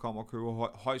klub, der kommer og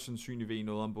køber, højst sandsynligt ved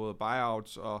noget om både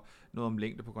buyouts og noget om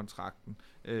længde på kontrakten.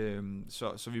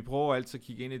 Så vi prøver altid at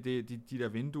kigge ind i de der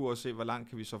vinduer og se, hvor langt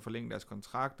kan vi så forlænge deres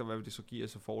kontrakt, og hvad vil det så give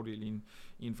os af fordel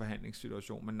i en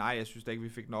forhandlingssituation. Men nej, jeg synes da ikke, vi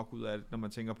fik nok ud af det, når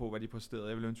man tænker på, hvad de præsterede.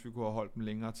 Jeg ville ønske, vi kunne have holdt dem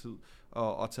længere tid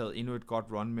og taget endnu et godt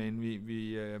run med,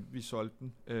 inden vi solgte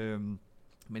den.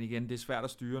 Men igen, det er svært at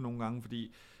styre nogle gange,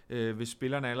 fordi hvis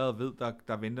spillerne allerede ved,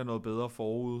 der venter noget bedre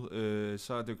forud,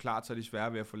 så er det jo klart, så er de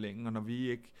svære ved at forlænge. Og når vi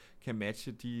ikke kan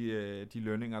matche de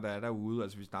lønninger, der er derude,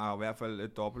 altså vi snakker i hvert fald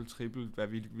dobbelt, trippelt,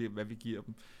 hvad vi giver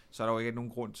dem, så er der jo ikke nogen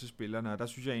grund til spillerne. Og der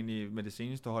synes jeg egentlig, med det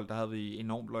seneste hold, der havde vi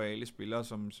enormt loyale spillere,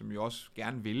 som jo også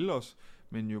gerne ville os,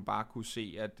 men jo bare kunne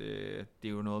se, at det er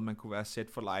jo noget, man kunne være set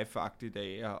for life-agtigt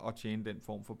af og tjene den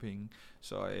form for penge.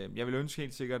 Så jeg vil ønske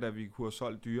helt sikkert, at vi kunne have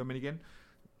solgt dyre, men igen,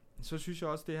 så synes jeg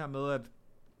også det her med, at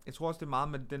jeg tror også, det er meget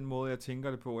med den måde, jeg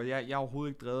tænker det på, at jeg er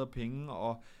overhovedet ikke drevet af penge,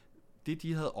 og det,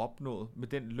 de havde opnået med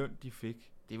den løn, de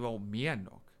fik, det var jo mere end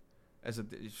nok. Altså,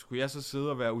 skulle jeg så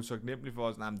sidde og være utaknemmelig for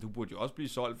os? Nej, men du burde jo også blive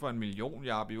solgt for 1 million,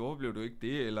 Jarbi. Hvorfor blev du ikke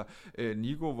det? Eller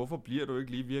Nico, hvorfor bliver du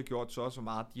ikke lige? Vi har gjort så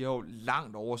meget. De har jo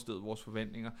langt oversteget vores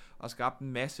forventninger og skabt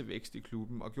en masse vækst i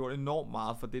klubben og gjort enormt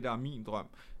meget for det, der er min drøm.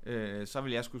 Så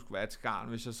ville jeg skulle være et skarn,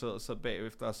 hvis jeg sad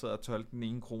bagefter og sad og tølte den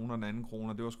ene krone og den anden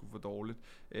krone, og det var sgu for dårligt.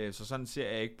 Så sådan ser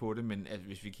jeg ikke på det, men altså,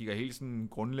 hvis vi kigger helt sådan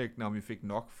grundlæggende, om vi fik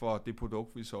nok for det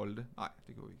produkt, vi solgte, nej,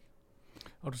 det går ikke.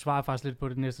 Og du svarer faktisk lidt på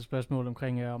det næste spørgsmål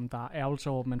omkring, om der er ærgelse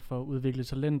over, at man får udviklet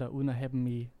talenter, uden at have dem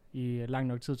i lang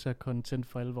nok tid til at content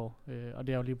for alvor. Og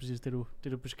det er jo lige præcis det,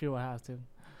 du beskriver her, Steffen.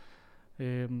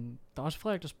 Der er også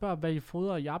Frederik, der spørger, hvad I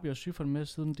fodrer Jarbi og Syfon med,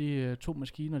 siden de 2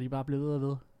 maskiner, de bare blev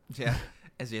ved. Ja,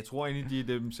 altså jeg tror egentlig,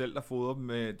 det er dem selv, der fodrer dem.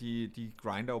 De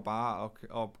grinder jo bare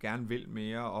og gerne vil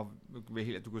mere, og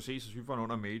du kan se så Syfon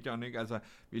under majoren, ikke? Altså,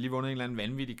 vi har lige vundet en eller anden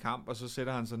vanvittig kamp, og så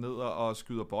sætter han sig ned og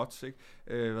skyder bots, ikke?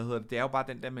 Det er jo bare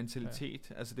den der mentalitet.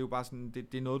 Ja. Altså, det er jo bare sådan,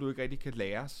 det er noget, du ikke rigtig kan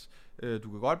læres. Du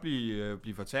kan godt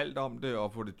blive fortalt om det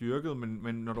og få det dyrket,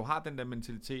 men når du har den der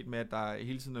mentalitet med, at der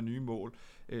hele tiden er nye mål,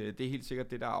 det er helt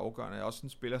sikkert det, der er afgørende. Også en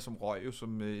spiller som Røg, jo,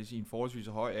 som i en forholdsvis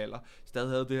høj alder, stadig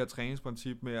havde det her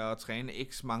træningsprincip med at træne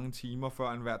x mange timer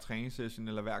før en hver træningssession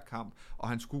eller hver kamp, og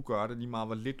han skulle gøre det lige meget,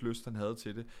 hvor lidt lyst han havde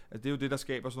til det. Altså, det er jo det, der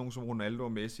skaber sådan nogen som Ronaldo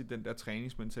og Messi, den der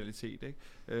træningsmentalitet,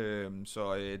 ikke?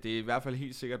 Så det er i hvert fald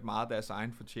helt sikkert meget deres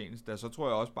egen fortjeneste. Så tror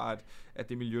jeg også bare, at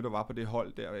det miljø, der var på det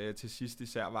hold der til sidst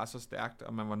især, var så stærkt,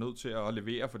 og man var nødt til at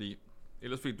levere, fordi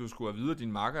ellers fik du skulle have videre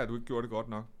din makker, at du ikke gjorde det godt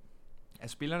nok. at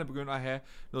spillerne begynder at have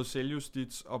noget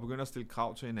selvjustits og begynder at stille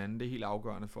krav til hinanden. Det er helt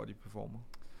afgørende for, at de performer.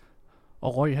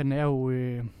 Og Røg, han er jo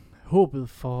håbet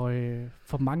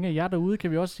for mange af jer derude,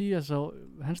 kan vi også sige. Altså,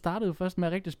 han startede jo først med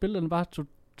at rigtig spille, da han var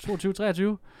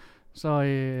 22-23. Så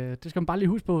det skal man bare lige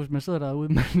huske på, hvis man sidder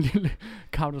derude med en lille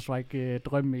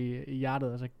Counter-Strike-drøm i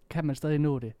hjertet. Altså, kan man stadig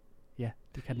nå det? Ja,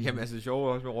 det kan det. Jamen altså, det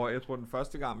sjove også med Røg. Jeg tror, den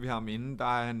første gang, vi har ham inde, der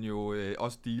er han jo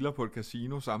også dealer på et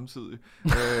casino samtidig.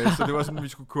 Så det var sådan, vi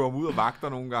skulle køre ham ud og vagter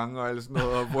nogle gange, og alt sådan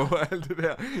noget, og prøve alt det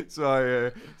der.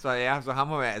 Så ham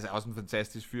var altså også en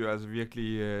fantastisk fyr. Altså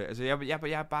virkelig,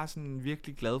 jeg er bare sådan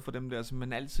virkelig glad for dem der, som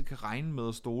man altid kan regne med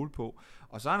at stole på.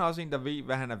 Og så er han også en, der ved,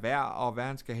 hvad han er værd, og hvad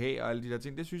han skal have, og alle de der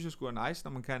ting. Det synes jeg sgu er nice,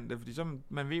 når man kan det, fordi så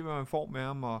man ved, hvad man får med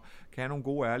ham, og kan have nogle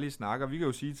gode, ærlige snakker. Vi kan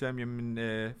jo sige til ham, jamen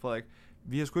Frederik,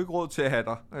 vi har sgu ikke råd til at have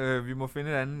dig. Vi må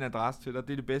finde et andet adresse til dig.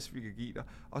 Det er det bedste, vi kan give dig.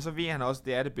 Og så ved han også,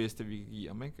 det er det bedste, vi kan give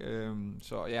ham. Ikke?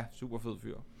 Så ja, super fed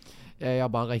fyr. Ja, jeg er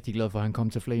bare rigtig glad for, at han kom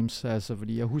til Flames. Altså,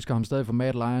 fordi jeg husker ham stadig fra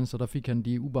Mad Lions, og der fik han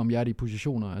de ubarmhjertige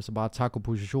positioner. Altså bare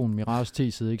taco-position. Mirage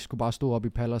T-side, ikke? Skulle bare stå op i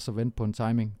Palace og vente på en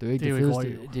timing. Det er jo ikke det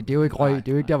fedeste. Det er jo ikke Røg. Det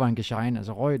er jo ikke der, hvor han kan shine.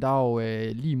 Altså Røg, der er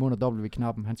jo lige under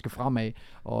W-knappen. Han skal fremad.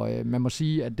 Og man må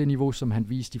sige, at det niveau, som han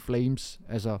viste i Flames,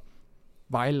 altså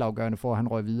var afgørende for, at han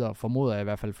røg videre, formoder jeg i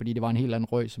hvert fald, fordi det var en helt anden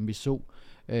Røg, som vi så.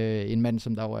 En mand,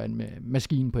 som der var en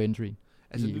maskine på entry.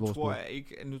 Altså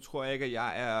nu tror jeg ikke, at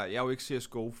jeg er jo ikke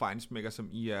CSGO fejnsmækker, som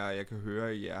I er, og jeg kan høre,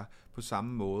 at I er på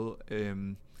samme måde.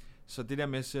 Så det der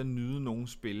med at se at nyde nogen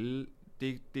spille,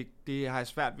 det har jeg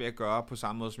svært ved at gøre på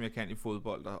samme måde, som jeg kan i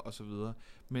fodbold og så videre.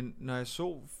 Men når jeg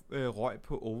så Røg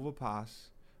på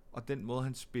Overpass, og den måde,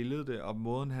 han spillede det, og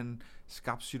måden, han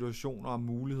skabte situationer og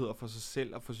muligheder for sig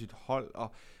selv og for sit hold,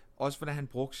 og også hvordan han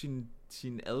brugte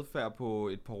sin adfærd på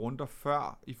et par runder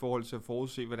før, i forhold til at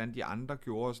forudse, hvordan de andre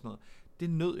gjorde og sådan noget. Det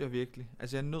nød jeg virkelig.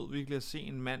 Altså, jeg nød virkelig at se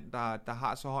en mand, der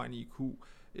har så høj en IQ,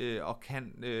 og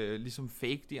kan ligesom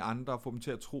fake de andre og få dem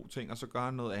til at tro ting, og så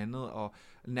gøre noget andet, og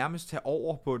nærmest tage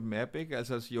over på et map, ikke?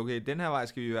 Altså at sige, okay, den her vej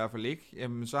skal vi i hvert fald ikke,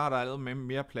 jamen, så har der allerede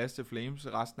mere plads til Flames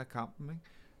resten af kampen, ikke?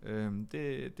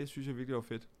 Det synes jeg virkelig var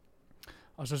fedt.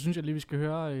 Og så synes jeg lige, vi skal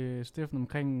høre Steffen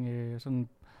omkring sådan,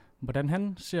 hvordan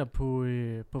han ser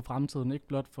på fremtiden, ikke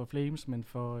blot for Flames, men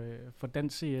for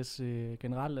dansk CS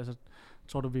generelt. Altså,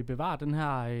 tror du, vi bevarer den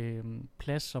her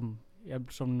plads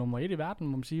som nummer 1 i verden,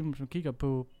 må man sige, hvis man kigger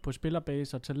på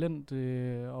spillerbase og talent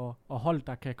og hold,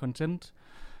 der kan content,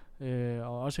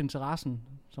 og også interessen,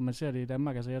 som man ser det i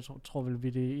Danmark. Altså, jeg tror vel, vi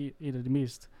det er et af de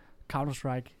mest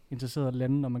Counter-Strike interesserede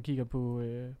lande, når man kigger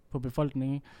på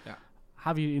befolkningen. Ikke? Ja.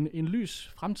 Har vi en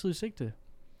lys fremtid i sigte?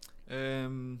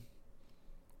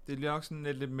 Det er nok sådan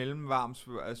et lidt mellemvarmt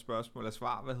spørgsmål eller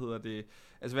svar, hvad hedder det?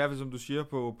 Altså i hvert fald som du siger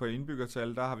på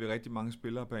indbyggertal, der har vi rigtig mange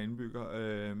spillere per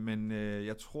indbygger, men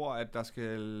jeg tror, at der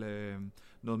skal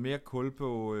noget mere kul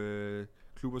på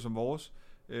klubber som vores,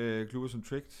 klubber som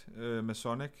Tricked,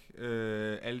 Masonic,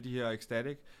 alle de her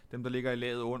Ecstatic, dem der ligger i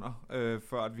laget under,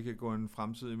 før at vi kan gå en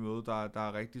fremtid i møde, der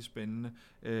er rigtig spændende.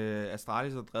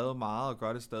 Astralis har drevet meget og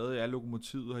gør det stadig, er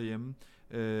lokomotivet herhjemme.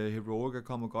 Heroic er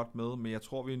kommet godt med, men jeg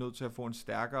tror, vi er nødt til at få en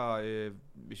stærkere,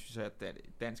 hvis vi siger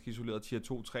dansk isoleret tier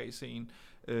 2-3 scene,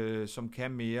 som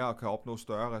kan mere og kan opnå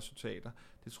større resultater.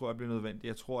 Det tror jeg bliver nødvendigt.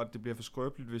 Jeg tror, at det bliver for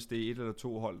skrøbeligt, hvis det er 1 eller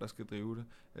 2 hold, der skal drive det.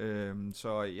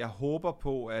 Så jeg håber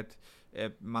på, at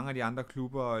mange af de andre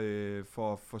klubber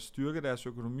får styrket deres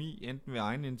økonomi, enten ved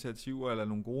egne initiativer eller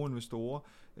nogle gode investorer,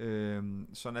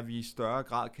 sådan at vi i større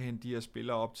grad kan hente de her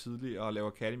spillere op tidligere og lave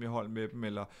academy-hold med dem,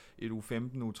 eller et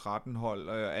U15, U13-hold,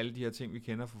 og alle de her ting, vi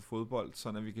kender fra fodbold,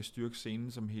 sådan at vi kan styrke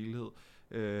scenen som helhed.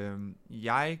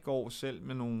 Jeg går selv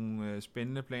med nogle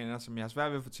spændende planer, som jeg har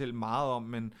svært ved at fortælle meget om,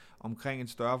 men omkring en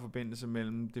større forbindelse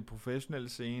mellem det professionelle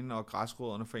scene og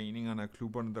græsrødderne, foreningerne og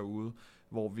klubberne derude,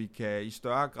 hvor vi kan i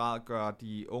større grad gøre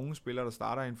de unge spillere, der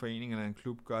starter i en forening eller en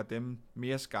klub, gøre dem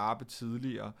mere skarpe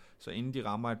tidligere, så inden de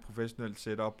rammer et professionelt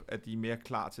setup, at de er mere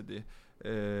klar til det.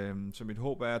 Så mit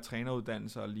håb er, at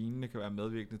træneruddannelser og lignende kan være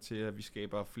medvirkende til, at vi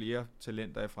skaber flere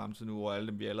talenter i fremtiden, over alle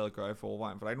dem, vi allerede gør i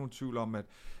forvejen. For der er ikke nogen tvivl om,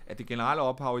 at det generelle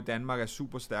ophav i Danmark er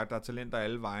super stærkt. Der er talenter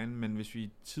alle vejen, men hvis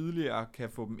vi tidligere kan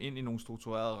få dem ind i nogle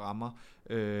strukturerede rammer,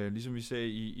 ligesom vi ser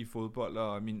i fodbold,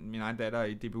 og min egen datter er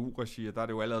i DBU-regi, der er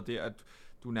det jo allerede der, at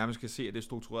du nærmest kan se, at det er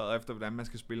struktureret efter, hvordan man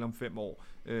skal spille om 5 år.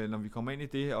 Når vi kommer ind i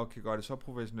det og kan gøre det så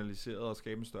professionaliseret og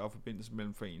skabe en større forbindelse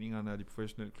mellem foreningerne og de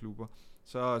professionelle klubber,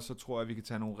 så tror jeg, at vi kan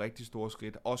tage nogle rigtig store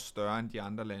skridt, også større end de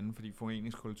andre lande, fordi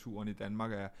foreningskulturen i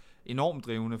Danmark er enormt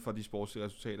drivende for de sportslige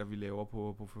resultater, vi laver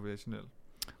på professionelt.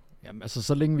 Jamen, altså,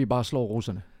 så længe vi bare slår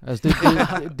russerne. Altså,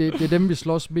 det er dem, vi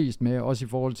slås mest med, også i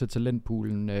forhold til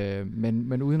talentpoolen.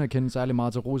 Men uden at kende særlig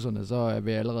meget til russerne, så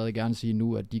vil jeg allerede gerne sige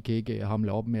nu, at de kan ikke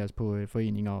hamle op med os på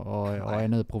foreninger og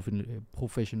andet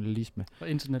professionalisme. Og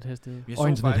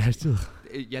internethastighed.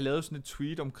 Jeg lavede sådan et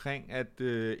tweet omkring, at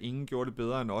ingen gjorde det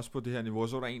bedre end os på det her niveau.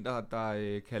 Så var der en,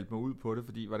 der kaldte mig ud på det,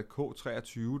 fordi var det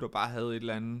K23, der bare havde et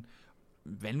eller andet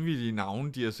vanvittige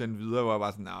navne, de har sendt videre, hvor jeg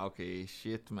bare sådan, okay,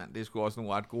 shit, mand, det er sgu også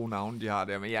nogle ret gode navne, de har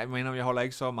der. Men jeg holder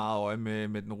ikke så meget øje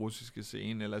med den russiske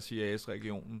scene, eller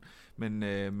CIS-regionen. Men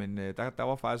der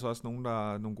var faktisk også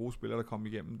nogle gode spillere, der kom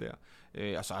igennem der.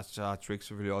 Og så har Trix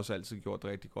selvfølgelig også altid gjort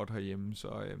det rigtig godt herhjemme. Så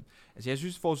altså jeg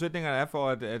synes, forudsætningerne er for,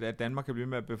 at Danmark kan blive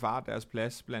med at bevare deres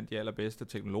plads blandt de allerbedste.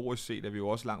 Teknologisk set er vi jo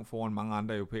også langt foran mange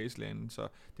andre europæiske lande, så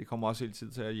det kommer også hele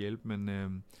tiden til at hjælpe, men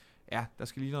ja, der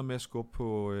skal lige noget mere skub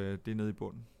på det nede i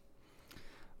bunden.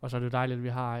 Og så er det jo dejligt, at vi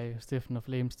har Steffen og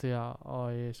Flames til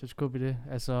at sætte skub i det.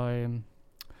 Altså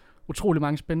utrolig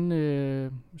mange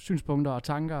spændende synspunkter og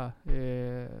tanker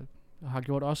har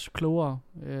gjort os klogere,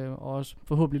 og også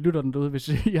forhåbentlig lytter den derude, hvis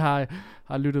I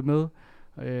har lyttet med.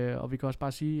 Og vi kan også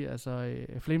bare sige, altså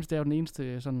Flames, det er jo den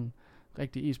eneste sådan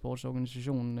rigtig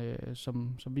e-sportsorganisation,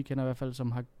 som vi kender i hvert fald,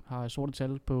 som har sorte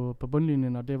tal på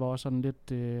bundlinjen, og det var også sådan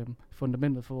lidt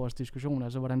fundamentet for vores diskussion,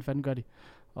 altså hvordan fanden gør de,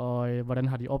 og hvordan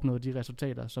har de opnået de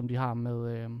resultater, som de har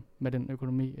med den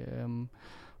økonomi.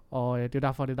 Og det er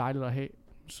derfor, det er dejligt at have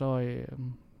så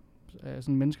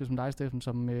sådan en menneske som dig, Steffen,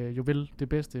 som jo vil det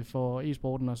bedste for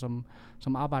e-sporten, og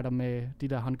som arbejder med de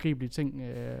der håndgribelige ting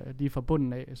lige fra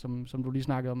bunden af, som du lige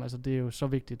snakkede om. Altså det er jo så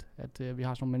vigtigt, at vi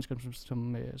har sådan nogle mennesker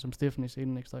som Steffen i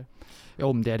scenen ekstra.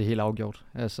 Jo, men det er det helt afgjort.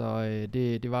 Altså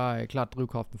det var klart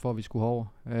drivkraften for, at vi skulle over.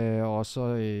 Og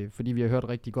så fordi vi har hørt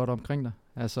rigtig godt omkring dig.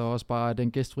 Altså også bare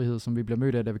den gæstfrihed, som vi bliver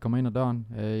mødt af, da vi kommer ind ad døren.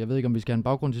 Jeg ved ikke, om vi skal have en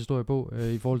baggrundshistorie på,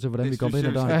 i forhold til, hvordan vi kommer ind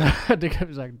ad døren. Ja, det kan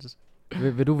vi sagtens.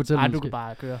 Vil du fortælle? Nej, du kan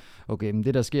bare køre. Okay, men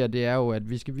det der sker, det er jo, at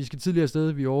vi skal tidligere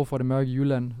afsted. Vi er over fra det mørke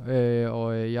Jylland,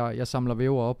 og jeg samler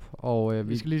væver op. Og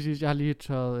vi skal lige sige, at jeg har lige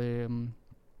tørret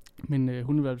min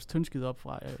hundevalps tyndskid op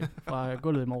fra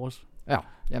gulvet i morges. Ja,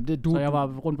 jamen så jeg var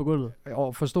rundt på gulvet.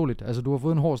 Og forståeligt. Altså, du har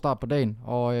fået en hård start på dagen,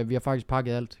 og vi har faktisk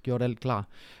pakket alt, gjort alt klar.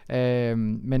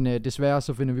 Men desværre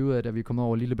så finder vi ud af, at vi er kommet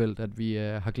over Lillebælt, at vi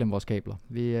har glemt vores kabler.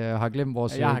 Vi har glemt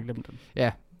vores... Ja, jeg har glemt dem.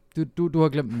 Ja. Du har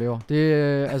glemt den, Væver. Det,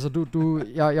 altså,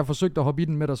 jeg forsøgte at hoppe i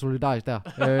den med dig solidarisk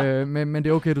der. Men det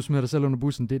er okay, du smider dig selv under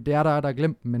bussen. Det er der har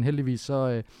glemt den, men heldigvis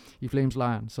så i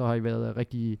Flames-lejren, så har I været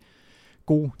rigtig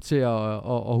gode til at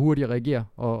hurtigt reagere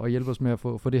og hjælpe os med at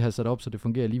få det her sat op, så det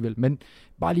fungerer alligevel. Men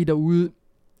bare lige derude,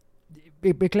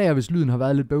 beklager, hvis lyden har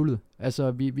været lidt bøvlet.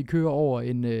 Altså, vi kører over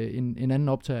en anden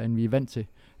optager, end vi er vant til.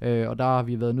 Og der har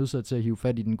vi været nødt til at hive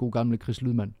fat i den gode gamle Chris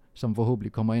Lydman, som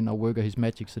forhåbentlig kommer ind og worker his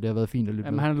magic, så det har været fint at lytte.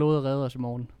 Jamen, han har lovet at redde os i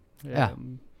morgen. Ja.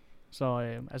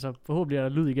 Så altså, forhåbentlig er der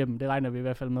lyd igennem, det regner vi i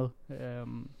hvert fald med.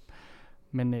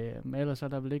 Men ellers er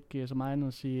der vel ikke så meget andet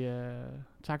at sige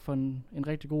tak for en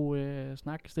rigtig god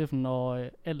snak, Steffen, og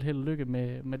alt held og lykke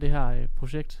med det her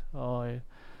projekt. Og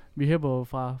vi hæber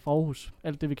fra Aarhus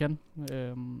alt det, vi kan.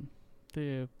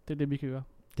 Det er det, vi kan gøre.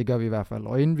 Det gør vi i hvert fald.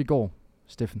 Og inden vi går,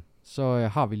 Steffen, så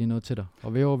har vi lige noget til dig.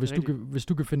 Og Væver, hvis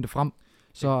du kan finde det frem,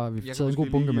 så har vi taget en god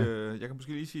bunke med. Jeg kan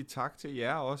måske lige sige tak til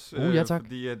jer også. Ja, tak.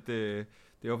 Fordi at,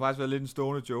 det har faktisk været lidt en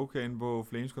stående joke herinde på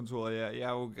Flames-kontoret. Jeg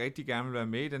har jo rigtig gerne vil være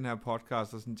med i den her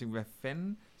podcast, og sådan tænke, hvad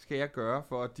fanden skal jeg gøre,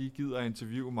 for at de gider at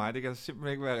interviewe mig? Det kan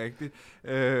simpelthen ikke være rigtigt.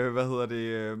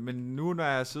 Men nu, når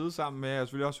jeg sidder sammen med, jeg har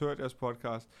selvfølgelig også hørt jeres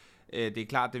podcast, det er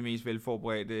klart det mest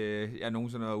velforberedte, jeg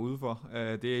nogensinde har været ude for.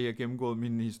 Det er, jeg gennemgået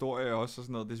min historie også og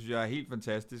sådan noget. Det synes jeg er helt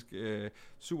fantastisk.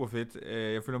 Super fedt.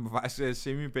 Jeg føler mig faktisk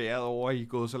semi-beæret over, at I er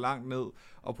gået så langt ned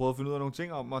og prøvet at finde ud af nogle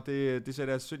ting om, og det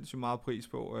sætter jeg sindssygt meget pris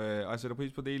på. Og jeg sætter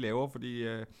pris på det, I laver, fordi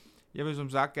jeg vil som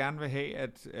sagt gerne vil have,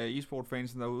 at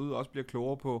e-sport-fansen derude også bliver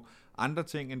klogere på andre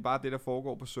ting, end bare det, der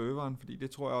foregår på serveren, fordi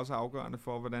det tror jeg også er afgørende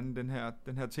for, hvordan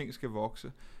den her ting skal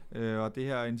vokse. Og det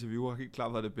her interview har helt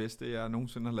klart været det bedste, jeg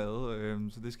nogensinde har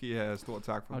lavet, så det skal I have stor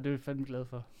tak for. Og det er vi fandme glade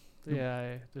for. Det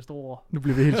er det store ord. Nu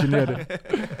bliver vi helt generet.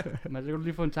 Men så kan du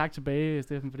lige få en tak tilbage,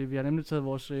 Steffen, fordi vi har nemlig taget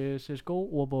vores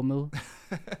CSGO-ordbog med.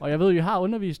 Og jeg ved, at I har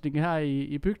undervisning her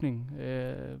i bygningen,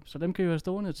 så dem kan I jo have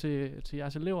stående til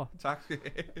jeres elever. Tak skal I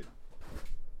have.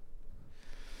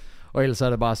 Og ellers er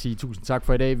det bare at sige tusind tak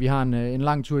for i dag. Vi har en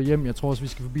lang tur hjem. Jeg tror også, vi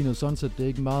skal forbi noget sunset. Det er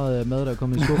ikke meget mad, der er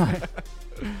kommet i skuffen.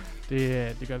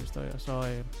 Det gør vi støj.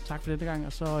 Så tak for denne gang,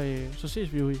 og så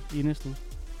ses vi jo i næste uge.